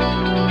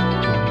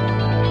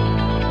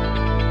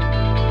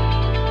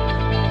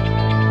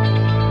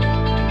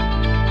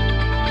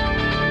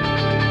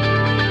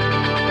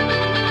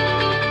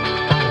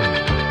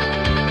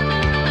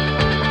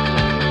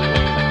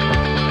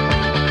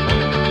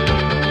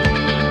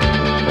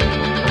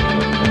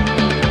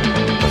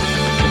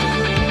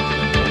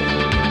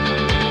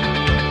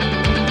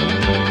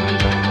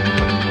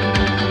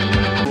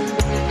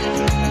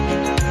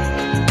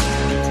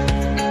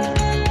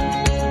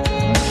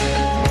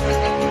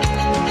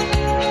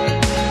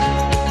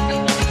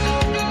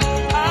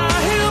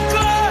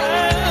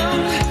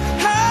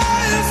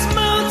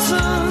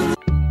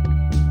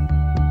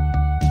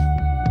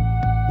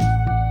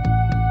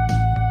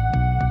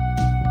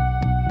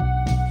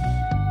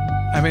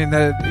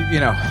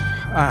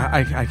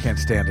 I can't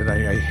stand it.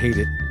 I hate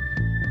it.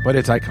 But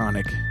it's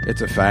iconic.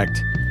 It's a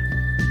fact.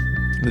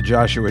 The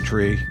Joshua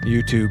Tree.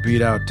 U2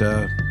 beat out...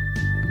 that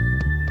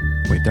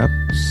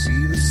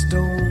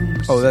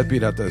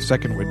beat out the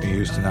second Whitney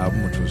Houston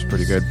album, which was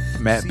pretty good.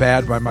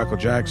 Bad by Michael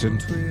Jackson.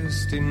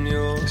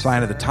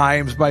 Sign of the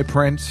Times by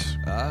Prince.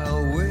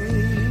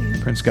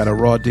 Prince got a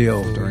raw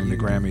deal during the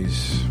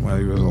Grammys while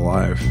he was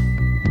alive.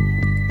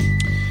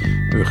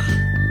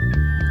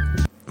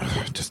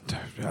 Just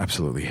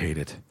absolutely hate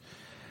it.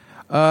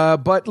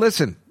 But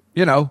listen,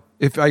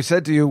 if I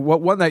said to you,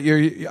 what won that year,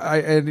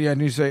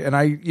 and you say,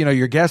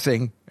 you're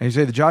guessing, and you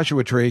say the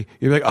Joshua Tree,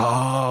 you're like,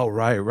 oh,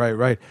 right.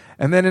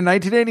 And then in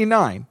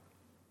 1989,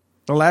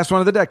 the last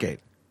one of the decade,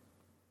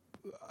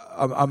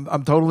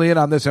 I'm totally in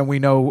on this, and we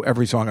know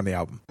every song on the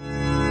album.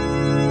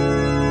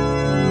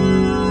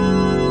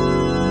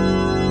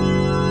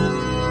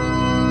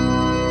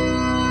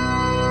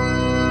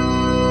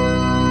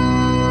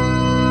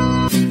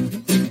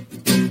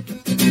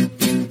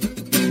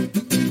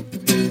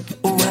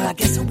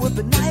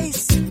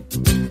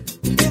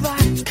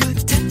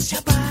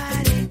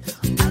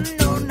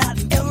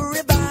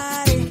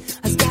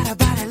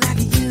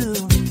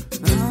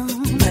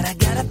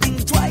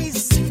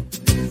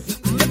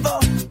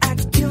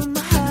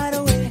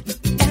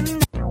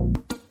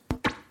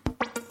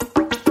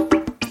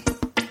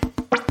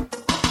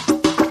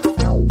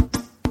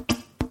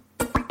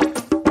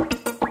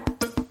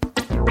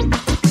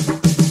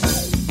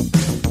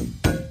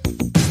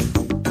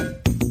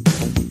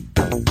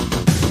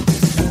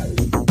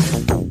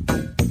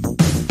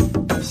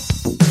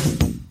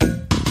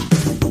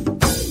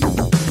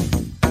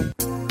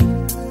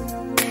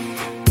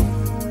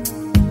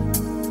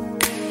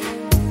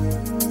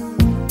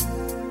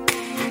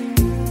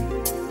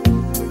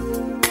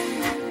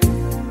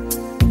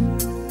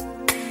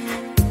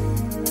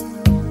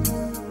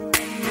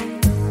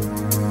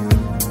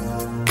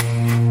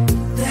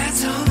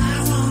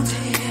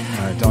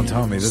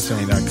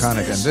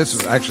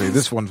 And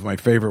this one's my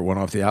favorite one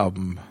off the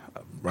album.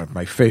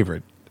 My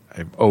favorite.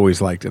 I've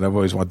always liked it. I've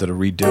always wanted to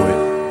redo it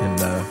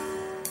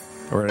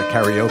or at a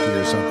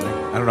karaoke or something.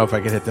 I don't know if I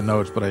could hit the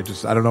notes, but I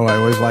don't know. I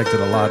always liked it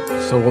a lot.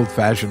 So old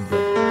fashioned,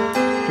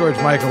 but George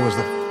Michael was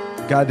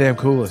the goddamn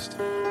coolest.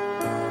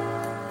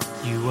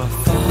 You are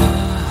far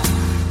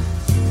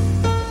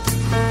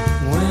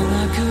when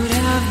I could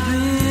have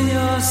been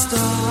your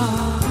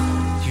star.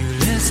 You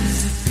listen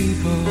to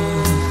people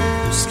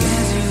who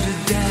scares you to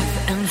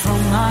death, and from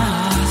my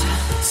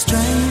heart,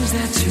 strange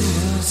that you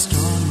were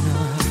strong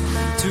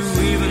enough to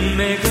even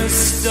make a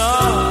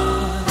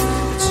start.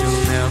 But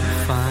you'll never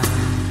find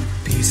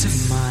peace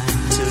of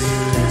mind till you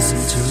listen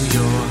to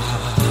your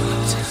heart.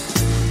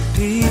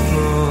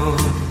 People.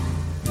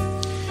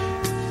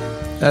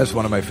 That's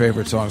one of my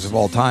favorite songs of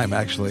all time,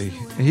 actually.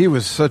 He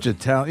was such a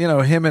talent.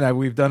 Him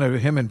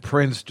and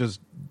Prince just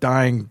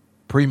dying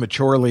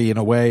prematurely in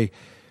a way,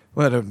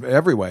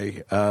 every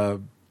way.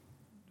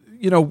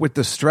 With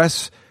the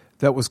stress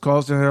that was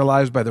caused in their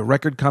lives by the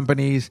record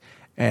companies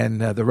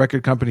and the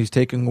record companies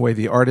taking away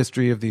the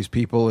artistry of these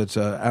people. It's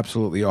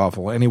absolutely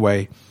awful.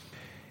 Anyway,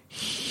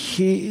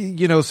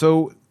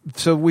 so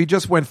we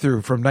just went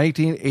through from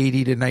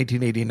 1980 to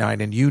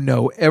 1989, and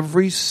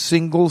every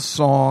single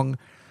song,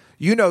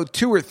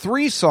 2 or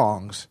 3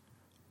 songs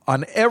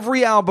on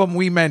every album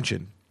we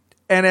mentioned.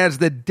 And as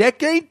the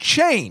decade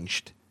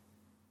changed,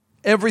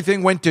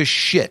 everything went to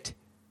shit.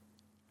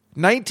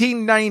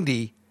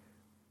 1990...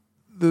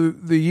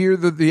 the year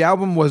that the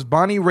album was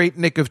Bonnie Raitt,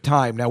 Nick of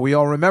Time. Now, we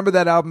all remember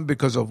that album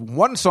because of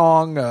one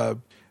song.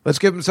 Let's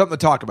give them something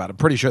to talk about. I'm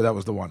pretty sure that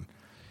was the one.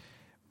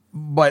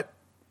 But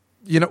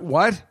you know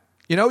what?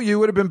 You know, you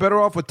would have been better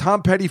off with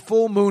Tom Petty,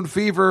 Full Moon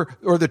Fever,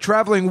 or the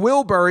Traveling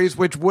Wilburys,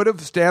 which would have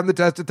stand the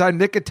test of time.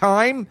 Nick of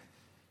Time.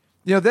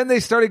 You know, then they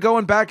started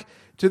going back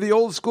to the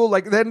old school.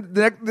 Like then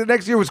the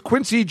next year was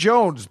Quincy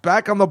Jones,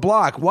 Back on the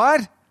Block.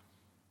 What?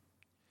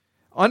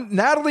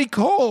 Natalie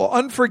Cole,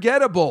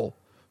 Unforgettable.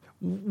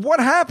 What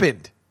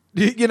happened?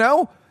 You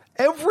know,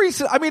 as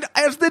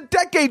the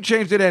decade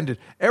changed, it ended.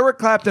 Eric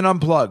Clapton,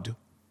 Unplugged.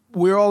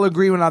 We're all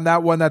agreeing on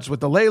that one. That's with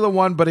the Layla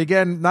one, but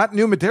again, not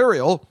new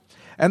material.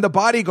 And the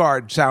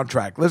Bodyguard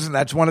soundtrack. Listen,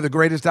 that's one of the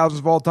greatest albums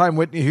of all time.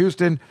 Whitney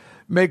Houston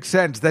makes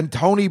sense. Then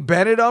Tony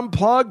Bennett,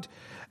 Unplugged.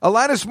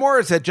 Alanis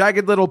Morissette,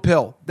 Jagged Little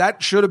Pill.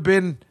 That should have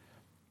been,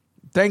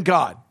 thank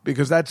God,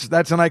 because that's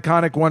an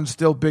iconic one,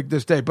 still big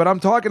this day. But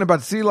I'm talking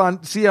about Celine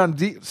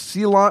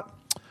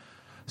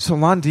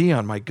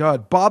Dion, my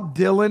God. Bob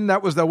Dylan,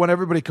 that was the one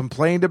everybody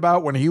complained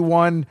about when he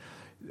won.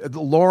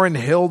 Lauryn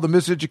Hill, The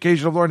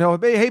Miseducation of Lauryn Hill.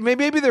 Hey,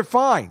 maybe they're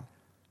fine.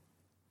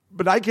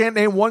 But I can't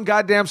name one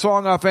goddamn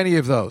song off any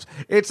of those.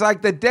 It's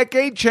like the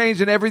decade changed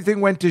and everything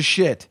went to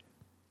shit.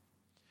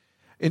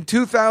 In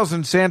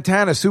 2000,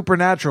 Santana,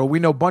 Supernatural. We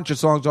know a bunch of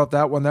songs off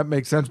that one. That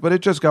makes sense. But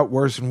it just got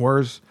worse and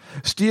worse.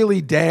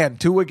 Steely Dan,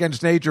 Two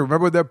Against Nature.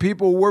 Remember that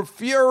people were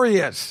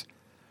furious.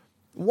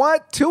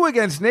 What? Two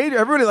Against Nature?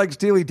 Everybody likes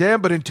Steely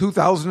Dan, but in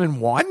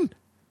 2001?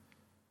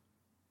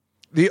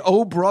 The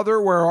Oh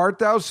Brother, Where Art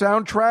Thou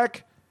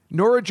soundtrack?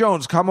 Norah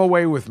Jones, Come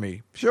Away With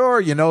Me. Sure,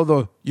 you know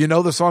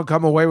the song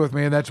Come Away With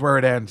Me, and that's where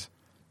it ends.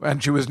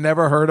 And she was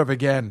never heard of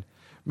again.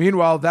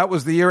 Meanwhile, that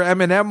was the year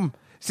Eminem.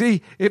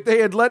 See, if they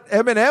had let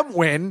Eminem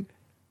win,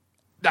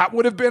 that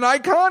would have been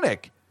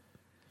iconic.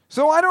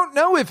 So I don't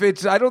know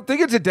I don't think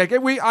it's a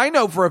decade. I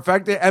know for a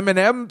fact that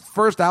Eminem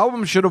first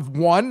album should have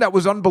won. That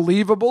was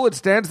unbelievable. It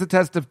stands the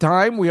test of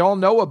time. We all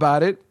know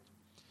about it.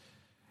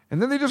 And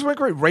then they just went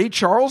great. Ray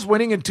Charles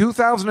winning in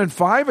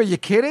 2005. Are you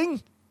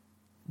kidding?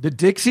 The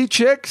Dixie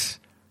Chicks,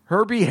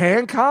 Herbie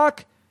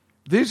Hancock.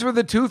 These were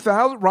the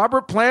 2000.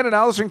 Robert Plant and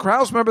Alison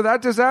Krauss. Remember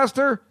that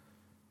disaster?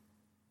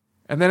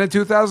 And then in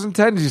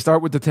 2010, you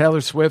start with the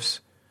Taylor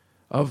Swifts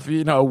of,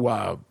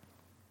 was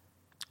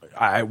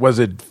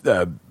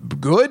it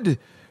good?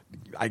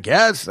 I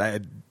guess. I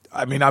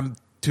mean, I'm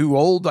too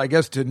old, I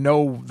guess, to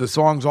know the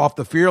songs off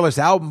the Fearless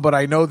album, but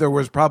I know there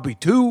was probably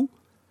two.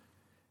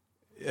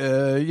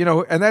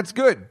 And that's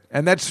good.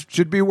 And that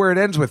should be where it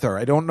ends with her.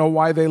 I don't know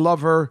why they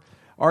love her.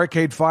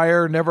 Arcade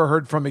Fire, never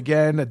heard from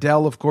again.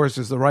 Adele, of course,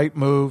 is the right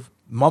move.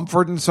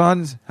 Mumford &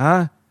 Sons,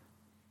 huh?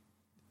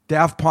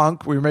 Daft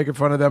Punk, we were making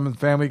fun of them in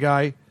Family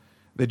Guy.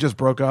 They just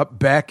broke up.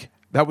 Beck,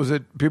 that was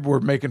it. People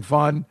were making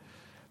fun.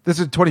 This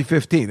is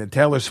 2015, and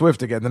Taylor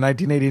Swift again, the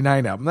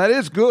 1989 album. That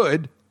is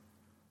good,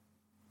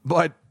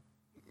 but,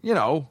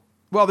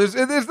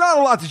 there's not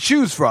a lot to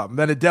choose from.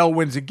 Then Adele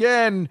wins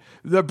again.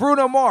 The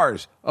Bruno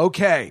Mars,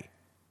 okay.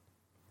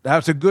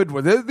 That's a good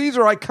one. These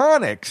are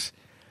iconics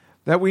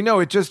that we know.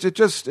 And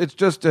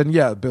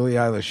yeah, Billie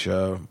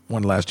Eilish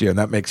won last year, and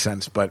that makes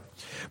sense. But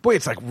boy,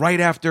 it's like right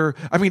after.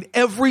 I mean,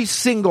 every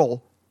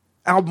single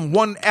album,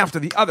 one after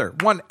the other.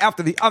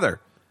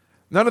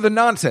 None of the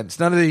nonsense.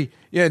 None of the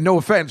no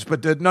offense,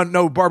 but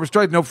no Barbra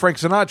Streisand, no Frank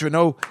Sinatra,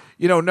 none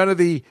of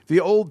the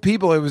old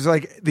people. It was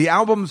like the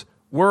albums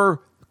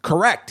were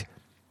correct.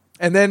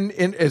 And then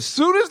as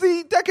soon as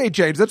the decade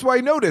changed, that's why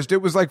I noticed. It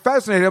was like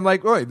fascinating. I'm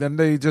like, oh, then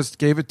they just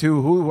gave it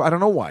to who? I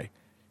don't know why.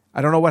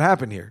 I don't know what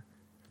happened here.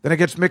 Then it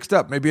gets mixed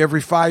up. Maybe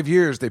every 5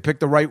 years they pick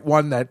the right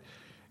one that,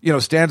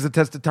 stands the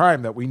test of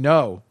time that we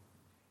know.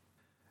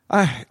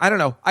 I don't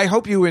know. I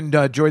hope you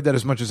enjoyed that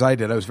as much as I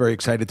did. I was very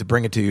excited to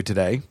bring it to you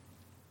today.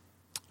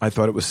 I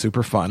thought it was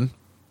super fun,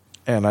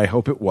 and I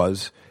hope it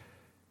was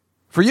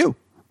for you.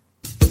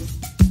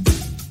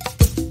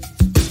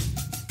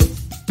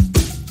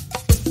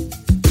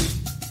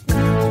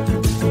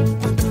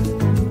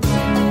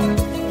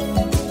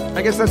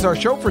 I guess that's our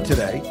show for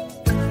today.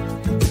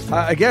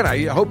 Again,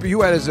 I hope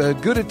you had as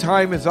good a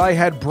time as I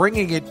had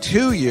bringing it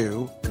to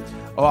you.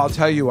 Oh, I'll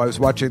tell you, I was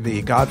watching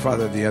The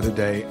Godfather the other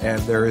day,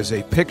 and there is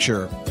a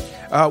picture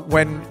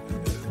when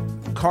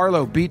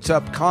Carlo beats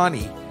up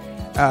Connie,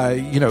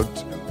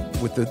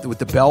 with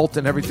the belt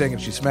and everything,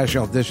 and she's smashing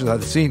all the dishes out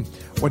of the scene.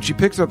 When she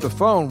picks up the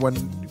phone,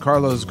 when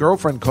Carlo's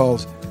girlfriend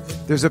calls,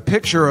 there's a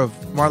picture of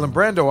Marlon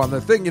Brando on the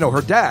thing.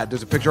 Her dad.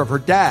 There's a picture of her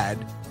dad,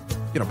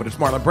 but it's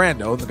Marlon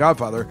Brando, The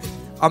Godfather,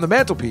 on the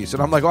mantelpiece.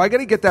 And I'm like, I got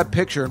to get that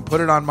picture and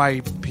put it on my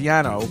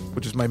piano,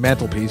 which is my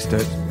mantelpiece,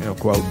 to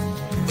quote,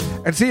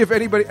 and see if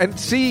anybody, and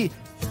see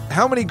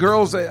how many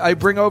girls I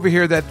bring over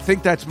here that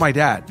think that's my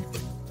dad.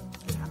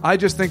 I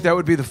just think that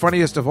would be the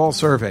funniest of all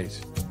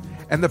surveys.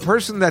 And the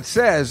person that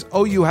says,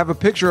 oh, you have a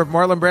picture of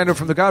Marlon Brando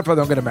from The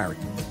Godfather, I'm going to marry.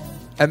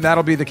 And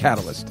that'll be the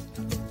catalyst.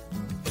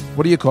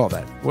 What do you call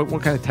that? What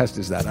kind of test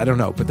is that? I don't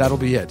know, but that'll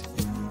be it.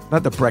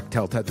 Not the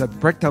Brechtel test. The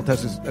Brechtel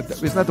test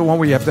isn't that the one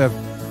where you have to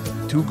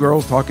have two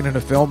girls talking in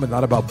a film and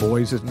not about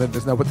boys? Isn't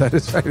that what that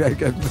is?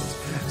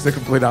 It's the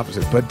complete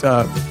opposite. But,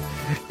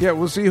 yeah,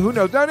 we'll see. Who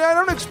knows? I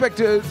don't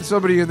expect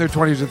somebody in their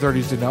 20s or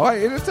 30s to know.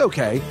 It's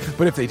okay.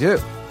 But if they do,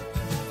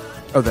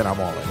 then I'm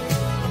all in.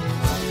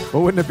 But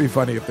wouldn't it be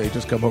funny if they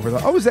just come over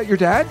and, is that your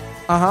dad?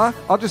 Uh-huh.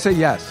 I'll just say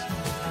yes.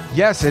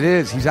 Yes, it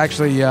is. He's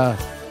actually,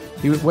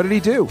 what did he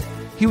do?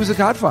 He was a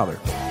godfather.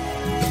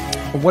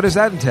 What does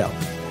that entail?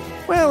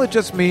 Well, it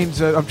just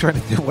means, I'm trying to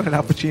think, what did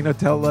Al Pacino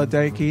tell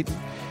Diane Keaton?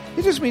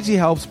 It just means he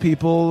helps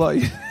people.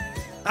 I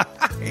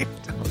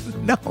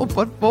don't know,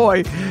 but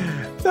boy,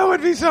 that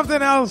would be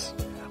something else.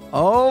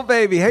 Oh,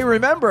 baby. Hey,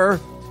 remember,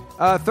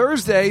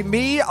 Thursday,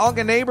 me,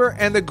 Olga Neighbor,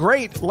 and the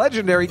great,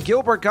 legendary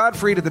Gilbert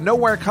Gottfried at the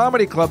Nowhere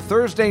Comedy Club,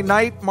 Thursday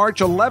night, March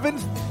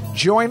 11th.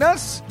 Join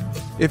us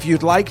if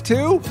you'd like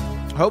to.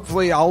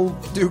 Hopefully, I'll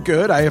do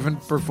good. I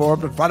haven't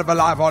performed in front of a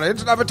live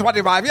audience in over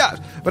 25 years.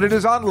 But it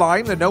is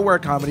online, the Nowhere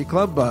Comedy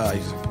Club. I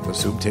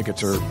assume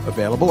tickets are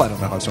available. I don't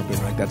know how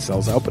something like that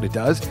sells out, but it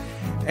does.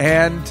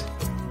 And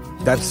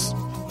that's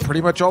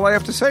pretty much all I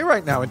have to say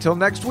right now. Until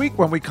next week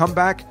when we come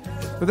back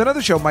with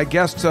another show. My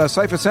guests,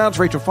 Cypher Sounds,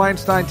 Rachel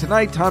Feinstein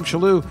tonight, Tom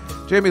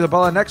Shalhoub, Jamie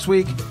LaBella next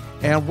week.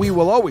 And we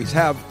will always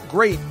have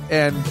great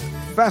and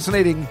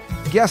fascinating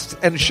guests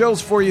and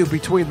shows for you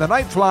between the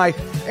Nightfly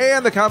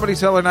and the Comedy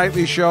Cellar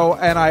Nightly Show.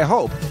 And I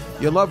hope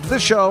you loved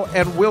this show,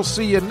 and we'll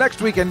see you next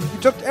week. And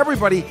just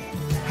everybody,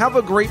 have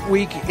a great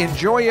week.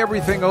 Enjoy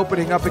everything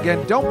opening up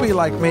again. Don't be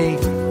like me.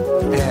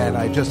 And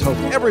I just hope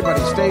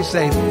everybody stays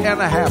safe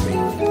and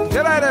happy.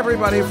 Good night,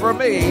 everybody, from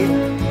me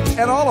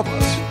and all of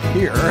us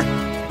here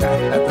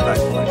at the